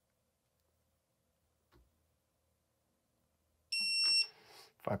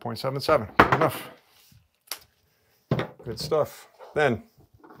 .77, good enough. Good stuff. Then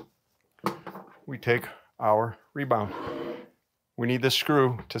we take our rebound. We need this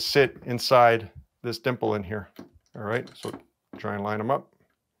screw to sit inside this dimple in here. All right, so try and line them up.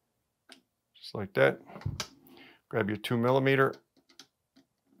 Just like that. Grab your 2 millimeter.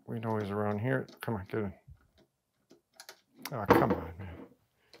 We know he's around here. Come on, get in. Oh, come on, man.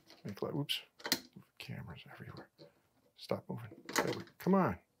 Make like, oops. Cameras everywhere. Stop moving. There we go. Come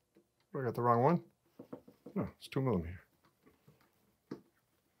on. I got the wrong one. No, it's 2 millimeter.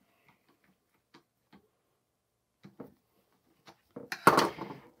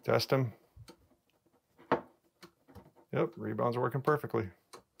 Test them. Yep, rebounds are working perfectly.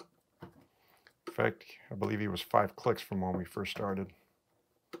 In fact, I believe he was 5 clicks from when we first started.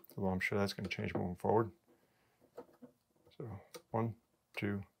 Although I'm sure that's going to change moving forward. So 1,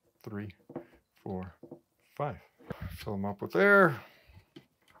 2, 3, 4, 5. Fill them up with air.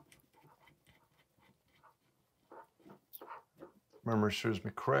 Memory serves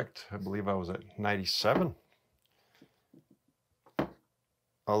me correct. I believe I was at 97.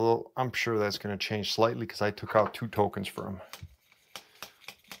 Although I'm sure that's going to change slightly because I took out 2 tokens for him.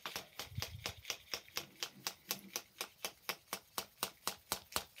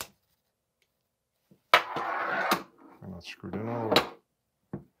 I'm not screwed in all the way.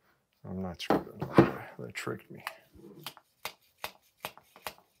 I'm not screwed in all the way. That tricked me.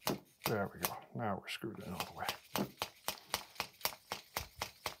 There we go. Now we're screwed in all the way.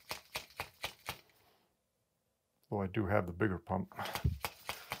 Well, I do have the bigger pump.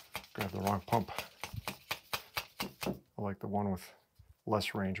 Grabbed the wrong pump. I like the one with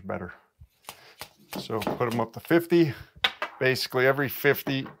less range better. So put them up to 50. Basically every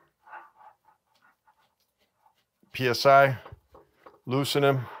 50 PSI, loosen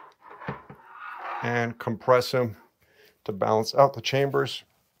them and compress them to balance out the chambers.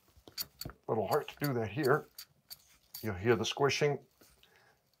 A little hard to do that here. You'll hear the squishing.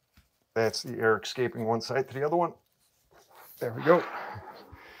 That's the air escaping one side to the other one. There we go.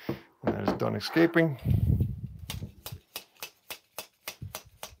 And that is done escaping.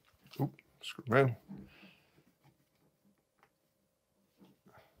 Oop, screw them in.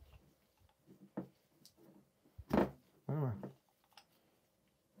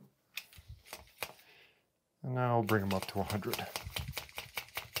 And now I'll bring them up to 100.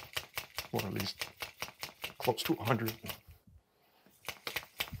 Or at least close to 100.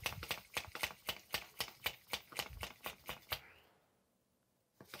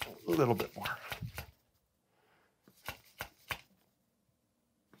 A little bit more.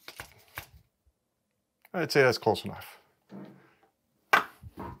 I'd say that's close enough.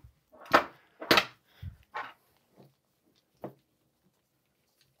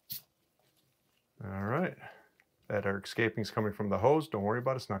 All right. That air escaping is coming from the hose. Don't worry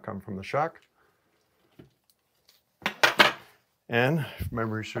about it. It's not coming from the shock. And if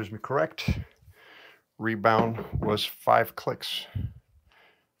memory serves me correct, rebound was 5 clicks.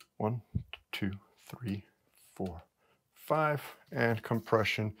 1, 2, 3, 4, 5, and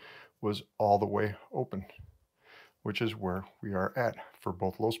compression was all the way open, which is where we are at for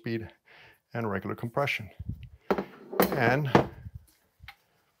both low speed and regular compression. And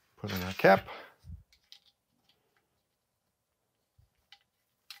put in our cap.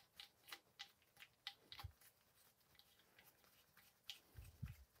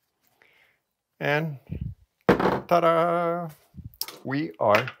 And ta-da! We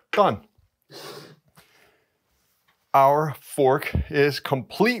are done. Our fork is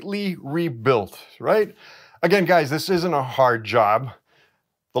completely rebuilt, right? Again, guys, this isn't a hard job.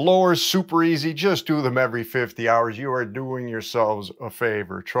 The lowers super easy. Just do them every 50 hours. You are doing yourselves a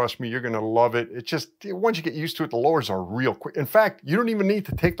favor. Trust me, you're going to love it. It just, once you get used to it, the lowers are real quick. In fact, you don't even need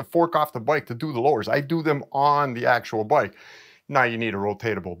to take the fork off the bike to do the lowers. I do them on the actual bike. Now you need a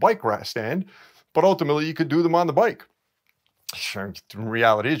rotatable bike stand, but ultimately you could do them on the bike. Sure, the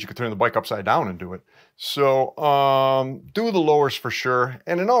reality is you could turn the bike upside down and do it. So do the lowers for sure.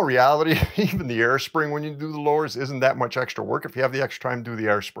 And in all reality, even the air spring when you do the lowers isn't that much extra work. If you have the extra time, do the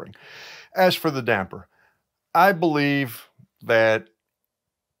air spring. As for the damper, I believe that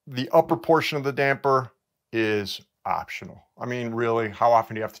the upper portion of the damper is optional. I mean, really, how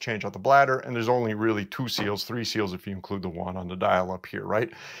often do you have to change out the bladder? And there's only really 2 seals, 3 seals if you include the one on the dial up here,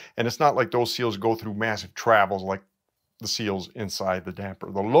 right? And it's not like those seals go through massive travels like the seals inside the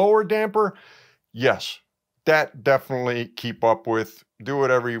damper. The lower damper, yes, that definitely keep up with, do it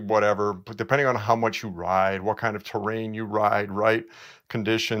every whatever, but depending on how much you ride, what kind of terrain you ride, right,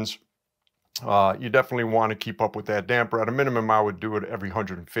 conditions, you definitely want to keep up with that damper. At a minimum, I would do it every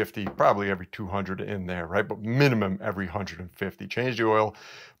 150, probably every 200 in there, right, but minimum every 150. Change the oil,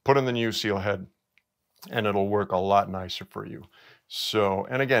 put in the new seal head, and it'll work a lot nicer for you. So,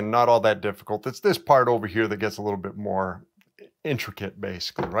 and again, not all that difficult. It's this part over here that gets a little bit more intricate,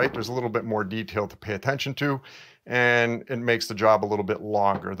 basically, right? There's a little bit more detail to pay attention to, and it makes the job a little bit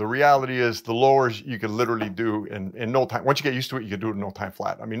longer. The reality is the lowers you could literally do in no time. Once you get used to it, you can do it in no time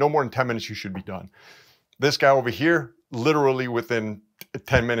flat. I mean, no more than 10 minutes, you should be done. This guy over here, literally within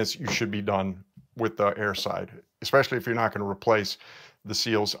 10 minutes, you should be done with the air side, especially if you're not going to replace the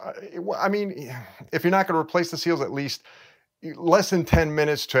seals. I mean, if you're not going to replace the seals, at least less than 10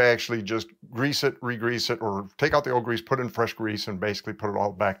 minutes to actually just grease it, re-grease it, or take out the old grease, put in fresh grease, and basically put it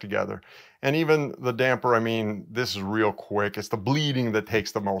all back together. And even the damper, I mean, this is real quick. It's the bleeding that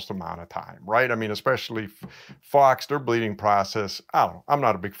takes the most amount of time, right? I mean, especially Fox, their bleeding process, I don't know, I'm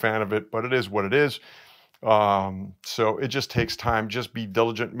not a big fan of it, but it is what it is. So it just takes time. Just be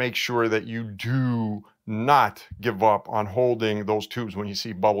diligent. Make sure that you do not give up on holding those tubes when you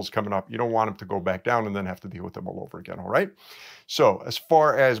see bubbles coming up. You don't want them to go back down and then have to deal with them all over again, all right? So as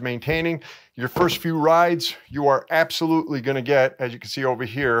far as maintaining your first few rides, you are absolutely going to get, as you can see over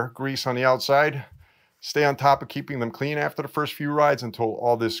here, grease on the outside. Stay on top of keeping them clean after the first few rides until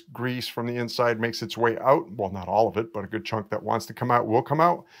all this grease from the inside makes its way out. Well, not all of it, but a good chunk that wants to come out will come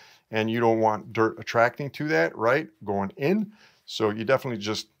out. And you don't want dirt attracting to that, right? Going in. So you definitely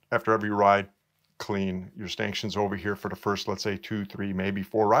just, after every ride, clean your stanchions over here for the first, let's say 2, 3, maybe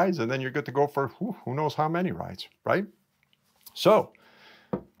 4 rides. And then you're good to go for who knows how many rides, right? So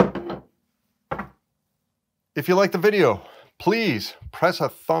if you like the video, please press a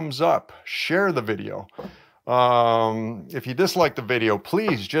thumbs up, share the video. If you dislike the video,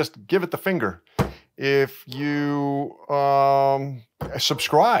 please just give it the finger. If you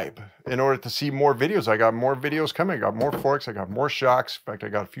subscribe in order to see more videos, I got more videos coming. I got more forks, I got more shocks. In fact, I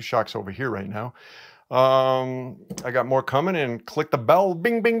got a few shocks over here right now. I got more coming, and click the bell,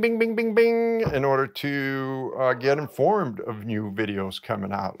 bing, bing, bing, bing, bing, bing, in order to get informed of new videos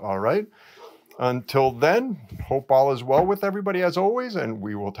coming out, all right? Until then, hope all is well with everybody as always, and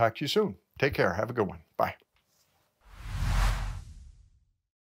we will talk to you soon. Take care. Have a good one. Bye.